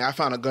mom saying, I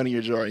found a gun in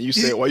your drawer. And you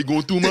say, why you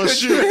going through my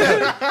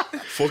shit?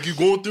 Fuck you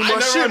going through my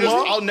shit,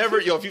 mom? I'll never,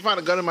 if you find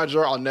a gun in my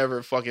drawer, I'll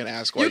never fucking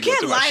ask why You you going can't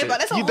through my lie shit. about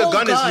that. That's a The whole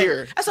gun gun. is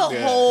here. That's a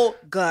whole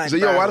gun. So,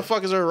 yo, bruh. why the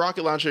fuck is there a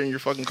rocket launcher in your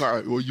fucking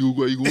car? Well, you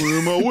going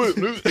in my whip,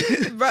 nigga.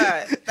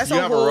 Bruh, that's You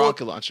a have whole a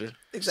rocket launcher. Start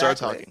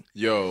Exactly. talking.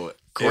 Yo,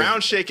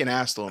 Ground shaking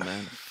ass though,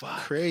 man.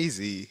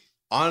 Crazy.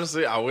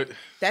 honestly, I would.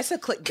 That's a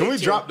clickbait. Can we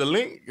too. drop the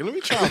link? Let me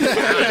try to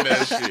find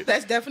that shit.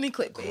 That's definitely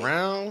clickbait.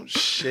 Ground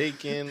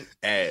shaking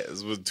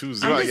ass with 2 I'm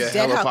zeros. might just get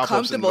dead hella how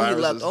pop-ups and comfortable he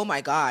viruses. looked. Oh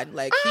my god,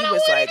 like he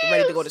was like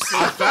ready to go to I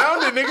sleep.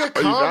 found it, nigga.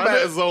 found Combat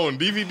it? Zone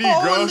DVD.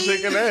 Holy- Ground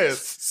shaking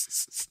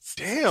ass.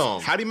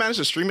 Damn. How do you manage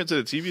to stream it to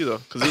the TV though?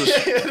 Because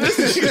it was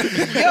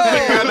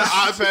Nigga had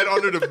the iPad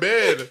under the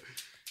bed.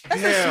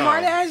 That's a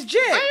smart ass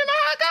jit.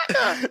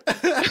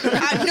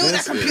 I knew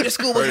that computer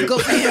school wasn't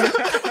good for him.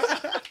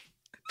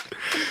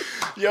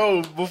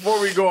 Yo, before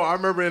we go, I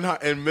remember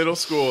in middle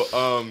school,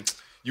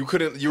 you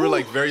were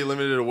like very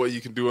limited to what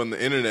you can do on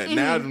the internet.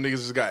 Now them niggas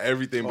just got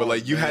everything, but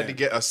like you had to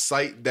get a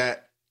site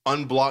that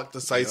unblocked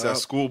the sites that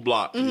school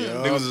blocked.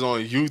 Niggas is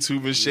on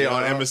YouTube and shit,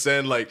 on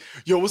MSN, like,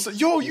 yo, what's up?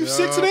 Yo, you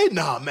sick today?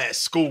 Nah, I'm at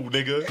school,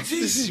 nigga.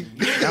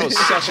 that was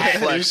such a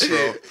flex,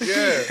 bro.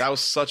 Yeah. That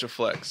was such a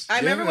flex. I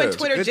remember when Yeah,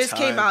 Twitter good just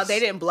came out, times. they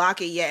didn't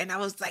block it yet, and I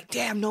was like,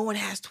 damn, no one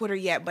has Twitter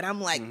yet. But I'm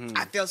like,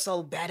 I feel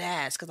so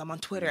badass because I'm on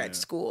Twitter at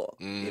school.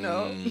 You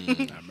know?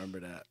 I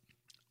remember that.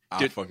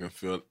 I fucking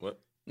feel what?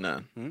 Nah.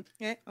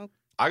 Yeah. Oh.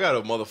 I got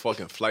a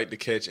motherfucking flight to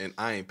catch and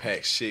I ain't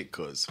packed shit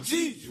cause fuck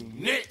these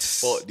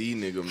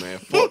niggas, man.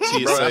 Fuck TSA.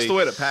 Bro, that's the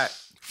way to pack.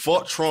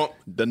 Fuck Trump.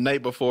 The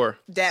night before.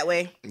 That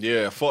way.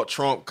 Yeah, fuck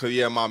Trump, cause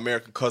yeah, my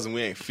American cousin,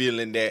 we ain't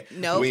feeling that.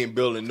 Nope. We ain't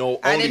building no.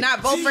 I only- did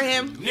not vote for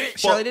him. Fuck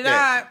Surely did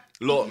that.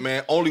 not. Look,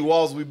 man, only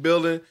walls we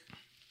building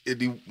is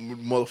the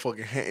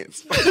motherfucking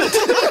hands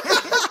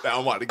that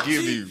I'm about to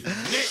give you.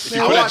 If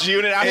you put a G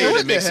unit after it,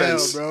 it makes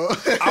sense. bro?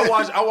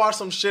 I watched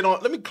some shit on.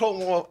 Let me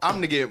close one. I'm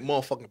gonna get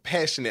motherfucking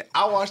passionate.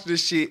 I watched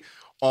this shit.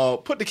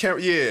 Put the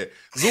camera. Yeah,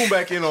 zoom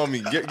back in on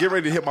me. Get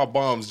ready to hit my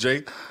bombs,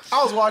 Jay.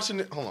 I was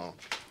watching it. Hold on.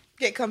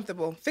 Get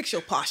comfortable. Fix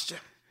your posture.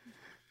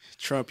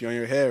 Trump, you on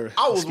your hair.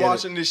 I was Let's get it.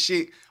 watching this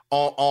shit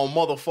on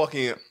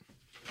motherfucking.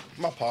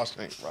 My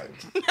posture ain't right.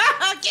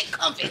 Get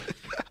comfy.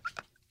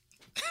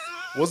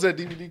 What's that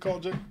DVD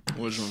called, Jay?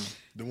 Which one?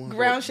 The one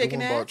Ground about, shaking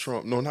the one about ass?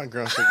 Trump. No, not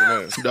ground shaking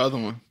ass. The other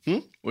one.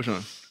 Which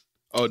one?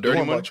 Oh, The Dirty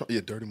one about Money? Trump.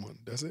 Yeah, Dirty Money.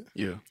 That's it.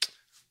 Yeah.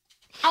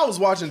 I was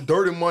watching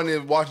Dirty Money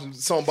and watching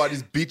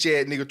somebody's bitch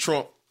ass nigga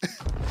Trump.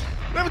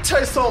 Let me tell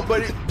you something,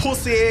 buddy.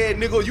 Pussy ass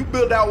nigga, you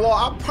build that wall,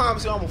 I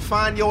promise you I'm gonna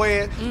find your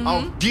ass.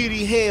 I'm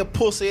DD hand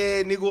pussy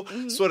ass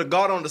nigga. Swear to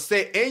God on the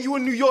set. And you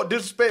in New York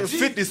disrespecting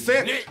 50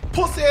 Cent.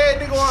 Pussy ass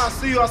nigga, when I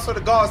see you, I swear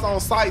to God it's on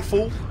site,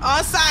 fool.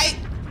 On site.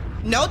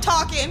 No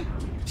talking.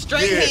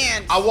 Straight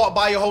hands. I walk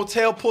by your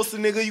hotel, pussy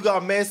nigga. You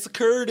got mad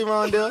security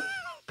around there.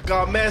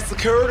 Got mad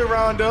security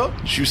around there.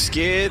 You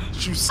scared?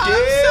 You scared?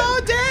 I'm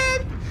so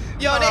dead.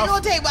 Yo, they Nah,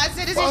 gonna take my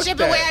citizenship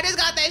fuck away. that. I just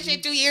got that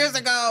shit 2 years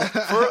ago.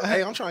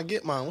 Hey, I'm trying to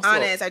get mine. What's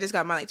Honest, up? I just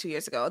got mine like 2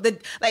 years ago.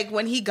 Like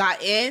when he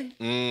got in,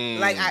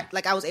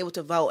 I was able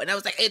to vote, and I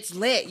was like, it's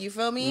lit. You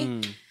feel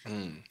me?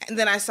 And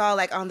then I saw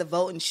like on the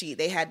voting sheet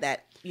they had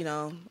that. You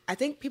know, I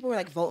think people were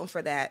like voting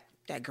for that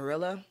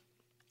gorilla.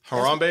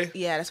 Harambe?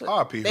 Yeah, that's what.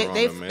 R.I.P.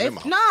 Harambe, man. Them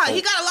Nah, folk.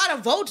 he got a lot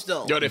of votes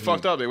though. Yo, they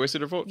fucked up. They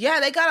wasted their vote.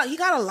 Yeah, he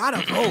got a lot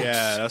of votes.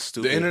 Yeah, that's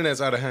stupid. The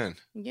internet's out of hand.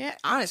 Yeah,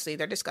 honestly,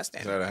 they're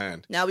disgusting. It's out of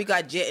hand. Now we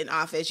got Jit in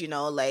office,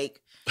 like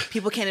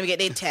people can't even get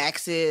their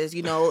taxes,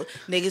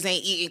 niggas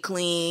ain't eating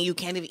clean. You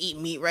can't even eat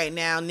meat right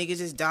now. Niggas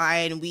is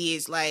dying. We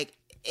is like,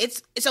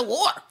 it's a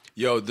war.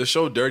 Yo, the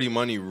show Dirty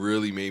Money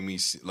really made me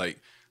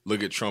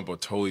look at Trump a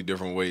totally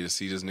different way, to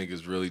see this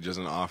nigga's really just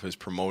in office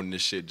promoting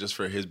this shit just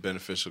for his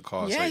beneficial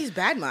cause. Yeah, he's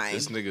bad mind.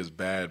 This nigga's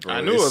bad, bro.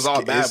 I knew it was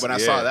all bad when I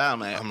saw that.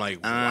 I'm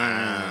like,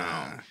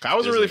 wow. I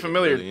wasn't really This nigga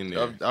familiar. really in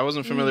there. I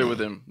wasn't familiar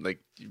with him, like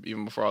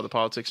even before all the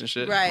politics and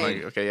shit. Right.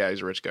 Like, okay, yeah,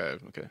 he's a rich guy.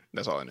 Okay,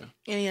 that's all I knew.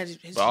 And he had his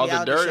But all the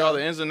reality dirt, show. all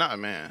the ins and outs,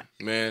 man.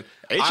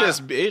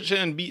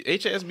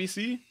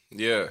 HSBC,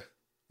 Yeah.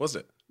 What's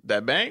it?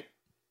 that bank,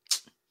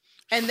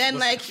 And then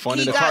fun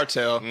he in the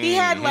cartel. He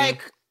had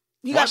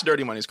he Watch got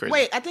Dirty Money's crazy.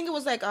 Wait, I think it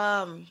was I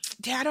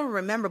don't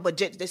remember, but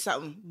Jit did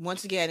something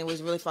once again. It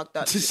was really fucked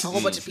up. A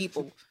whole bunch of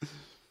people,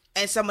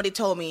 and somebody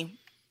told me.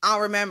 I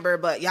don't remember,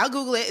 but y'all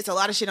Google it. It's a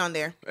lot of shit on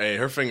there. Hey,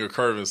 her finger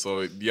curving, so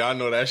y'all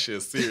know that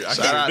shit's serious.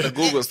 Shout out to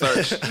Google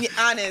search. Be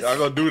honest. Y'all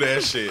gonna do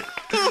that shit.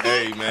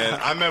 Hey, man.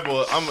 I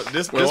remember,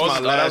 this Wait, what my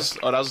was-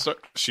 last... that was a search?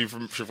 She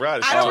forgot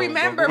it. I don't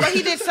remember, but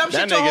he did some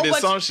That shit to a nigga whole did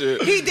bunch. some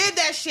shit. He did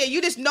that shit. You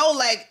just know,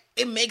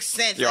 it makes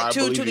sense. Yo, I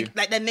believe you.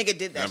 Like that nigga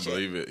did that I shit.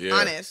 believe it, yeah.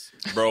 Honest.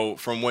 Bro,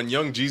 from when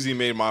Young Jeezy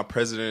made My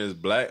President is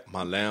Black,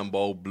 My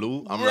Lambo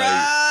Blue, I'm Bruh.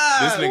 like,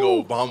 this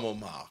nigga Obama,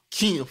 my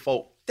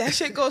kinfolk, That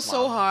shit goes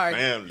so hard.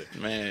 family.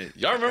 Man,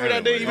 y'all remember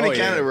that day? Even in Oh,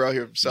 Canada, yeah. we're out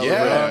here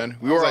celebrating. Yeah. Man.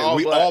 We were all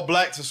we black. all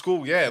black to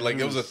school. Yeah, like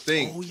it was a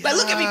thing. Like,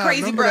 look at me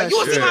crazy, remember bro. that You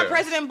will see shit. my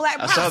president black,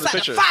 bro. I saw the I'll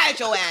picture. fire at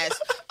your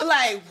ass.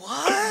 Like,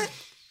 what?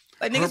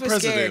 Like, Her niggas were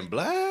president scared.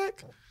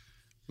 black?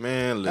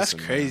 Man, That's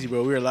listen. crazy,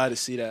 bro. We were allowed to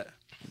see that.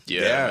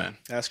 Yeah, Yeah. man.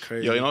 That's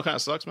crazy. Yo, you know what kind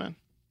of sucks, man?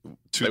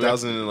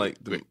 2000 and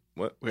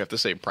what? We have to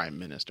say prime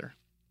minister.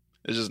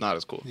 It's just not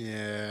as cool.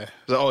 Yeah.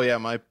 So, oh yeah,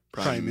 my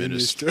prime Prime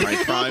minister. minister.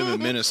 My prime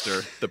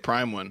minister, the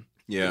prime one.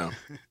 Yeah.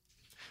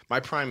 My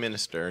prime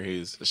minister,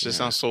 This just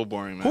sounds so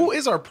boring, man. Who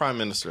is our prime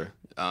minister?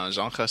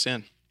 Jean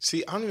Chrétien.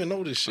 See, I don't even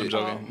know this shit. I'm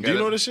joking. Do you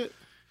know this shit?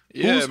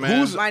 Yeah,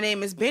 man. My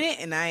name is Bennett,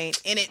 and I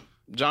ain't in it.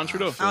 John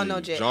Trudeau. I don't know,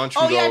 Jay. John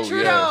Oh, yeah, Trudeau,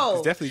 Trudeau. yeah.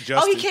 It's definitely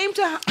Oh, he Justin. came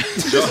to...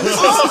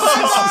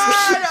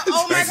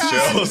 Oh, my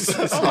God. Jones.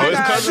 Oh, my his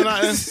God. cousin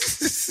not in.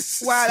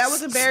 Wow, that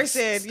was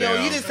embarrassing. Yo,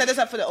 Damn. you just set us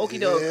up for the okie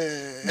doke.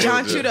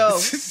 John Trudeau.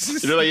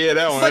 You're like, yeah,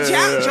 that one. But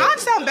yeah, yeah. John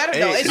sound better,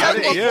 though. It I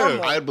sounds more did- yeah.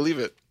 formal. I believe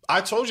it. I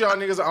told y'all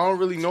niggas I don't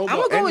really know I'ma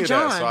about go any with of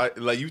that.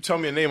 John. So you tell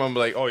me a name, I'm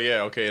like, oh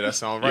yeah, okay, that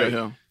sounds right.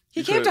 Yeah.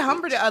 He came to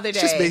Humber the other day.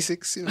 Just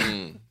basics, you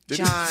know.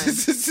 John.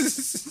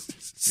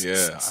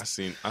 Yeah, I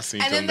seen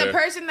And him then the there.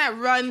 person that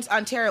runs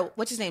Ontario,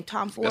 what's his name?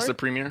 Tom Ford? That's the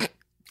premier.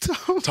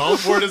 Tom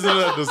Ford isn't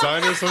a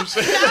designer or some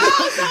shit. No,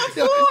 Tom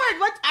Ford.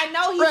 What? I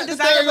know he's a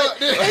designer, but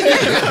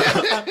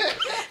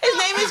his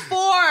name is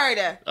Ford.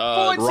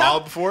 Ford.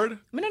 Rob Ford?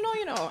 No,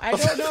 you know. I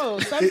don't know.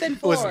 Something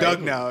Ford. It's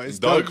Doug now. It's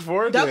Doug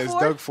Ford? Doug Yeah, it's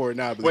Ford? Doug Ford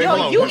now. I believe. Wait, hold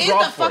Yo, on, you who's in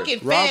Rob the Ford? fucking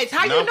Rob- feds.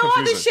 How now you I'm know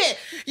all this confusing. shit?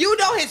 You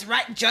know his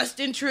right.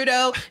 Justin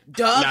Trudeau,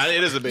 Doug. Nah,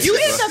 it is a big. You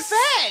bro. in the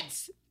feds.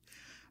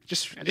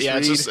 Just Yeah,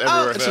 it's read. just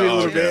everywhere. Just read a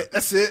little okay. bit.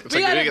 That's it. It's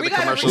like they get the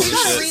commercials and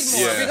read shit.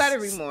 more. Yeah. We gotta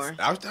read more.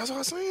 That's what I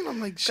was saying. I'm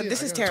like, shit.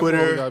 this is I terrible. gotta-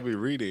 Twitter. I gotta be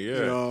reading, yeah.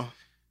 You know.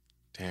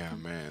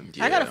 Damn, man.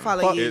 I gotta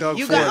follow Fuck you. Doug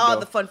You Ford, got all though.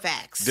 the fun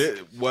facts.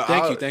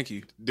 Thank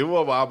you. Do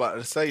what I'm about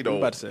to say though. I'm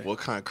about to say. What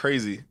kind of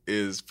crazy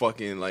is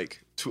fucking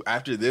like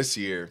after this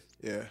year,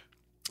 Yeah.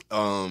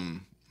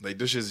 like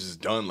this shit's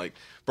just done. Like,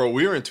 bro,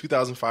 we were in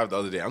 2005 the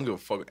other day. I don't give a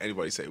fuck what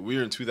anybody say. We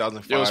were in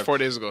 2005. It was 4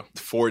 days ago.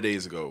 4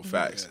 days ago.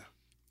 Facts.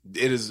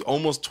 It is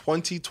almost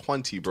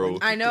 2020, bro.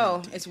 I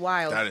know. It's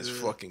wild. That is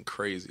fucking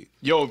crazy.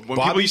 Yo, when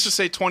Bobby- people used to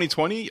say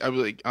 2020, I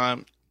was like, I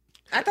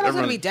thought I was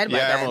gonna be dead by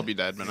yeah, then. everyone will be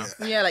dead by now.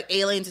 Yeah, like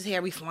aliens is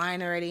here. We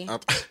flying already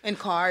in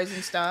cars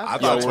and stuff. I Yo,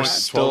 thought we're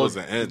 2012 still- was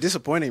the end.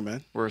 Disappointing,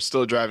 man. We're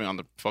still driving on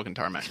the fucking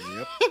tarmac.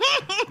 Yep.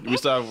 We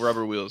still have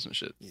rubber wheels and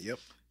shit. Yep.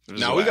 It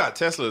was Now we whack. got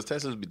Teslas.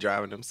 Teslas be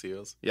driving them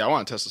seals. Yeah, I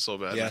want a Tesla so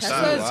bad. Yeah, man.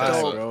 Tesla so is do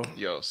I, dope. bro.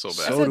 Yo, so bad.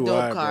 That's So a do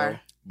dope I, car. bro.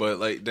 But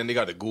like then they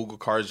got the Google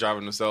cars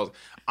driving themselves.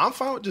 I'm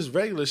fine with just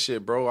regular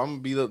shit, bro.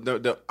 I'm gonna be I'm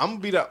gonna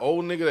be that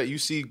old nigga that you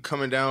see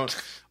coming down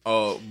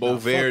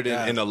Beauvert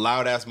that. in a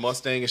loud ass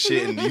Mustang and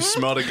shit, and you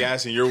smell the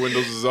gas and your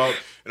windows is up,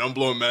 and I'm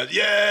blowing mad.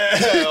 Yeah,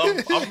 I'll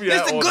be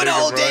that It's the old good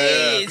nigga, old bro.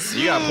 days.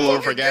 You gotta pull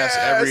over for gas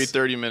every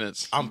 30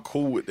 minutes. I'm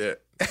cool with that.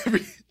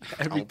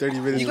 Every 30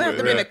 minutes. You're gonna have to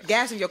Yeah. bring the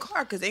gas in your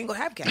car because they ain't gonna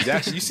have gas.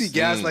 Actually, you see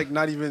gas like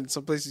not even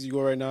some places you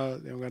go right now.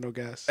 They don't got no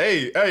gas.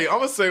 Hey, I'm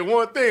gonna say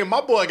one thing.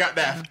 My boy got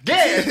that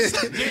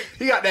gas.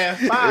 He got that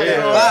fire. Yeah.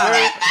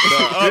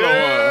 The other one.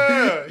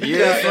 Yeah, Yeah, He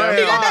got man.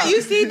 that.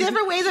 You see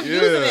different ways of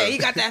using it. He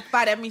got that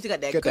fire. That means he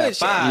got that Get good that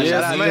shit. fire. Yes,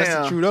 Shout out ma'am.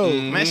 Justin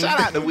Trudeau. Man, shout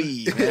out to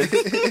weed, man.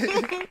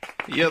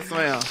 Yes,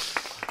 ma'am.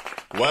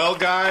 Well,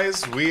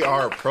 guys, we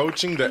are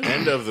approaching the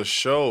end of the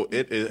show.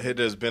 It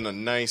has been a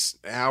nice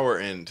hour,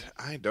 and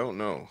I don't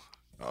know,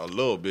 a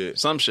little bit.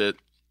 Some shit.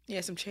 Yeah,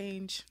 some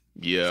change.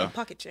 Yeah. Some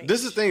pocket change.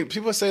 This is the thing.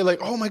 People say like,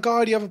 "Oh my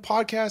God, you have a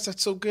podcast?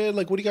 That's so good.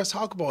 Like, what do you guys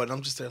talk about?" And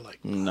I'm just there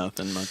like,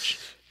 Nothing much.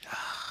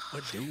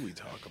 What do we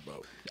talk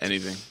about?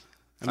 Anything.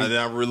 And then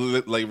I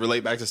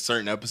relate back to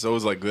certain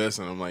episodes like this,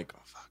 and I'm like, oh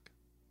fuck.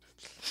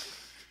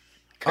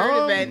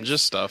 Current events.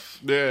 Just stuff.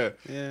 Yeah.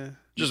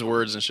 Just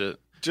words and shit.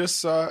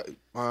 Just kind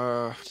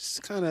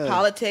of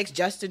Politics.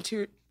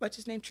 What's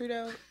his name?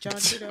 Trudeau. John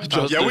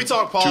Trudeau. yeah, we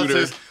talk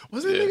politics.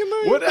 What's that nigga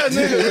name? What that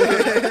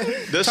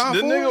nigga? this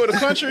nigga with the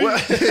country?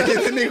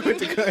 the nigga with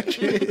the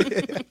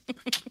country.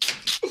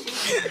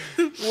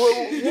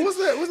 What was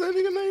that? What's that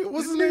nigga name?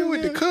 What's his name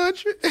with the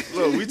country?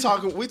 Look,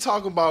 we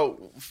talk about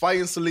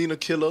fighting Selena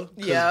Killer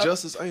because Yep.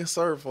 justice ain't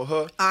served for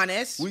her.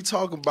 Honest. We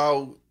talk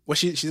about Well,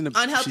 she's in the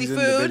Unhealthy she's food.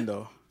 in the bin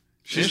though.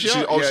 she's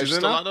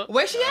still locked up?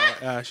 Where's she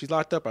at? She's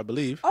locked up, I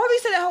believe. Oh, they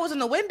said that hoe was in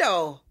the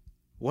window.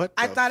 What?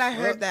 I the thought I fuck?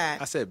 heard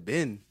that. I said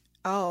bin.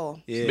 Oh.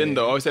 Yeah. Bindo.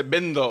 Oh, he said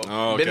Bindo.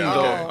 Oh, okay.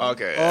 Bindo.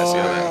 Okay. I see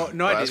that.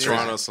 No, I That's didn't.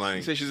 Toronto He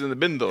slang. said she's in the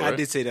Bindo, I right?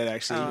 did say that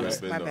actually. Oh,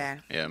 Right. my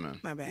bad. Yeah, man.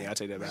 My bad. Yeah, I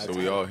take that back. So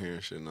we all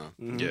hearing shit now.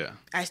 Yeah.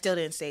 I still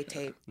didn't say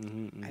tape. I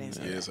didn't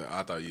say Yeah, that. so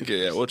I thought you.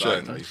 Okay, yeah, we'll I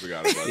check. thought you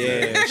forgot about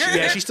that.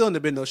 Yeah, she's still in the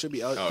bin though. She'll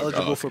be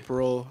eligible for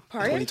parole in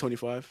Pardon?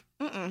 2025.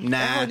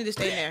 That hoe need to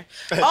stay in there.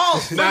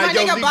 Oh, Nah, my yo,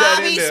 nigga leave that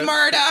Bobby in there.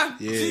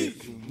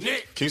 Smurda. Yeah.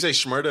 Can you say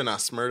Smurda, not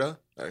Smurda?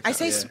 I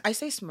say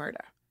Smurda.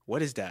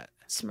 What is that?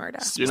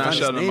 Smurda. You're not not his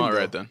shutting them name, out though.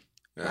 right then.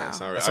 Yeah, it's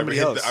not right. That's somebody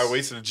else. I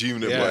wasted the G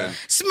unit Yeah. button.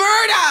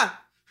 Smurda.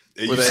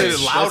 You With said a- it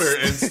louder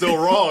and still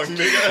wrong, nigga.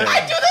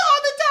 I do that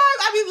all the time.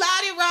 I be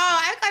loud and wrong.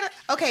 I gotta.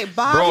 Okay,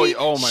 Bobby. Bro,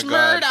 oh my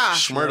God.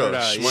 Smurda.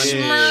 Yeah. Smurda. You know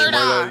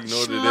what it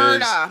is.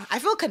 Smurda. I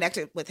feel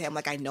connected with him.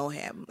 Like I know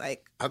him.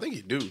 Like I think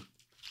you do.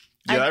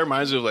 Yeah, that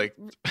reminds me of like,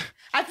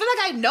 I feel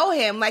like I know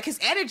him. Like his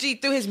energy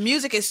through his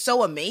music is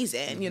so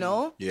amazing. You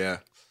know. Yeah.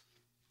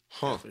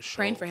 Huh.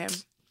 Praying for him.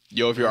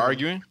 yo, if you're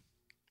arguing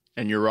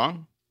and you're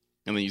wrong,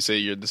 and then you say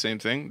you're the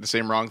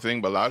same wrong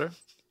thing, but louder,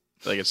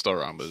 like it's still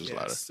wrong, but it's just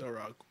louder. So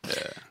wrong.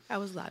 I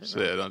was loud. So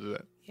yeah, don't do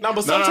that. No,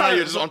 but No, sometimes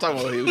you're just, I'm talking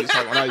about you.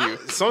 Talking about not you.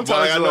 Sometimes But,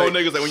 like, I know like-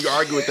 niggas that when you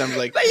argue with them,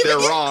 like you they're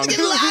get- wrong, get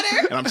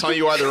louder. and I'm telling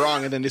you why they're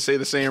wrong, and then they say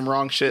the same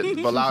wrong shit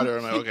but louder.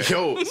 I'm like, okay,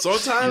 Yo, you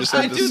sometimes just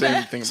said the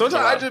same thing. Sometimes but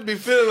I louder. just be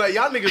feeling like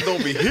y'all niggas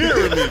don't be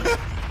hearing me.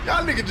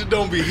 Y'all niggas just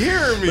don't be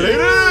hearing me. But it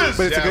is.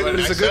 But it's Yeah, a good. but But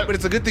it's a except- good. But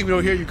it's a good thing we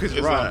don't hear you because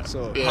you're It's wrong. not.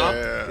 So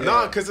Yeah.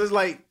 Nah, because it's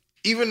like,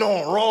 even though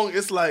I'm wrong,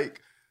 it's like,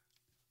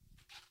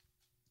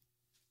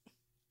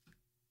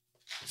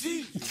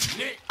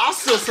 I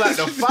still slap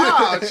the fire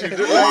out you, dude,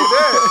 like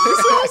that. You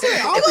see what I'm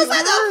saying? I'll It was be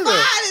like murder. a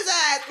fire his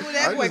ass. Ooh,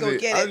 that boy gonna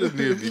get I it. just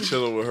need to be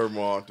chilling with her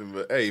more often.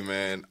 But hey,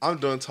 man, I'm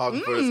done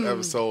talking for this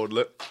episode.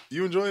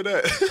 You enjoy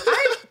that?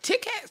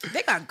 Tic Kats,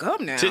 they got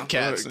gum now. Tit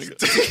Kats.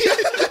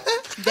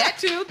 That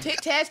too.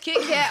 Tic Tats, Kit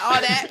Kat,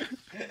 all that.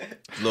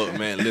 Look,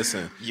 man,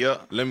 listen. Yeah.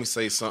 Let me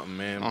say something,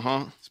 man.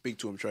 Uh-huh. speak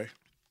to him, Trey.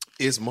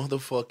 It's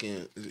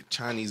motherfucking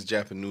Chinese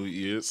Japanese New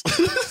Year's.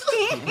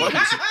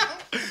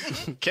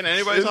 Can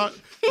anybody talk?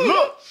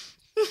 Look,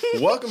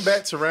 welcome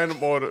back to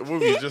Random Order. What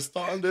we just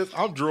starting this?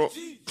 I'm drunk.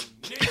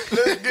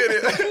 Let's get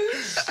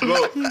it.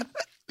 Look,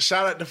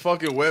 shout out to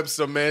fucking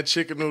Webster, man.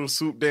 Chicken noodle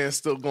soup dance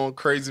still going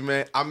crazy,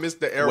 man. I missed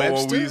the era when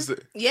Webster? we used to.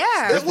 Yeah.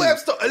 It's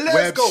Webster.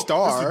 Let's go.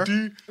 Webstar. It's a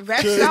D. Rap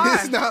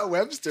It's star. not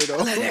Webster though.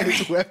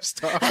 It's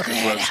Webster.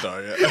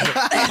 Webster, yeah.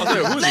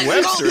 Who's Let's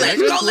Webster? go,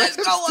 let's nigga? go, let's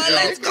go,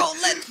 let's go,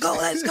 let's go,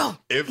 let's go.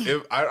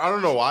 if I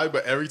don't know why,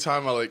 but every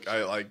time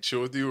I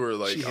chill with you or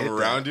like She I'm hit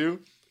around you,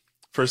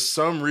 for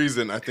some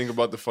reason I think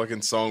about the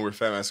fucking song where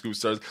Fat Man Scoop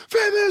starts.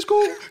 Fat Man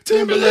Scoop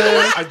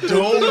Timberland. I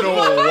don't know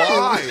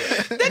why.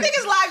 That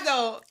nigga's live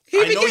though. He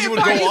I be know getting you would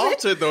go parties. off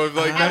to it though. If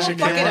like I that won't shit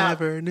fuck came it on. up.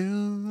 Never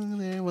knew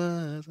there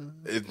was.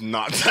 It's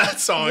not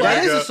that song.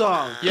 That is nigga. the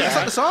song. Yeah. That's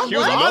not the song. He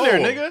was What? on there,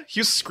 No. nigga. He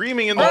was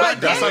screaming in the Oh,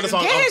 background. That's not the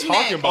song get I'm his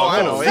talking neck. about.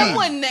 I know.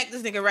 Someone neck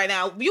this nigga right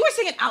now. You were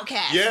singing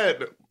Outkast. Yeah,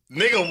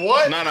 nigga,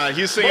 what? No,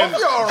 he's Both singing. of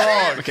y'all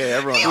wrong. Okay,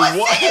 everyone. He was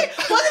singing.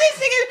 Wasn't he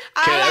singing?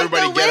 Okay, I like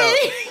everybody the get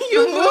way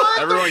you move.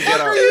 Everyone get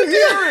What out. are you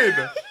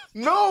hearing?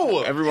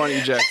 No. Everyone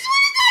eject.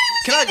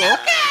 Can I go?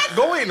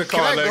 Go wait in the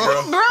car, I like, go?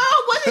 bro. Bro,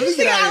 wasn't he me get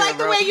singing? out I of like here,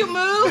 the bro. way you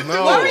move.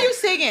 No. What were you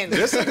singing?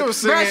 This nigga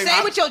was Bro, singing. say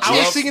it with your I was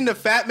chest. singing the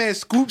Fat Man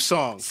Scoop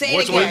song. Say it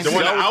Which one? again. The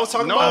one that I was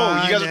talking No,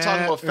 about? you guys are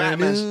talking about Fat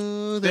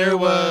Man. There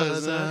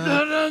was.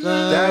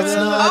 That's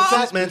not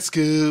Fat Man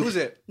Scoop. Who's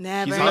it?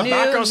 Never He's in the knew,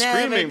 background never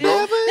screaming, knew, bro.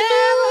 never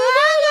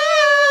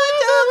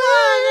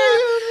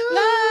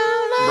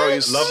loved Bro, you.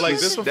 you Love Like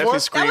This definitely before?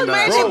 screamed That was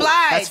that. Mary J.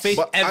 Blige. That's Faith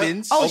But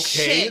Evans. Oh, okay,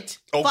 shit.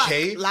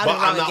 okay, Fuck, loud but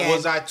and I'm wrong not. again.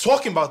 Was I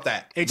talking about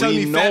that? Hey, tell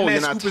me We Fat know Man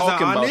you're not Scoop is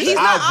talking on about this? He's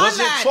that. not I on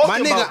wasn't that. talking My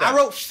about nigga, that. I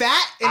wrote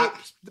fat and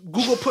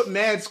Google put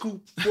Mad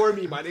Scoop for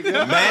me, my nigga.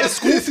 Mad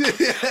Scoop?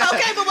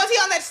 Okay, but was he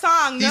on that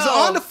song? No. He's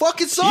on the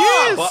fucking song.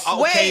 Yes. But,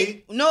 okay,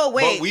 Wait, no,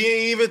 wait. But we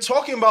ain't even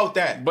talking about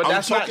that. But I'm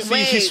that's not. talking.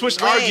 See, he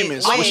switched wait,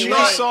 arguments. wait, What you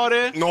wait. saw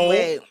there? No,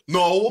 Wait.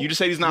 no. You just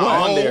said he's not No.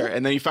 on there,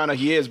 and then you found out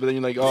he is, but then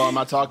you're like, oh, I'm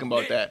not talking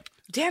about that.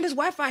 Damn, this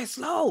Wi-Fi is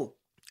slow.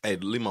 Hey,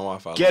 leave my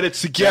Wi-Fi. Get it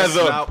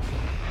together.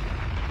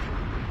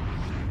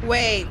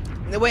 Wait.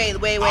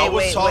 I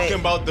was talking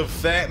about the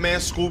Fat Man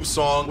Scoop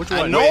song. Which I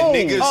one? know No.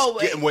 niggas. Oh,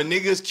 wait. When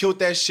niggas killed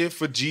that shit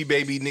for G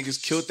Baby,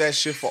 niggas killed that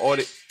shit for all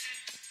the.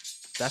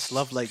 That's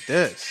Love Like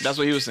This. That's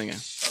what he was singing.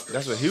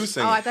 That's what he was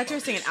singing. Oh, I thought you were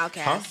singing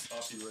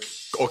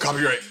Outkast. Oh,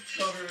 copyright.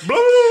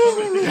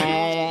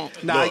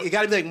 Nah, it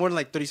got to be like more than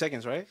like 30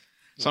 seconds, right?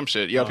 Some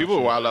shit. Yeah, people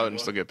will wild out and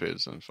still get paid.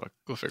 So fuck,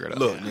 go figure it out.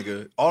 Look,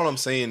 nigga, all I'm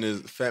saying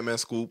is Fat Man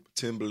Scoop,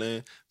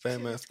 Timberland,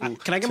 Fat Man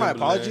Scoop. Can I get my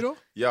apology, though?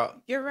 Y'all,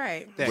 You're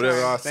right. Thanks.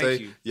 whatever I Thank say,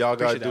 you. y'all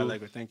gotta Appreciate do. that,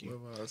 Allegra. Thank you.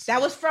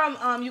 That was from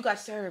You Got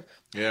Served.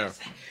 Yeah.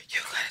 You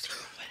gotta do.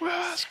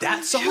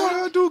 That song?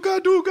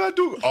 Gotta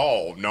do.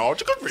 Oh, no. I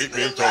swear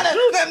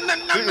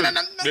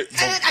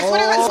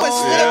that's what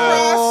split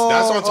across.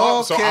 That's what I'm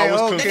talking. So I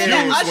was Okay,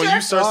 confused when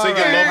you start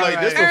singing Love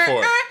Like This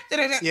before.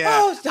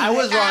 Yeah,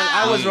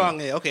 I was wrong.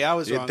 Yeah, okay, I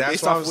was Yeah, wrong. that's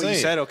Based what off I'm what you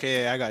saying. said,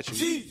 okay, I got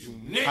you.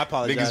 I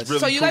apologize. Niggas really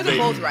So you guys are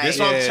both right. That's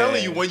what I'm Yeah.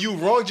 telling you. When you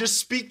wrong, just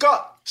speak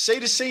up. Say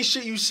the same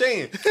shit you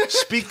saying.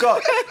 Speak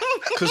up.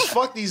 Cause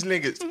fuck these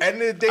niggas. At the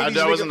end of the day, these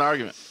That was an niggas,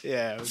 argument.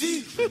 Yeah. at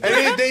the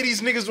end of the day,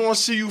 these niggas want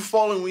to see you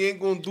falling. We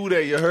ain't gonna do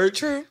that. You heard?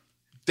 True.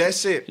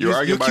 That's it. You're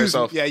arguing by accused,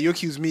 yourself. Yeah, you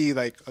accused me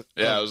like.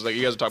 Yeah, it was like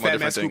you guys were talking about Fat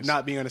Man different Scoop things.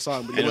 not being on the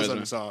song, but he was on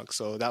the song.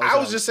 So that was. I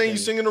was just saying you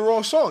singing the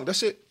wrong song.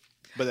 That's it.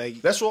 But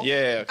like, That's all.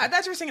 Yeah. I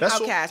thought you were singing That's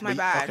what- Outkast. My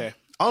bad. okay.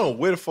 I don't know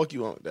where the fuck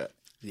you on with that.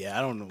 Yeah,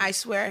 I don't know. I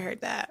swear I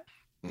heard that.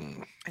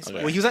 I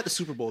swear. When he was at the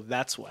Super Bowl,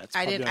 that's why. It's I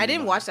probably didn't. on I your didn't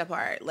mind. watch that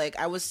part. Like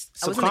I was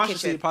in the Subconsciously,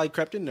 kitchen. it probably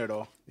crept in there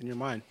though, in your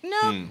mind.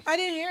 No, I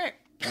didn't hear it.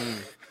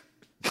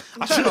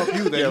 I'm trying to help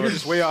you. Then you're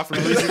just way off from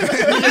the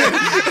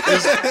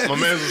reason. My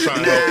man was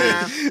trying to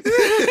help you.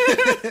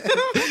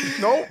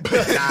 Nope.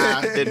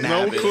 Nah, didn't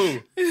No happen.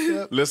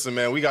 clue. Listen,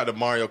 man, we got the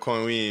Mario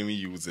coin. We ain't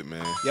even use it,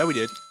 man. Yeah, we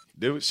did.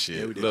 Did we?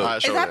 Shit. we did. Look, Alright,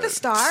 Is show that her the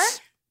star?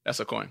 That's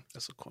a coin.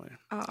 That's a coin.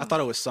 I thought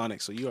it was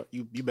Sonic, so you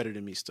better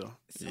than me still.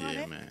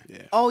 Yeah, man.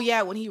 Oh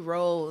yeah, when he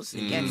rolls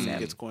and gets He them.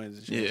 gets coins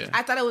and shit. Yeah.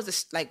 I thought it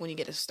was like when you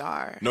get a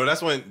star. no,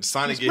 that's when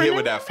Sonic get hit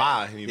with that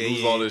fire and he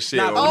lose all this shit.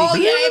 Nah, but Oh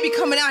yeah, it be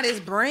coming out his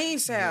brain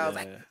cells.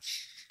 Like,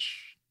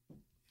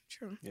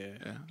 true. Yeah.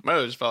 Yeah. Might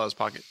have just fell out of his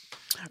pocket.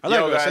 I like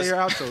Yo, it. Say guys. your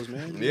outros,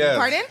 man. Yeah.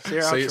 Pardon? Say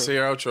your Say, outro. say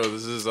your outro.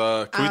 This is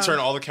can we turn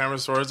all the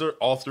cameras towards her?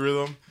 All three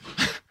of them?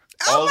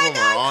 Oh all my of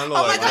them are on. god!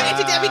 Oh my like, god!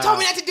 Auntie Debbie told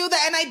me not to do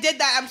that, and I did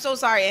that. I'm so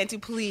sorry, Auntie.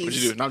 Please.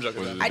 What'd you do? No, I'm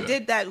joking. I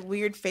did that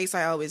weird face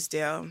I always do.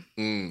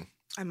 Mm.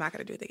 I'm not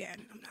gonna do it again.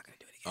 I'm not gonna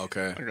do it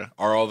again. Okay.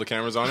 Are all the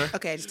cameras on her?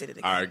 Okay, I just did it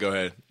again. All right, go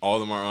ahead. All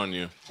of them are on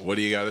you. What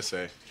do you got to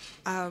say?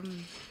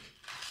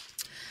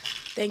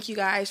 Thank you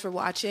guys for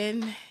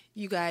watching.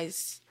 You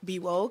guys be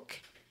woke,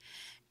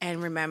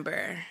 and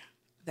remember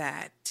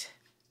that.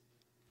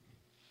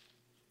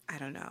 I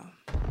don't know.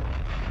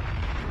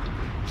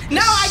 No,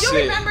 I do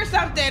Shit. remember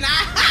something.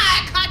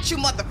 I caught you,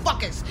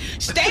 motherfuckers.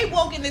 Stay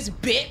woke in this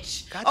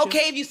bitch.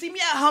 Okay, if you see me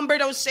at Humber,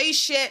 don't say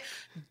shit.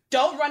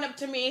 Don't run up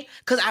to me,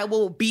 because I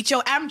will beat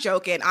your. I'm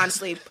joking,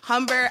 honestly.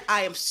 Humber,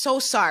 I am so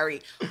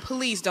sorry.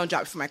 Please don't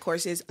drop me for my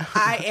courses.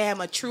 I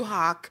am a true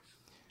hawk.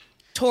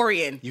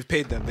 Torian. You've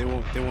paid them. They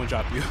won't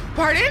drop you.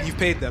 Pardon? You've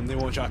paid them. They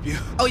won't drop you.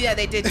 Oh yeah,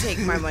 they did take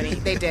my money.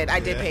 They did.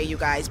 I did pay you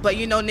guys, but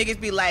you know, niggas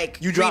be like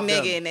You dropped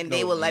them. reneging, and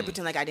they No. will like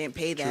pretend like I didn't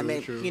pay them, True,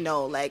 and true. you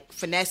know, like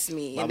finesse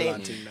me, and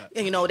Babylon team that.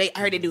 and, you know, I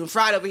heard they doing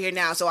fraud over here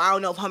now, so I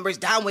don't know if Humber's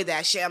down with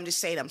that shit. I'm just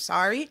saying, I'm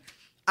sorry.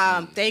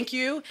 Thank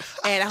you,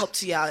 and I hope to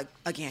see y'all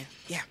again.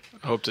 Yeah,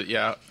 Hope to,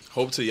 yeah.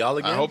 Hope to y'all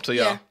again. I hope to,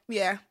 yeah,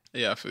 yeah. yeah.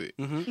 Yeah, I feel you.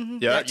 Mm-hmm.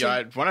 Yeah, That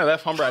yeah. When I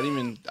left Humber, I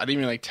didn't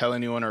even like tell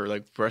anyone or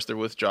like press their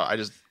withdrawal. I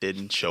just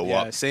didn't show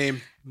Yeah, up. same.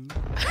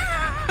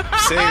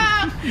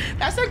 Same.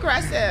 That's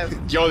aggressive.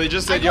 Yo, they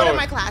just I said, go yo, to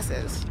my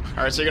classes.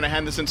 all right, so you're gonna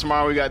hand this in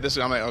tomorrow. We got this.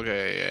 I'm like,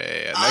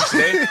 okay, yeah. Next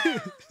day,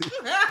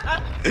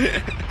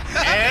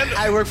 and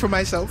I work for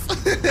myself.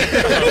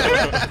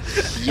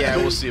 yeah,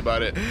 we'll see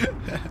about it.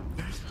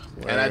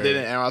 And I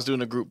didn't. And I was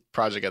doing a group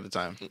project at the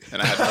time,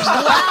 and I had most,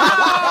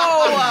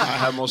 I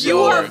had most You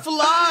of the are work.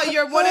 flawed.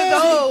 You're one of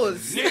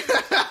those. In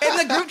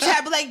the group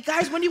chat, be like,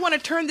 guys, when do you want to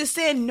turn this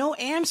in? No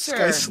answer.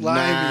 Guy's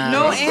slimy.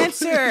 No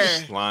answer.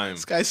 Slime.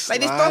 Guy's Like,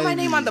 slimy. just throw my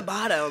name on the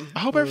bottom. I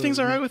hope everything's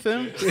all right with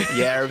him.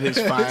 Yeah,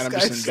 everything's fine. I'm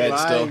just in bed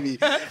still. slimy.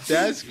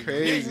 That's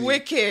crazy.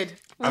 Wicked.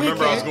 I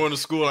remember I was going to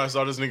school and I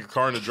saw this nigga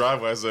car in the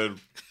driveway. I said,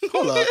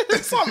 Hold up.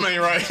 something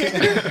ain't right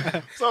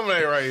here. Something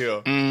ain't right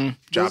here.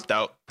 Dropped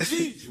out.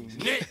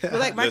 But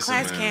like my Listen,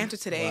 class man.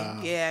 canceled today.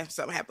 Yeah,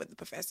 something happened with the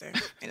professor.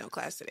 Ain't no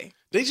class today.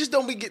 They just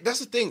don't be get. That's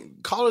the thing.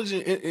 College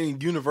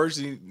and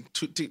university,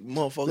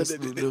 motherfuckers,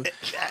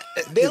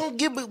 they don't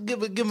give a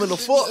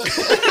fuck.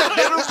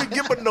 They don't be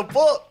giving a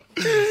fuck.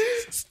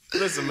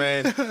 Listen,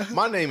 man.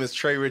 My name is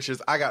Trey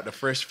Richards. I got the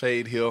fresh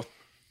fade here.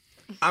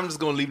 I'm just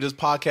gonna leave this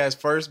podcast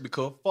first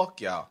because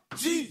fuck y'all.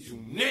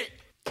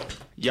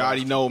 You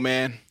already know,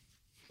 man.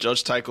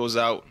 Judge Tycho's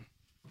out.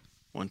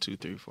 1, 2,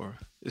 3, 4.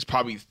 It's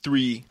probably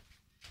 3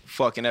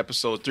 fucking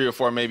episodes, 3 or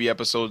 4 maybe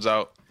episodes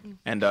out.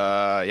 And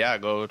yeah,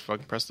 go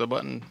fucking press the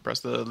button,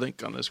 press the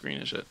link on the screen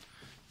and shit.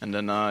 And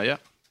then yeah.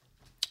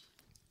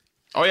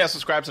 Oh yeah,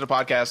 subscribe to the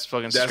podcast.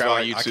 Fucking That's subscribe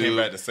why on YouTube. I came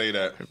back to say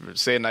that.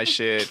 Say nice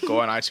shit. Go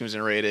on iTunes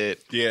and rate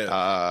it.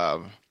 Yeah.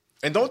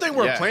 And don't think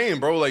we're Yeah. playing,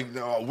 bro. Like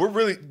we're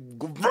really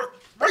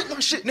right break my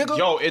shit, nigga.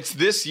 Yo, it's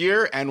this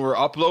year and we're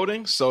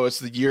uploading, so it's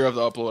the year of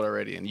the upload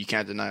already, and you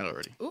can't deny it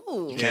already.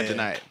 Ooh. You can't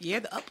deny it. Year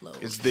of the upload.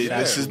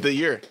 This is the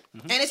year.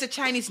 And it's a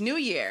Chinese New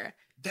Year.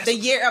 The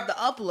year of the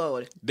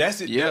upload. That's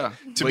it. Yeah.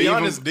 To But be even-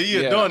 honest, the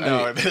year yeah, done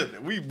now.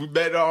 we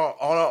bet on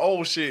our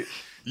old shit.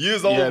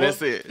 Years over. Yeah,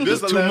 that's it. This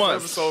is the Just 2 last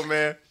months. episode,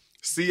 man.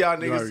 See y'all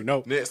already niggas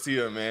know. next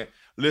year, man.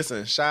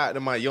 Listen, shout out to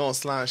my young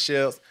slime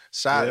shells.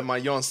 Shout out to my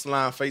young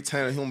slime fake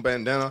Tanner Hume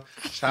bandana.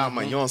 Shout out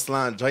my young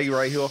slime Jay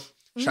right here.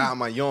 Shout out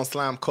my young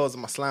slime cousin,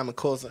 my slime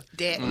cousin.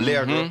 Dead.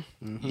 Larry.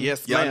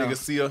 Yes, Y'all ma'am. niggas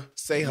see her,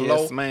 say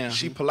hello. Yes, ma'am.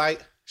 She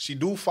polite. She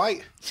do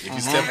fight if you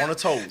step on her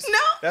toes. No.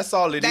 That's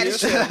all it That is.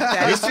 is true.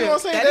 That You is see true. what I'm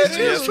saying? That is That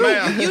true. is true.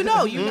 ma'am. You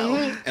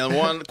know. And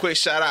one quick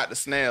shout out to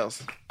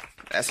Snails.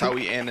 That's how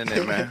we ending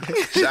it, man.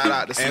 Shout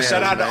out to Snails. And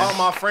shout out to man. all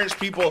my French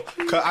people,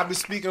 cause I be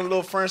speaking a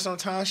little French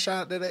sometimes.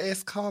 Shout out to the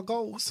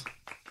escargots.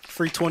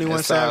 Free 21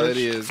 That's all Savage.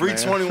 it is, Free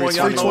man. 21,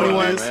 y'all Free know what it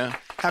 21. is. man.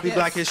 Happy Yes.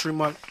 Black History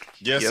Month.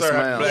 Yes, Yes, sir.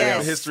 ma'am. Happy Black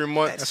Yes. History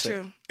Month. That's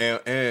true.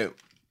 And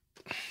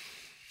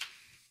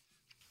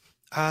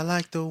I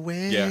like the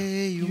way Yeah.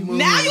 you move.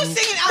 Now you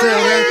singing out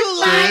there, you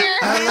liar.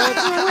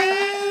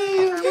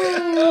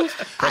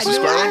 I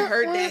knew I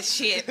heard that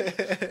shit.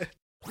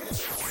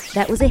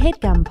 That was a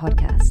HeadGum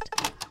podcast.